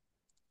like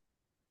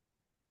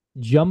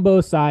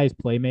jumbo size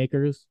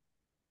playmakers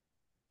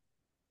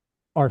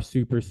are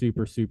super,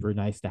 super, super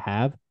nice to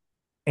have.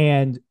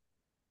 And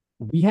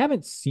we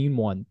haven't seen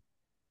one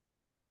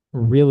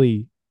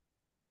really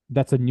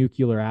that's a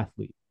nuclear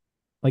athlete.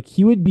 Like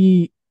he would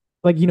be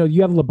like, you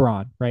have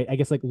LeBron, right? I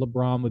guess like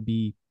LeBron would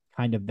be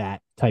kind of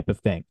that type of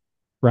thing,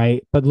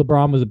 right? But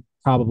LeBron was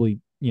probably,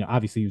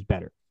 obviously he was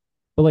better.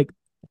 But like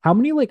how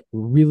many like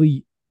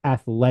really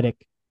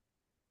athletic,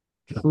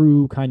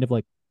 true kind of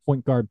like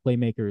point guard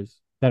playmakers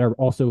that are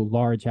also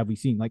large have we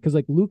seen? Like, because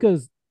like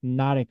Luca's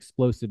not an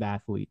explosive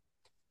athlete.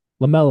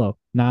 LaMelo,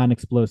 non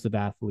explosive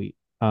athlete.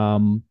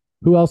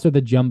 Who else are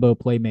the jumbo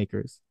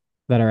playmakers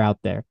that are out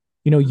there?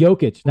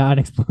 Jokic, non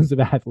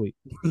explosive athlete.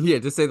 Yeah,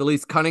 to say the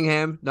least.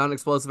 Cunningham,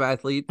 non-explosive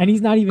athlete, And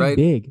he's not even right?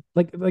 big.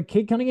 Like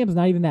Kate Cunningham's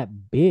not even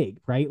that big,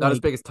 right? Not as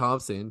Like, big as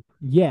Thompson.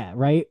 yeah,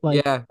 right?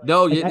 Yeah,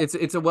 no, Like I,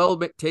 it's a well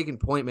taken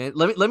point, man.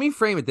 Let me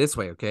frame it this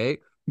way, okay?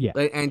 yeah,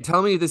 And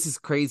tell me if this is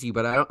crazy,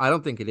 but I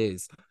don't think it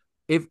is.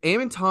 If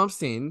Amon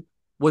Thompson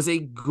was a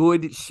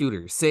good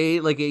shooter,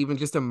 say like even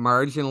just a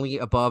marginally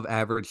above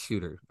average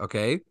shooter,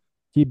 okay?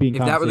 he'd be in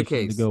If that were the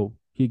conversation to case, go.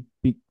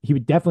 He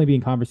would definitely be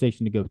in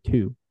conversation to go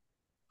two.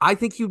 I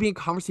think he would be in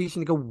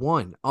conversation to go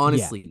one, Yeah,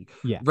 honestly,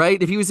 yeah.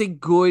 right? If he was a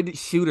good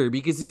shooter,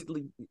 because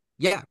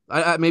yeah,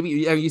 maybe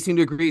you seem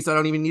to agree, so I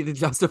don't even need to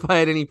justify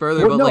it any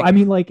further. Well, But no, I like,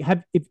 mean, like,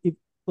 have if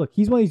look,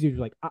 he's one of these dudes.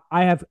 Like,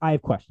 I have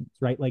questions,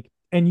 right? Like,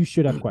 and you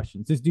should have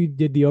questions. This dude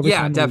did the yeah,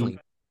 overtime elite. definitely.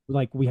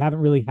 Like, we haven't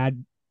really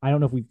had. I don't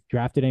know if we've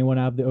drafted anyone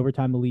out of the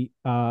overtime elite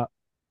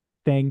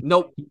thing.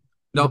 Nope, He's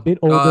a nope. bit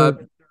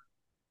older.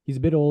 He's a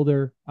bit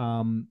older.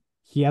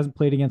 He hasn't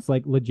played against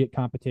like legit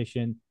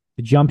competition.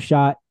 The jump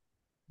shot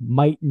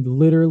might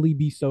literally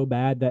be so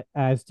bad that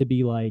as to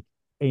be like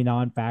a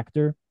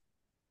non-factor,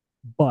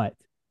 but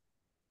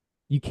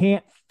you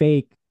can't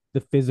fake the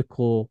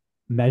physical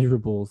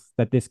measurables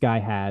that this guy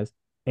has,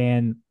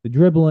 and the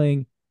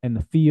dribbling and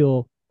the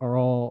feel are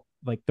all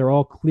like they're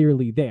all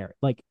clearly there.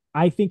 Like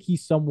I think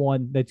he's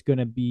someone that's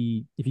gonna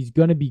be if he's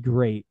gonna be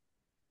great,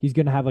 he's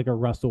gonna have like a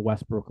Russell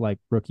Westbrook like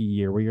rookie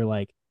year where you're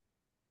like,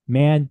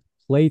 man,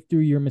 play through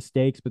your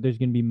mistakes, but there's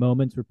gonna be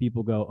moments where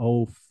people go,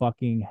 oh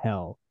fucking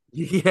hell,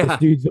 this Yeah,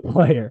 dude's a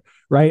player,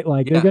 right?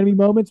 Like there are yeah. gonna be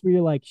moments where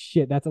you're like,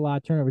 shit, that's a lot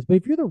of turnovers. But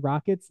if you're the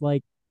Rockets,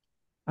 like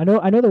I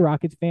know the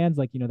Rockets fans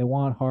like, they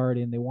want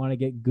Harden, they want to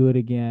get good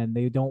again.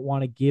 They don't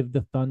want to give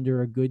the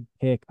Thunder a good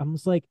pick. I'm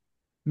just like,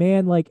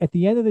 man, like at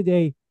the end of the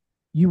day,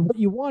 what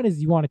you want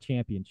is you want a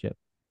championship.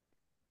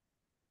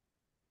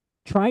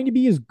 Trying to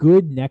be as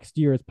good next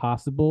year as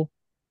possible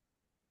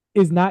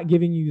is not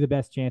giving you the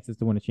best chances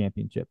to win a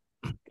championship.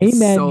 It's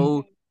Amen.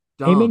 so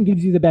Amen dumb.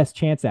 gives you the best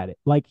chance at it.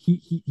 Like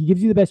he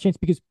gives you the best chance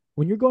because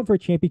when you're going for a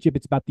championship,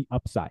 it's about the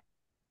upside.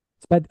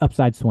 It's about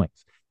upside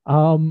swings.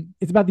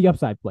 It's about the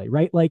upside play,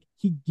 right? Like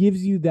he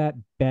gives you that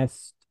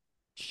best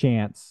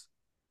chance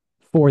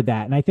for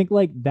that. And I think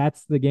like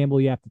that's the gamble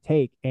you have to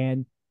take.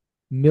 And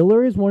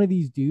Miller is one of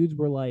these dudes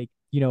where like,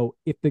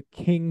 if the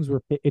Kings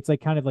were it's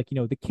like kind of like,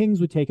 the Kings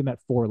would take him at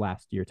 4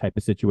 last year type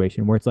of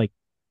situation where it's like,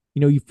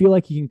 you feel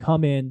like he can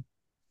come in,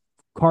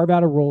 carve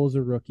out a role as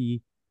a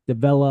rookie,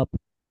 develop,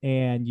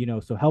 and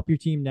so help your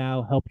team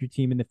now, help your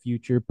team in the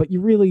future. But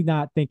you're really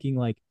not thinking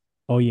like,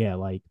 oh yeah,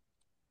 like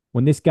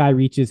when this guy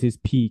reaches his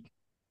peak,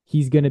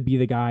 he's going to be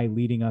the guy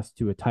leading us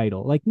to a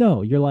title. Like,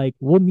 no, you're like,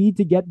 we'll need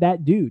to get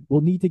that dude.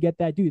 We'll need to get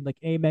that dude. Like,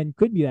 Amen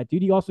could be that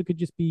dude. He also could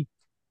just be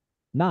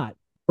not.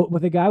 But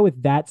with a guy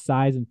with that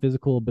size and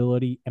physical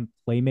ability and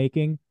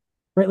playmaking,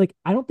 right? Like,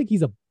 I don't think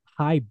he's a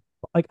high,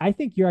 like, I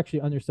think you're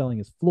actually underselling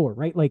his floor,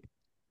 right? Like,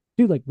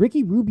 dude, like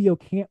Ricky Rubio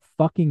can't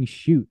fucking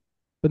shoot,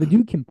 but the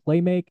dude can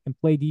play make and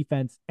play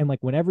defense. And like,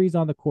 whenever he's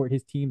on the court,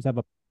 his teams have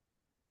a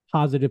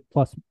positive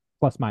plus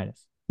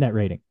minus net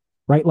rating,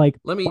 right? Like,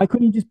 Let why me.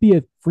 couldn't he just be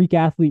a freak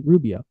athlete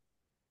Rubio?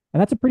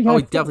 And that's a pretty Oh, high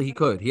he floor. definitely he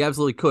could. He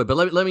absolutely could. But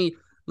let me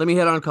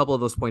hit on a couple of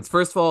those points.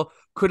 First of all,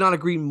 could not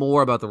agree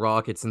more about the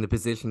Rockets and the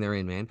position they're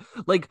in, man.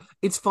 Like,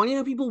 it's funny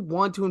how people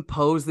want to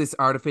impose this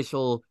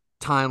artificial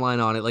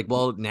timeline on it. Like,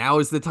 well, now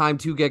is the time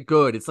to get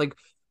good. It's like,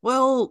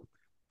 well,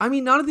 I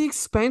mean, not at the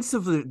expense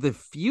of the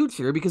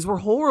future because we're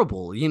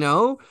horrible, you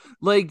know?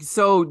 Like,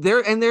 so there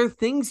are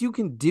things you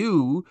can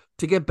do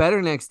to get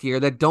better next year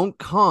that don't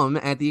come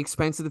at the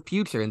expense of the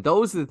future. And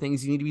those are the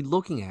things you need to be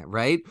looking at,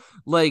 right?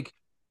 Like,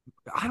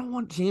 I don't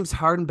want James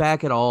Harden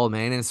back at all,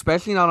 man, and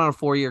especially not on a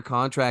 4-year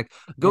contract.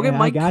 Go get Man,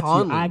 I Mike got you. I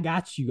Conley.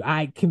 got you.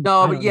 I can.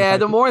 No, I but don't know if yeah, I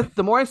could.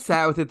 the more I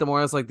sat with it, the more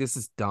I was like, this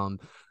is dumb.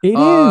 It is.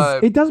 Uh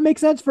It does make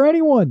sense for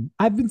anyone.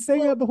 I've been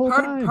saying that well, the whole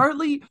time.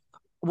 partly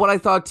what I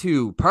thought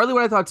too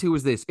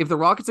was this. If the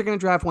Rockets are gonna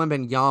draft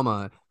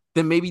Wembanyama,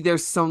 then maybe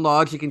there's some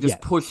logic and just Yes.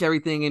 push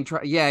everything and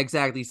try. Yeah,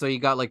 exactly. So you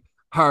got like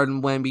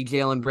Harden, Wemby,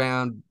 Jalen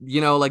Brown,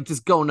 like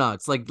just go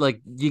nuts. Like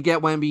you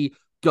get Wemby,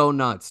 go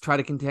nuts. Try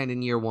to contend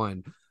in year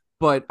one.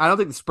 But I don't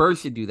think the Spurs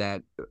should do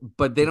that.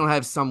 But they don't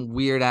have some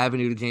weird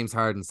avenue to James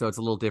Harden, so it's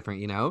a little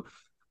different.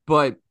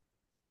 But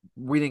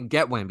we didn't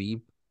get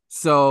Wemby.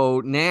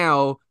 So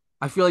now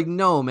I feel like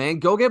no, man,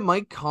 go get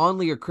Mike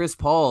Conley or Chris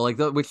Paul,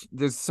 which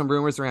there's some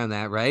rumors around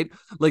that, right?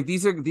 Like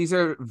these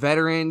are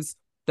veterans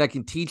that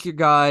can teach you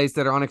guys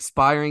that are on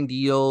expiring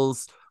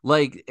deals,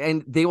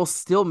 and they will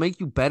still make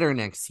you better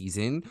next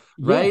season,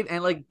 Yeah. right?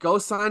 And like go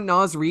sign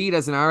Nas Reed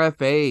as an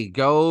RFA,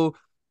 go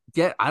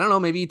get I don't know,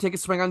 maybe you take a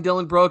swing on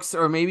Dylan Brooks,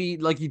 or maybe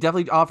like you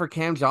definitely offer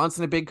Cam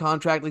Johnson a big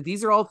contract. Like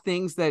these are all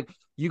things that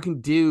you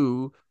can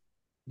do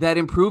that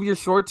improve your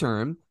short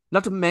term,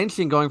 not to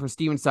mention going from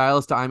Steven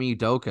Silas to Ime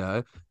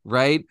Udoka,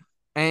 right?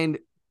 And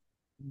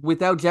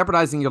without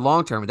jeopardizing your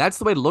long term. That's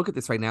the way to look at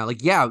this right now.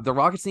 Like, yeah, the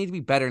Rockets need to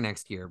be better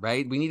next year,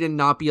 right? We need to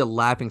not be a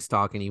laughing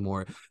stock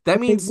anymore. That But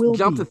they means will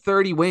jump to be.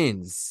 30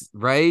 wins,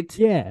 right?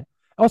 Yeah.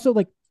 Also,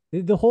 like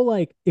the whole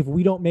like, if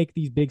we don't make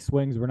these big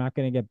swings, we're not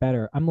going to get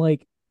better. I'm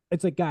like,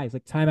 it's like, guys,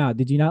 like, time out.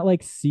 Did you not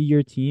like see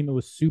your team? It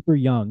was super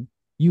young.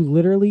 You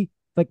literally,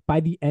 like,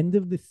 by the end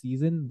of the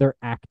season, their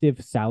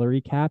active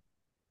salary cap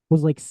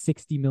was like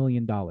 $60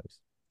 million.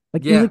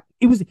 Like Yeah.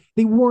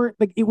 they weren't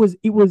like it was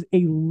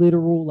a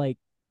literal like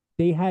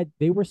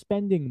they were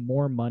spending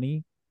more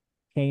money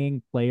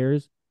paying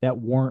players that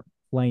weren't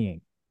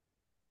playing,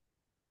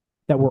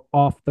 that were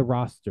off the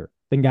roster,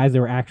 than guys that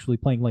were actually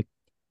playing. Like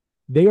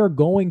they are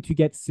going to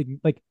get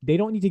like they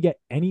don't need to get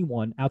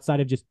anyone outside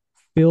of just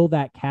fill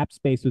that cap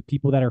space with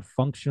people that are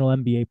functional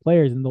NBA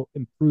players, and they'll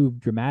improve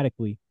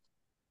dramatically.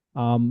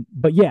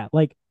 But yeah,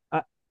 like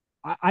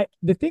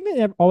the thing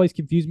that always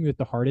confused me with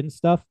the Harden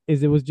stuff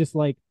is it was just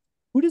like,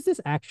 who does this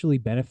actually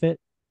benefit?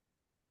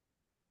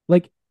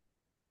 Like,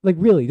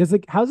 really, does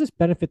like how does this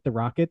benefit the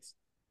Rockets?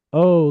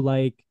 Oh,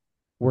 like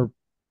we're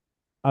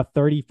a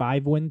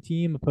 35 win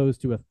team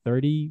opposed to a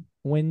 30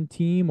 win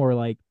team, or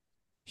like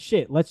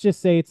shit. Let's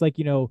just say it's like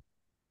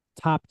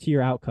top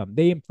tier outcome.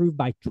 They improved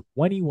by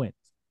 20 wins.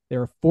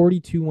 They're a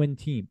 42 win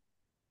team.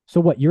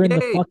 So what? You're in the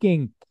Yay.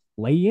 fucking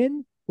play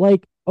in?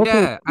 Like,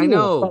 okay, Yeah, I cool.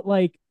 know. But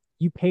like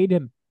you paid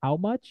him how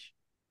much?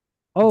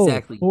 Oh,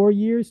 Exactly. 4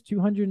 years,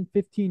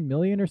 215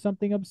 million or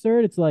something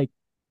absurd. It's like,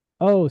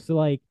 oh, so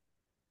like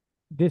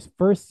this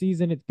first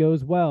season it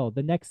goes well.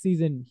 The next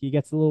season he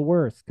gets a little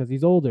worse because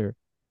he's older.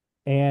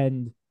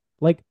 And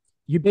like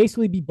you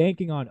basically be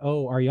banking on,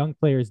 oh, our young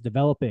players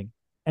developing.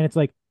 And it's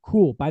like,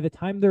 cool. By the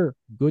time they're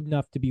good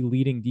enough to be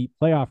leading deep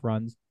playoff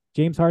runs,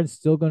 James Harden's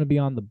still going to be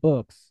on the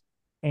books.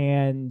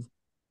 And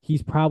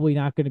he's probably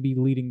not going to be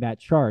leading that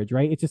charge,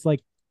 right? It's just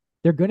like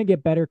they're going to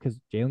get better because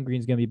Jalen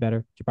Green's going to be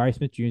better. Jabari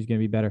Smith Jr. is going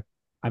to be better.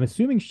 I'm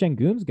assuming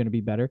Şengün's going to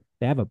be better.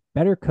 They have a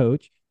better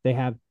coach. They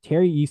have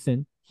Terry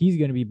Eason. He's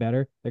going to be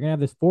better. They're going to have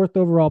this fourth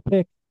overall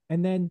pick.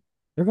 And then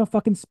they're going to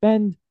fucking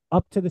spend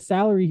up to the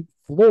salary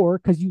floor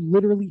because you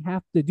literally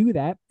have to do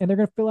that. And they're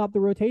going to fill out the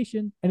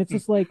rotation. And it's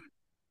just like,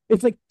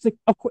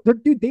 of course,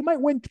 dude, they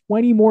might win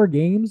 20 more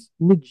games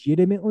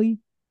legitimately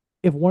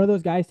if one of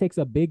those guys takes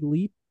a big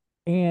leap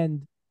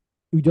and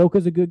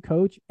Udoka's a good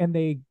coach and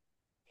they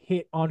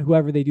hit on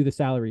whoever they do the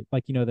salary,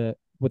 like,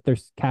 with their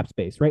cap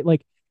space, right?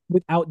 Like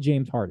without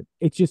James Harden.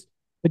 It's just,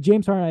 but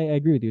James Harden, I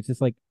agree with you. It's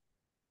just like,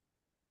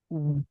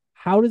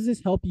 how does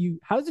this help you?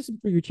 How does this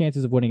improve your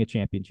chances of winning a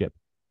championship?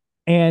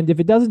 And if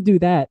it doesn't do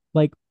that,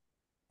 like,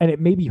 and it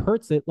maybe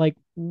hurts it, like,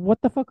 what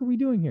the fuck are we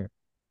doing here?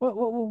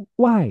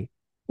 Why?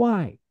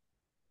 Why?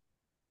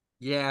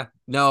 Yeah.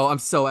 No, I'm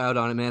so out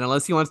on it, man.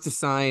 Unless he wants to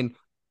sign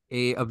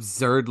a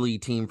absurdly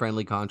team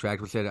friendly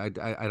contract, which I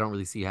don't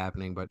really see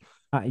happening. But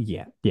Yeah,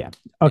 yeah. yeah.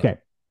 Okay,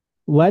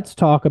 let's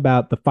talk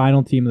about the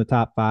final team in the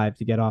top five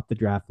to get off the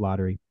draft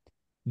lottery,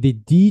 the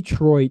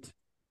Detroit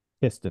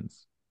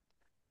Pistons,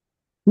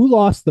 who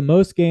lost the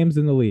most games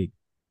in the league,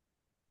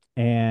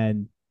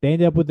 and they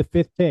ended up with the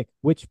fifth pick,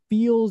 which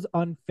feels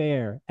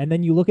unfair. And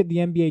then you look at the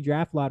NBA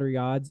draft lottery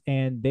odds,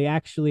 and they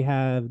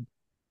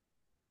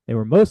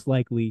were most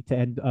likely to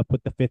end up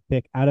with the fifth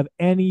pick out of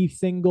any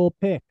single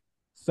pick.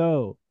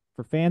 So,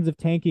 for fans of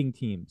tanking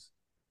teams,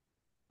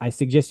 I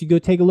suggest you go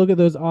take a look at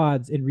those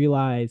odds and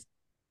realize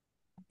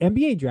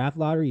NBA draft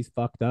lottery is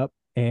fucked up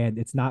and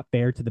it's not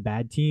fair to the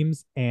bad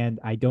teams. And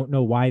I don't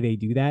know why they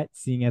do that,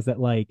 seeing as that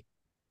like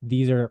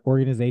these are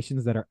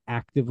organizations that are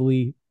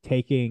actively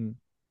taking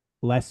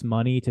less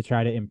money to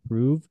try to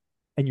improve.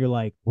 And you're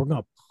like, we're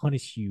gonna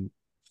punish you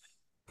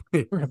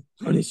We're gonna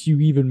punish you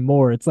even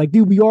more. It's like,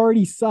 dude, we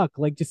already suck.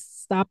 Like,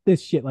 just stop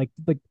this shit. Like,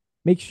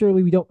 make sure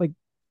we don't like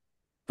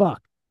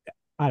fuck.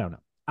 I don't know.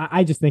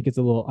 I just think it's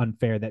a little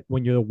unfair that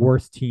when you're the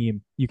worst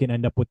team, you can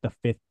end up with the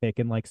fifth pick.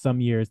 And like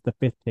some years, the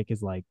fifth pick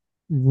is like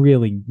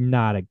really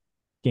not a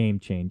game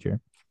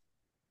changer.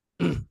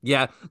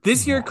 Yeah,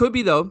 this year Yeah. could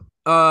be though.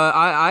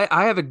 I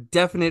have a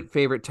definite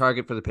favorite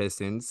target for the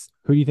Pistons.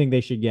 Who do you think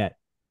they should get?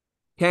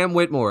 Cam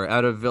Whitmore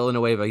out of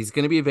Villanueva. He's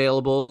going to be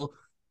available.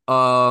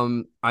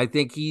 I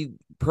think he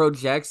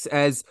projects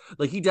as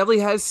like he definitely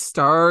has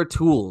star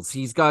tools.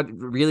 He's got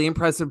really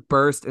impressive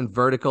burst and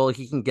vertical.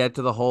 He can get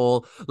to the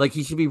hole. Like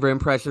he should be rim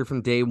pressure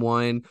from day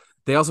one.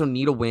 They also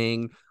need a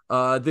wing.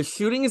 The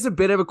shooting is a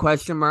bit of a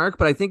question mark,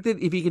 but I think that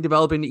if he can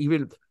develop into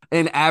even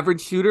an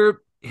average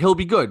shooter, he'll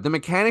be good. The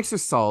mechanics are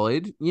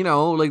solid. You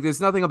know, like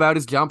there's nothing about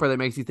his jumper that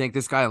makes you think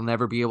this guy will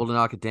never be able to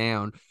knock it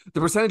down.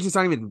 The percentages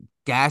aren't even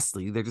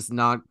ghastly. They're just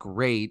not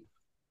great.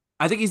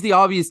 I think he's the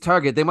obvious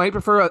target. They might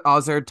prefer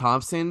Ozard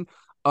Thompson.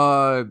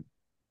 Uh,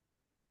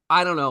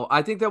 I don't know.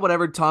 I think that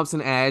whatever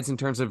Thompson adds in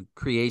terms of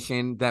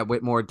creation that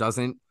Whitmore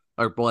doesn't,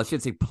 or well, I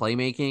should say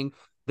playmaking,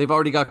 they've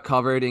already got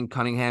covered in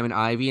Cunningham and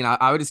Ivy, and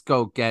I would just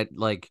go get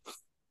like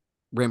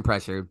rim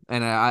pressure,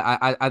 and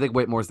I think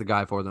Whitmore's the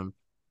guy for them.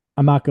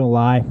 I'm not gonna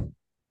lie.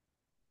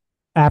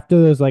 After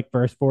those like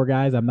first four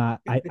guys, I'm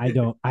not. I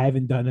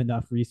haven't done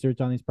enough research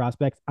on these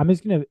prospects. I'm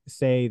just gonna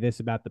say this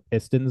about the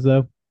Pistons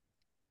though.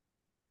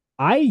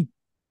 I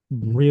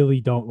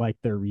really don't like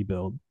their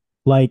rebuild.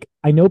 Like,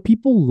 I know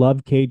people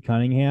love Cade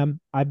Cunningham.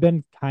 I've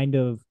been kind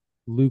of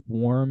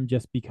lukewarm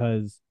just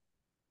because,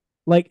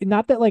 like,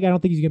 not that like I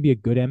don't think he's gonna be a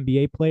good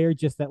NBA player,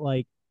 just that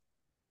like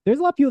there's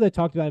a lot of people that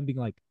talked about him being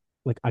like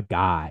a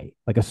guy,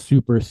 like a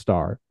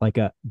superstar, like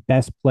a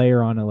best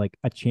player on a like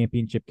a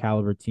championship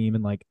caliber team.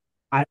 And like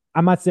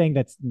I'm not saying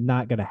that's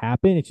not gonna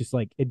happen. It's just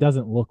like it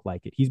doesn't look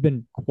like it. He's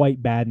been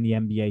quite bad in the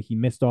NBA. He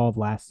missed all of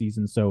last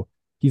season, so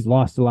he's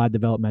lost a lot of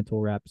developmental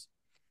reps.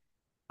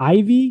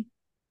 Ivy,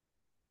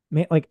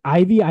 man, like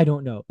Ivy, I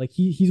don't know. Like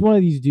he's one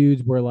of these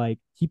dudes where like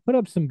he put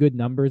up some good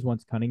numbers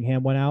once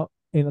Cunningham went out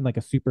in like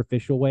a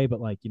superficial way,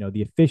 but like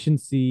the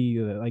efficiency,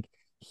 like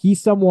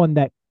he's someone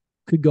that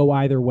could go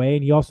either way,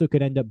 and he also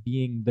could end up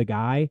being the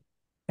guy.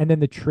 And then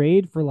the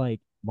trade for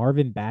like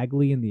Marvin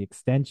Bagley and the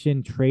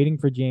extension, trading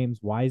for James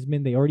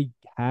Wiseman, they already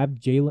have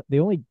Jalen. They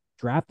only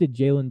drafted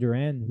Jalen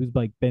Duran, who's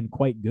like been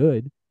quite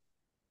good.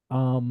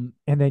 And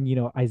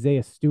then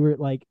Isaiah Stewart,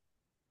 like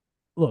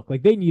look,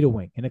 like they need a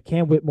wing, and if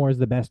Cam Whitmore is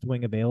the best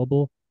wing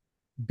available,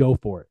 go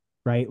for it,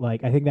 right?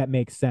 Like I think that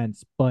makes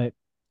sense, but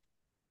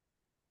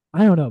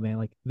I don't know, man.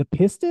 Like the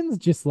Pistons,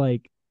 just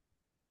like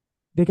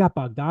they got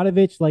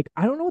Bogdanovich. Like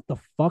I don't know what the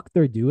fuck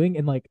they're doing,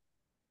 and like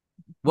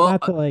Well,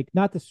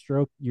 not to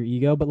stroke your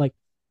ego, but like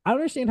I don't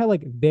understand how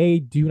like they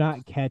do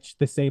not catch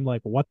the same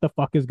like what the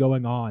fuck is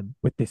going on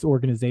with this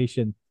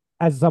organization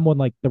as someone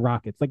like the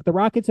Rockets. Like the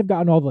Rockets have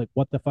gotten all the, like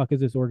what the fuck is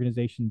this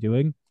organization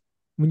doing?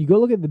 When you go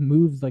look at the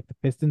moves like the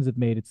Pistons have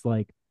made, it's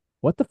like,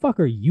 what the fuck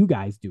are you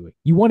guys doing?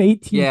 You won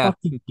 18 yeah,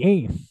 fucking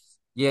games.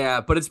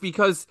 yeah, but it's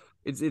because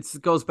it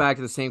goes back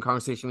to the same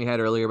conversation we had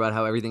earlier about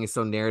how everything is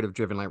so narrative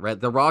driven. Like, right,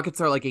 the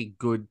Rockets are like a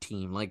good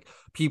team. Like,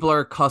 people are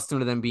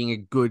accustomed to them being a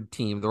good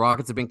team. The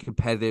Rockets have been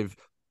competitive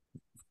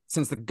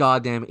since the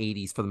goddamn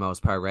 80s for the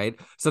most part, right?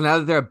 So now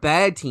that they're a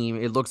bad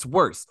team, it looks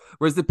worse.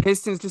 Whereas the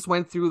Pistons just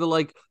went through the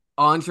like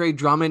Andre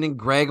Drummond and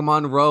Greg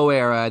Monroe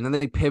era, and then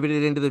they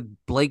pivoted into the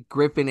Blake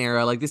Griffin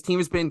era. Like this team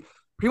has been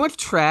pretty much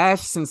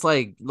trash since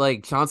like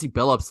Chauncey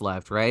Billups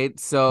left, right?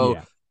 So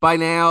Yeah. by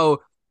now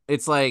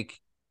it's like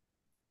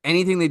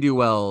anything they do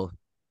well,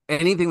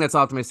 anything that's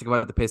optimistic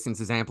about the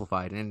Pistons is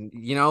amplified. And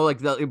like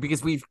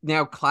because we've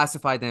now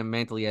classified them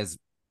mentally as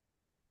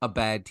a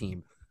bad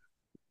team.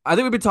 I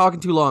think we've been talking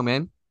too long,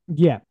 man.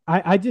 Yeah.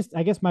 I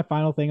guess my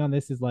final thing on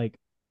this is like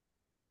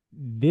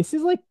this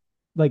is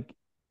like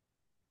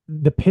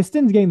the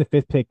Pistons getting the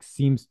fifth pick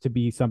seems to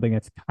be something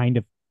that's kind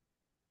of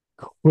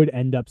could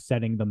end up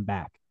setting them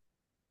back.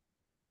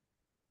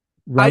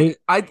 I Right?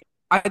 I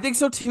I think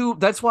so too.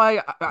 That's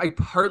why I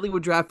partly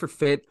would draft for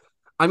fit.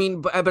 I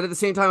mean, but at the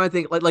same time, I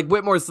think like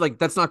Whitmore's like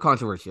that's not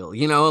controversial,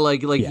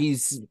 like Yeah.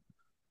 he's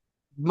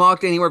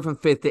mocked anywhere from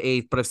fifth to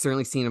eighth, but I've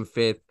certainly seen him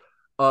fifth.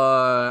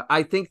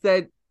 I think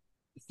that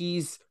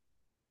he's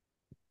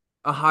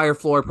a higher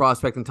floor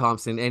prospect than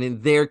Thompson, and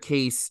in their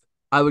case,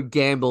 I would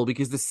gamble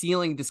because the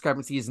ceiling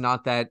discrepancy is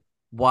not that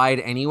wide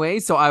anyway.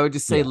 So I would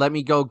just say, Yeah. let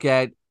me go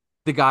get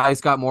the guy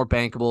who's got more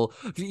bankable.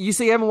 You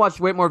say you haven't watched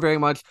Whitmore very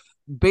much.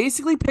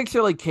 Basically,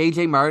 picture like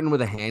KJ Martin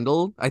with a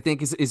handle. I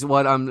think is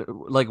what I'm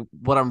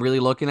really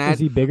looking Is at.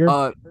 he bigger?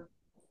 Uh,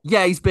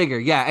 yeah, he's bigger.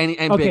 Yeah, and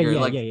Okay, bigger. yeah,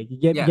 Like, yeah, yeah.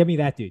 Get yeah, get me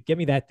that dude. Get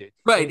me that dude. Give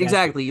me right, that dude.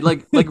 exactly.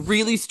 Like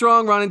really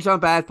strong run and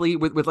jump athlete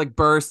with like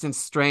burst and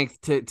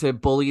strength to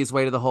bully his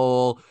way to the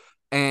hole,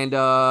 and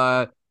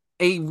a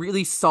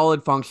really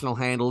solid functional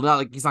handle. Not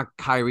like he's not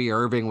Kyrie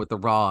Irving with the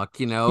rock,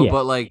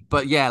 Yeah.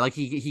 but yeah, like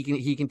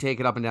he can take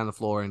it up and down the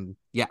floor, and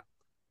yeah.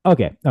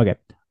 Okay. Okay.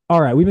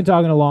 All right. We've been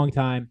talking a long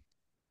time.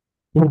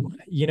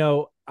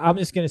 I'm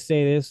just gonna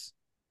say this.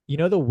 You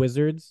know the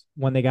Wizards,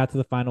 when they got to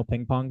the final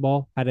ping pong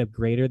ball, had a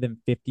greater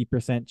than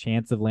 50%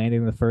 chance of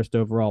landing the first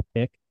overall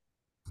pick.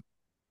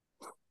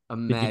 Did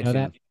you know that?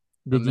 Imagine.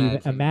 Did you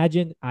Imagine.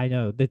 imagine? I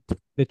know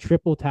the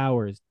triple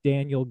towers: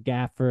 Daniel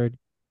Gafford,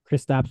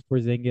 Kristaps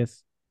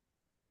Porzingis,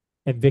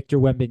 and Victor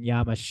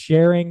Wembanyama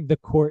sharing the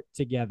court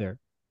together.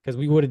 Because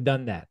we would have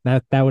done that.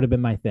 That would have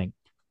been my thing.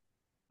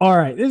 All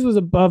right, this was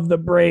above the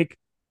break.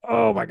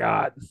 Oh my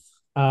god.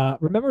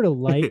 Remember to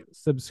like,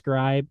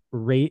 subscribe,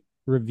 rate,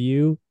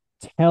 review,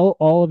 tell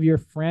all of your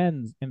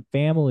friends and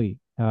family.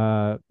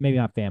 Maybe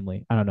not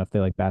family. I don't know if they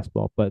like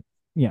basketball, but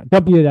yeah,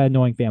 don't be that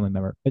annoying family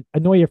member.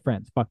 Annoy your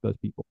friends. Fuck those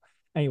people.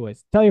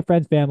 Anyways, tell your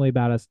friends, family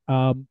about us.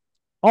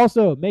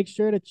 Also make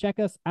sure to check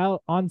us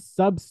out on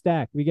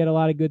Substack. We get a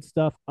lot of good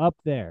stuff up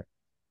there.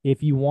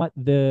 If you want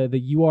the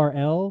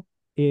URL,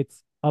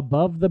 it's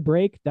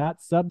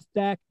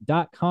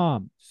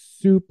abovethebreak.substack.com.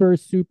 Super,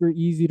 super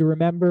easy to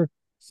remember.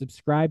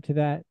 Subscribe to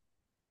that.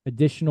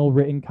 Additional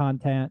written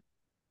content,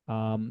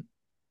 um,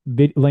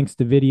 links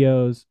to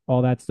videos,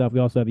 all that stuff. We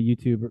also have a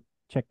YouTube.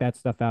 Check that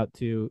stuff out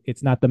too.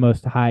 It's not the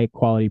most high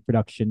quality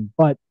production,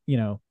 but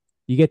you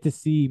get to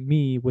see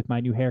me with my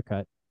new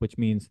haircut, which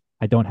means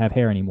I don't have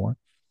hair anymore.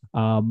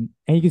 And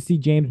you can see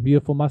James'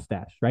 beautiful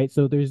mustache, right?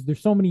 So there's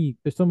so many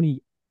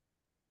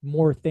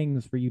more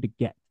things for you to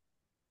get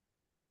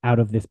out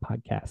of this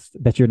podcast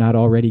that you're not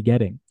already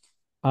getting.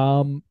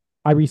 Um,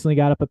 I recently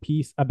got up a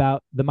piece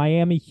about the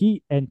Miami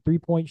Heat and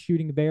 3-point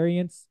shooting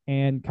variance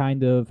and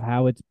kind of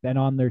how it's been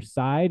on their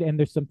side. And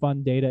there's some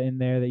fun data in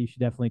there that you should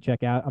definitely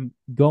check out. I'm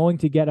going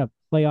to get a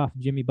playoff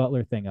Jimmy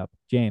Butler thing up.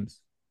 James,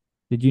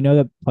 did you know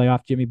that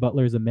playoff Jimmy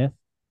Butler is a myth?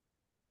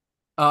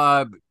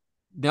 Uh,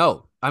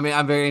 no. I mean,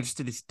 I'm very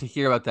interested to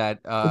hear about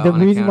that. The On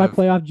reason account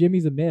why of. playoff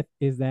Jimmy's a myth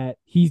is that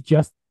he's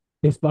just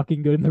this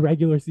fucking good in the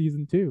regular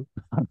season too.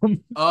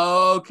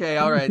 Okay,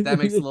 all right, that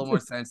makes a little more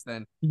sense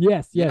then.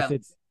 Yes, yes, Yeah.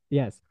 it's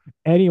yes.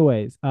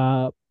 Anyways,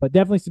 but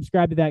definitely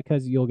subscribe to that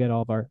because you'll get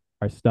all of our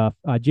stuff.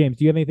 James,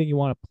 do you have anything you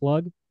want to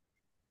plug?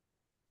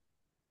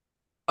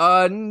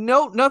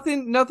 No,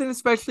 nothing,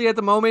 especially at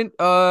the moment.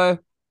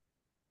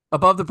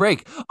 Above the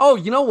break. Oh,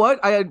 you know what?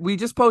 We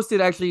just posted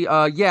actually.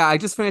 Yeah, I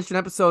just finished an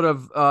episode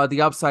of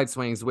the Upside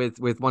Swings with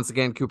once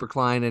again Cooper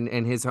Klein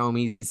and his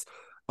homies.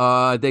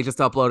 They just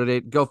uploaded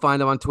it. Go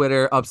find them on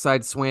Twitter.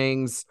 Upside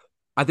Swings.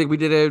 I think we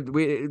did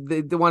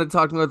it. They wanted to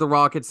talk about the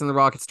Rockets and the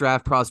Rockets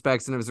draft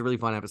prospects, and it was a really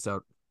fun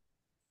episode.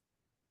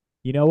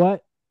 You know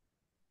what?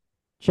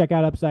 Check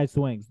out Upside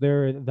Swings.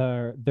 They're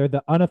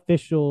the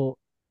unofficial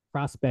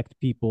prospect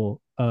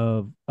people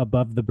of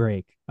Above the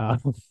Break.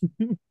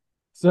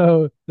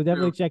 So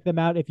definitely True. check them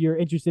out if you're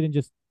interested in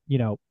just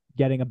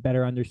getting a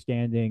better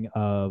understanding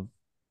of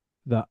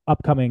the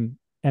upcoming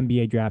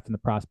NBA draft and the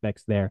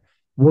prospects there.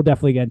 We'll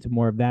definitely get into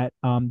more of that.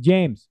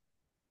 James,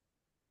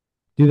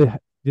 do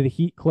the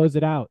Heat close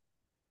it out?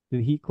 Do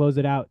the Heat close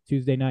it out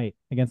Tuesday night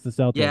against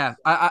the Yeah,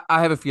 Celtics?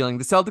 I have a feeling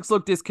the Celtics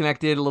look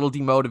disconnected, a little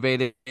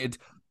demotivated.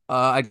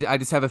 I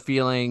just have a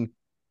feeling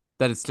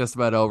that it's just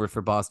about over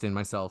for Boston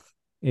myself.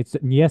 It's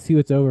Yes, who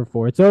it's over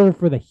for. It's over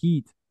for the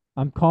Heat.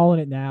 I'm calling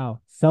it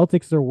now.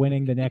 Celtics are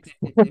winning the next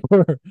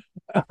four.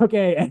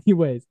 Okay,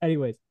 anyways.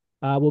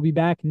 We'll be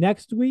back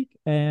next week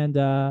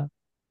and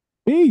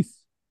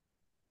peace.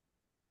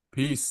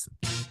 Peace.